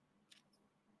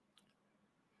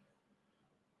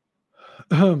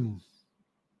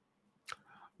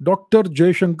 Dr.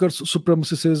 Jaishankar's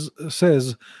supremacy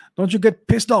says, don't you get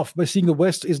pissed off by seeing the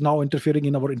West is now interfering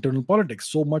in our internal politics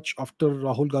so much after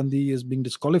Rahul Gandhi is being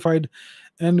disqualified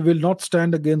and will not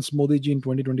stand against Modi ji in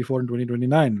 2024 and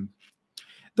 2029?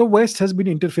 The West has been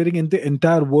interfering in the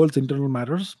entire world's internal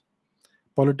matters,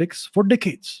 politics, for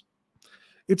decades.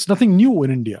 It's nothing new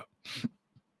in India.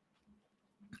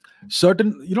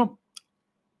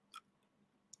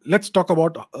 Let's talk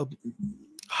about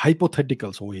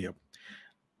hypotheticals over here.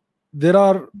 There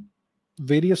are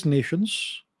various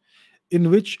nations in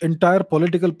which entire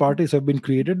political parties have been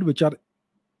created, which are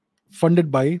funded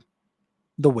by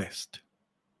the West.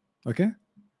 Okay?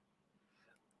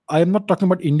 I am not talking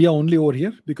about India only over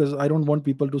here, because I don't want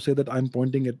people to say that I'm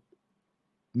pointing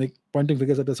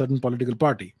fingers at a certain political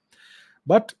party.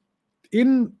 But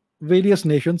in various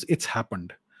nations, it's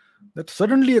happened that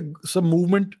suddenly some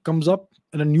movement comes up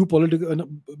and a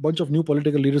bunch of new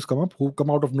political leaders come up who come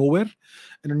out of nowhere,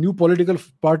 and a new political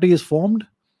party is formed,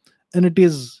 and it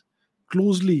is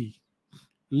closely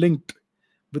linked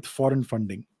with foreign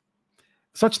funding.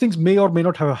 Such things may or may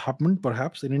not have happened,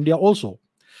 perhaps in India also.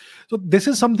 So this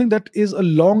is something that is a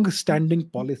long-standing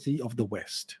policy of the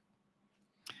West.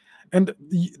 And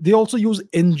they also use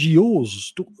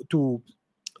NGOs to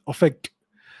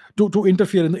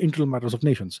interfere in the internal matters of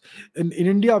nations. In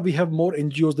India, we have more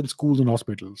NGOs than schools and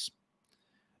hospitals.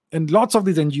 And lots of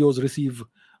these NGOs receive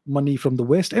money from the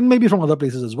West and maybe from other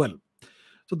places as well.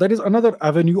 So that is another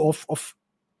avenue of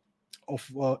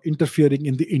interfering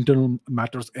in the internal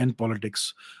matters and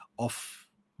politics of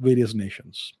various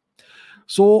nations.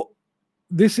 So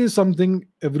this is something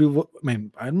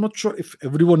I'm not sure if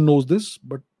everyone knows this,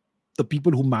 but the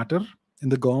people who matter in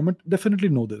the government definitely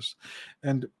know this.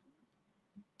 And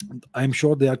I'm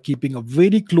sure they are keeping a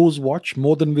very close watch,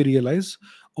 more than we realize,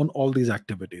 on all these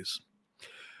activities.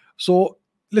 So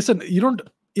listen,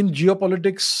 in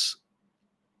geopolitics,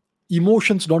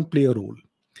 emotions don't play a role.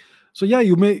 So yeah,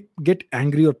 you may get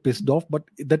angry or pissed off, but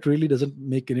that really doesn't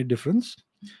make any difference.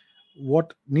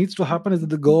 What needs to happen is that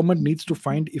the government needs to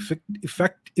find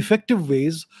effective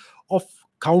ways of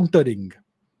countering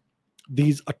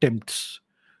these attempts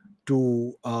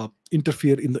to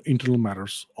interfere in the internal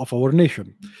matters of our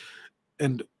nation.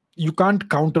 And you can't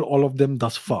counter all of them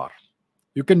thus far.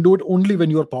 You can do it only when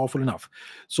you are powerful enough.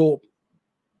 So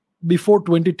before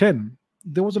 2010,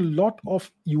 there was a lot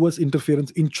of US interference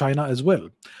in China as well.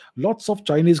 Lots of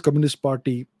Chinese Communist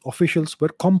Party officials were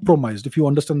compromised, if you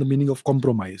understand the meaning of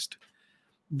compromised.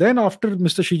 Then after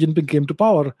Mr. Xi Jinping came to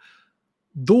power,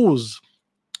 those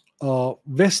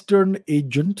Western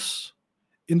agents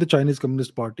in the Chinese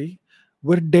Communist Party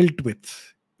were dealt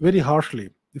with very harshly,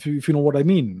 if you know what I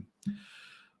mean.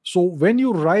 So when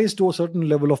you rise to a certain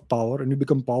level of power and you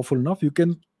become powerful enough, you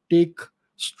can take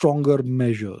stronger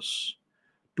measures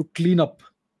to clean up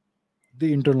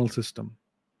the internal system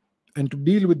and to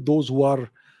deal with those who are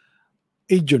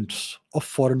agents of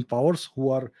foreign powers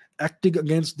who are acting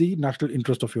against the national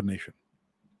interest of your nation.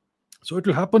 So it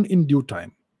will happen in due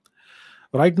time.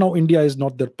 Right now, India is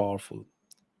not that powerful.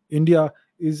 India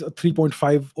is a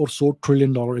 3.5 or so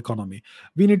trillion dollar economy.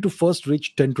 We need to first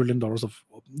reach $10 trillion of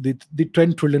the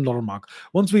 $10 trillion mark.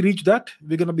 Once we reach that,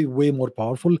 we're going to be way more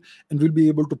powerful and we'll be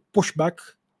able to push back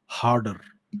harder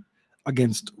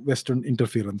against Western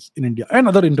interference in India and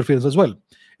other interference as well.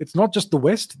 It's not just the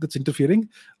West that's interfering,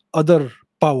 other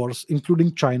powers,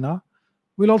 including China,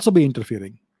 will also be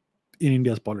interfering in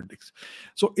India's politics.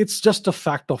 So it's just a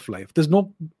fact of life. There's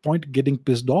no point getting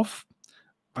pissed off,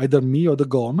 either me or the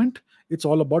government. It's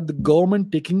all about the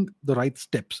government taking the right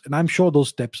steps. And I'm sure those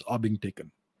steps are being taken.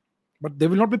 But they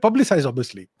will not be publicized,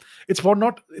 obviously. It's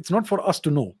not for us to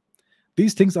know.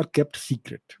 These things are kept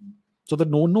secret so that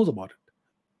no one knows about it.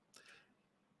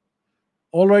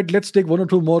 All right, let's take one or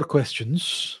two more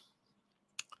questions.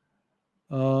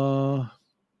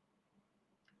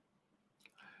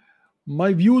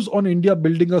 My views on India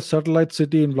building a satellite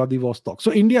city in Vladivostok.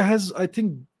 So India has, I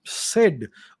think, said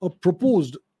or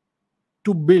proposed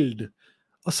to build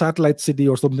a satellite city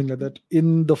or something like that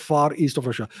in the far east of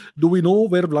Russia. Do we know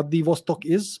where Vladivostok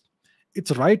is?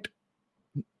 It's right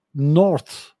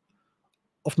north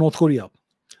of North Korea.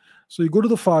 So you go to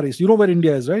the far east. You know where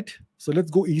India is, right? So let's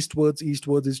go eastwards.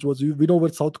 We know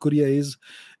where South Korea is.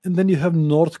 And then you have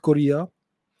North Korea.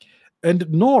 And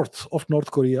north of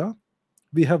North Korea,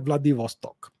 we have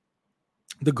Vladivostok,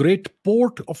 the great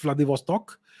port of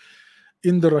Vladivostok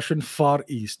in the Russian Far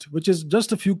East, which is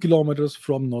just a few kilometers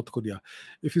from North Korea.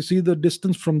 If you see the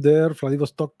distance from there,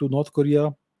 Vladivostok to North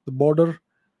Korea, the border,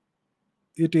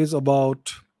 it is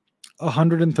about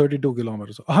 132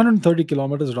 kilometers, 130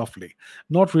 kilometers roughly,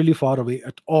 not really far away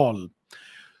at all.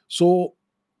 So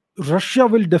Russia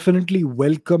will definitely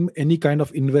welcome any kind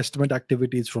of investment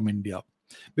activities from India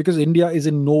because India is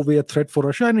in no way a threat for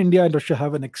Russia, and India and Russia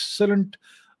have an excellent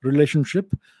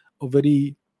relationship, a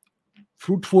very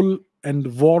fruitful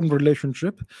and warm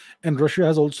relationship. And Russia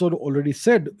has also already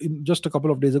said in just a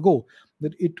couple of days ago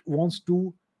that it wants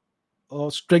to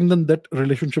strengthen that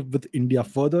relationship with India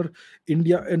further.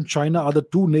 India and China are the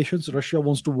two nations Russia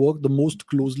wants to work the most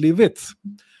closely with.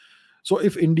 So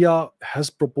if India has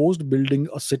proposed building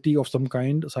a city of some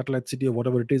kind, a satellite city or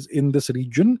whatever it is in this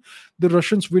region, the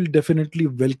Russians will definitely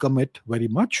welcome it very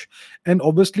much. And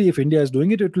obviously, if India is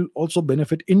doing it, it will also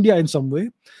benefit India in some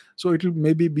way. So it will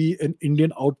maybe be an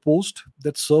Indian outpost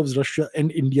that serves Russia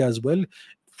and India as well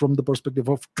from the perspective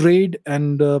of trade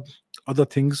and other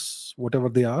things, whatever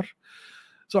they are.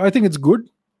 So I think it's good.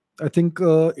 I think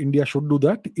India should do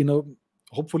that.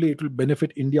 Hopefully it will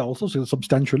benefit India also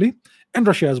substantially and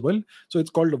Russia as well. So it's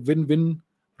called a win-win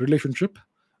relationship.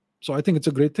 So I think it's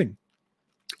a great thing.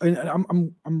 And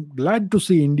I'm glad to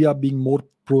see India being more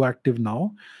proactive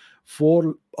now.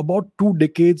 For about 2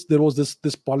 decades, there was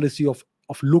this policy of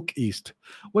look east.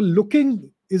 Well,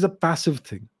 looking is a passive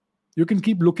thing. You can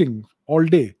keep looking all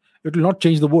day. It will not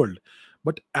change the world.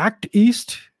 But act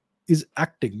east is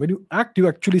acting. When you act, you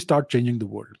actually start changing the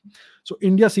world. So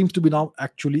India seems to be now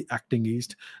actually acting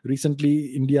east. Recently,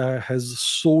 India has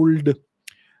sold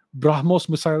BrahMos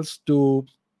missiles to,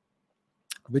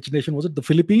 which nation was it? The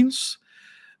Philippines.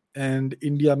 And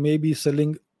India may be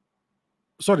selling,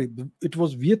 sorry, it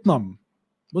was Vietnam.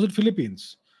 Was it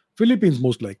Philippines? Philippines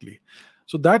most likely.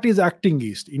 So that is acting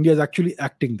east. India is actually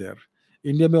acting there.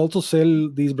 India may also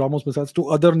sell these BrahMos missiles to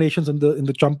other nations in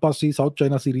the Champa Sea, South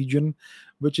China Sea region,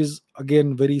 which is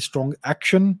again very strong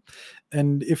action.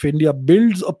 And if India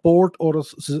builds a port or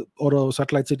a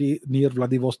satellite city near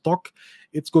Vladivostok,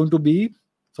 it's going to be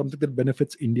something that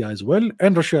benefits India as well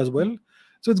and Russia as well.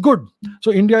 So it's good.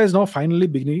 So India is now finally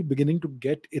beginning to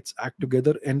get its act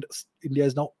together, and India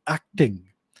is now acting.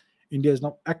 India is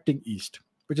now acting east,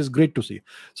 which is great to see.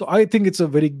 So I think it's a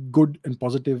very good and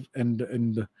positive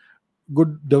and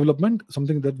good development,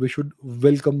 something that we should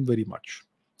welcome very much.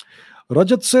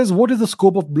 Rajat says, what is the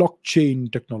scope of blockchain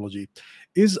technology?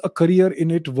 Is a career in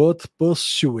it worth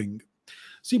pursuing?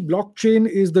 See, blockchain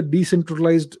is the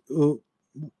decentralized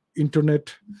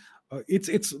internet.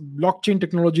 It's blockchain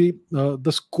technology.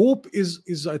 The scope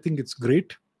is I think it's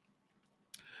great.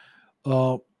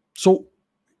 So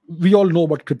we all know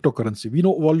about cryptocurrency, we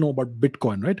know all know about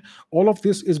Bitcoin, right? All of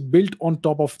this is built on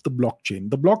top of the blockchain.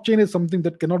 The blockchain is something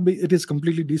that cannot be, it is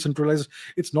completely decentralized.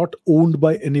 It's not owned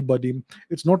by anybody,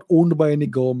 it's not owned by any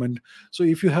government. So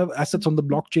if you have assets on the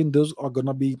blockchain, those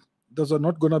are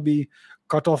not going to be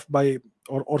cut off by,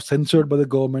 or censored by the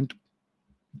government.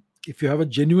 If you have a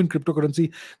genuine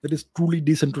cryptocurrency that is truly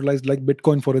decentralized, like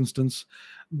Bitcoin for instance,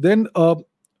 then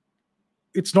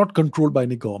it's not controlled by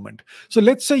any government. So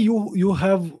let's say you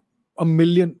have a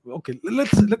million, okay,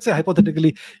 let's say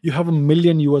hypothetically you have $1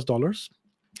 million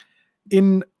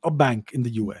in a bank in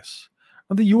the US,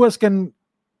 and the US can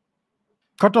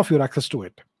cut off your access to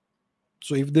it.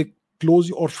 So if they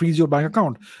close or freeze your bank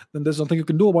account, then there's nothing you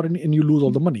can do about it, and you lose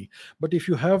all the money. But if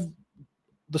you have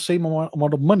the same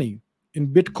amount of money in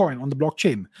Bitcoin on the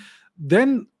blockchain,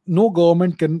 then no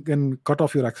government can cut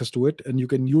off your access to it, and you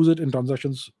can use it in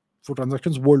transactions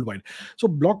worldwide. So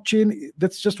blockchain,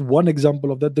 that's just one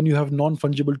example of that. Then you have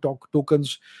non-fungible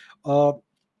tokens, uh,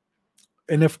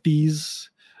 NFTs,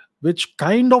 which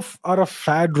kind of are a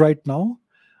fad right now,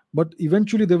 but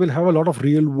eventually they will have a lot of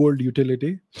real world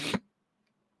utility.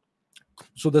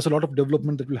 So there's a lot of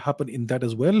development that will happen in that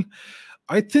as well.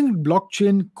 I think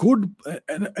blockchain could,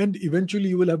 and eventually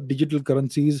you will have digital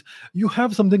currencies. You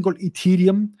have something called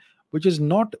Ethereum, which is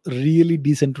not really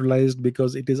decentralized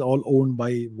because it is all owned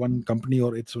by one company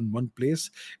or it's in one place.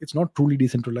 It's not truly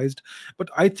decentralized. But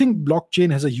I think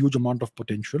blockchain has a huge amount of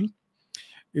potential.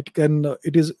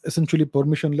 It is essentially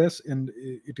permissionless, and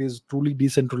it is truly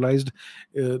decentralized.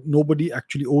 Nobody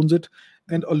actually owns it,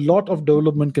 and a lot of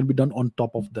development can be done on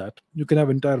top of that. You can have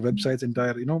entire websites,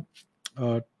 entire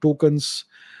tokens.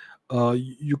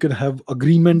 You can have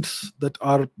agreements that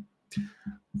are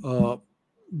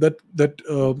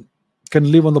that can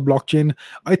live on the blockchain.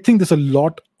 I think there's a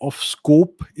lot of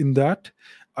scope in that.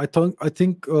 I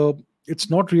think it's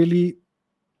not really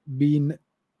been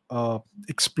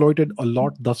exploited a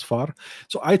lot thus far.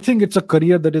 So I think it's a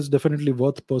career that is definitely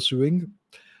worth pursuing.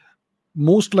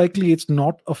 Most likely, it's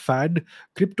not a fad.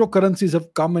 Cryptocurrencies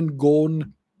have come and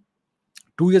gone.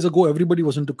 2 years ago, everybody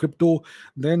was into crypto.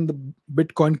 Then the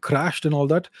Bitcoin crashed and all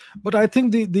that. But I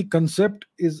think the concept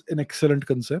is an excellent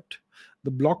concept.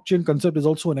 The blockchain concept is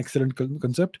also an excellent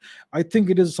concept. I think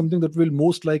it is something that will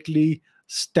most likely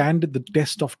stand the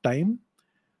test of time.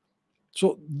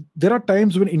 So there are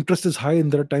times when interest is high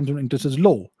and there are times when interest is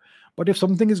low. But if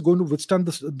something is going to withstand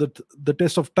the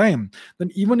test of time,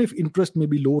 then even if interest may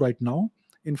be low right now,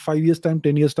 in 5 years' time,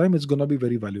 10 years' time, it's going to be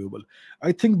very valuable.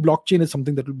 I think blockchain is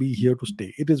something that will be here to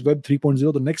stay. It is Web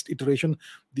 3.0, the next iteration,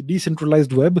 the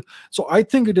decentralized web. So I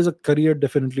think it is a career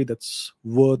definitely that's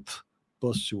worth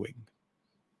pursuing.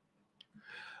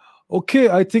 Okay,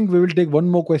 I think we will take one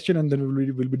more question and then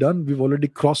we'll be done. We've already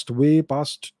crossed way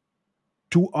past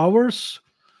 2 hours.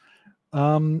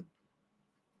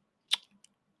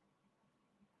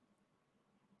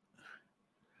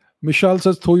 Michelle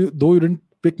says, though you didn't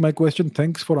pick my question,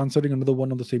 thanks for answering another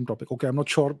one on the same topic. Okay, I'm not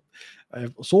sure. I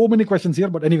have so many questions here,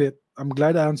 but anyway, I'm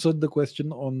glad I answered the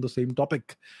question on the same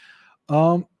topic.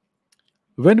 When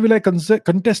will I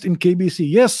contest in KBC?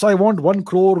 Yes, I want 1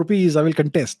 crore rupees. I will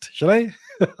contest. Shall I?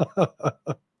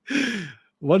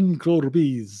 1 crore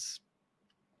rupees.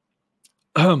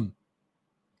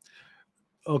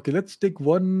 Okay, let's take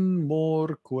one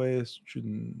more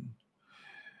question.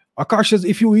 Akash says,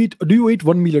 do you eat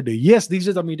 1 meal a day? Yes, these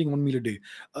days I'm eating 1 meal a day.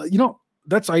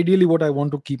 That's ideally what I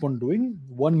want to keep on doing,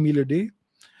 1 meal a day.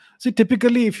 See,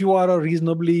 typically, if you are a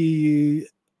reasonably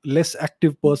less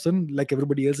active person, like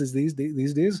everybody else is these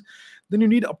days, then you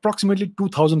need approximately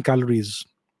 2,000 calories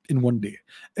in one day.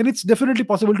 And it's definitely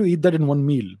possible to eat that in 1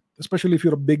 meal, especially if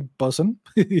you're a big person.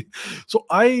 So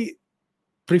I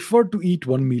prefer to eat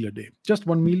 1 meal a day, just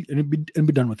 1 meal, and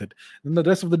be done with it. And the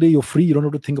rest of the day, you're free. You don't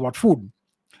have to think about food.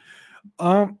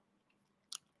 So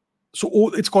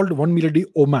it's called 1 meal a day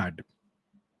OMAD.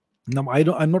 Now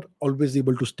I'm not always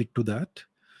able to stick to that.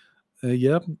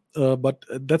 But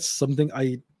that's something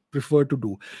I prefer to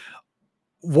do.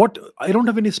 What I don't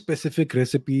have any specific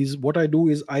recipes. What I do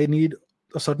is I need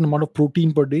a certain amount of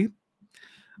protein per day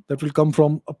that will come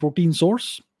from a protein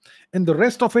source, and the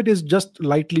rest of it is just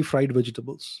lightly fried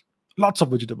vegetables, lots of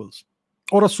vegetables,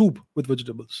 or a soup with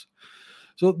vegetables.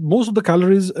 So most of the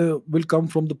calories will come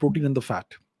from the protein and the fat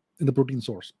in the protein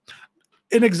source.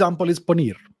 An example is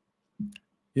paneer.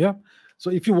 Yeah.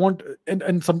 So if you want,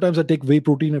 and sometimes I take whey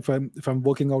protein if I'm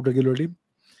working out regularly.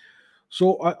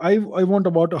 So I want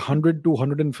about 100 to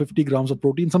 150 grams of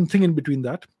protein, something in between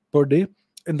that per day,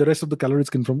 and the rest of the calories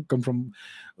come from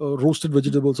roasted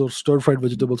vegetables or stir fried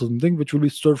vegetables or something, which will be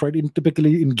stir fried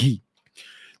typically in ghee.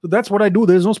 So that's what I do.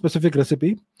 There is no specific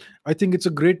recipe. I think it's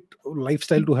a great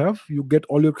lifestyle to have. You get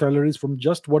all your calories from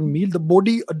just one meal. The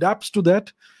body adapts to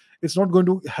that. It's not going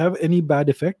to have any bad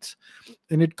effects,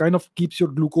 and it kind of keeps your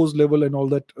glucose level and all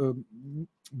that,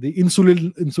 the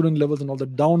insulin levels and all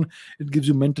that down. It gives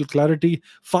you mental clarity.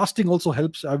 Fasting also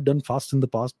helps. I've done fasts in the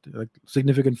past, like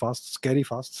significant fasts, scary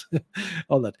fasts,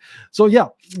 all that. So yeah,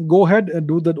 go ahead and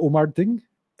do that OMAD thing,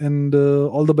 and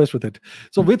all the best with it.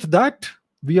 So with that,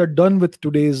 we are done with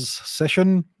today's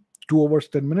session. 2 hours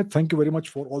 10 minutes. Thank you very much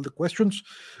for all the questions.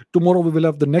 Tomorrow we will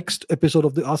have the next episode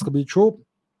of the Ask Abhijit show,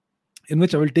 in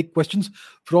which I will take questions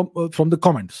from the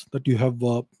comments that you have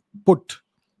put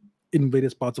in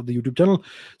various parts of the YouTube channel.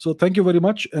 So thank you very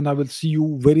much, and I will see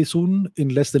you very soon in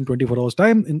less than 24 hours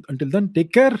time. Until then,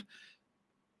 take care.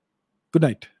 Good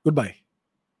night. Goodbye.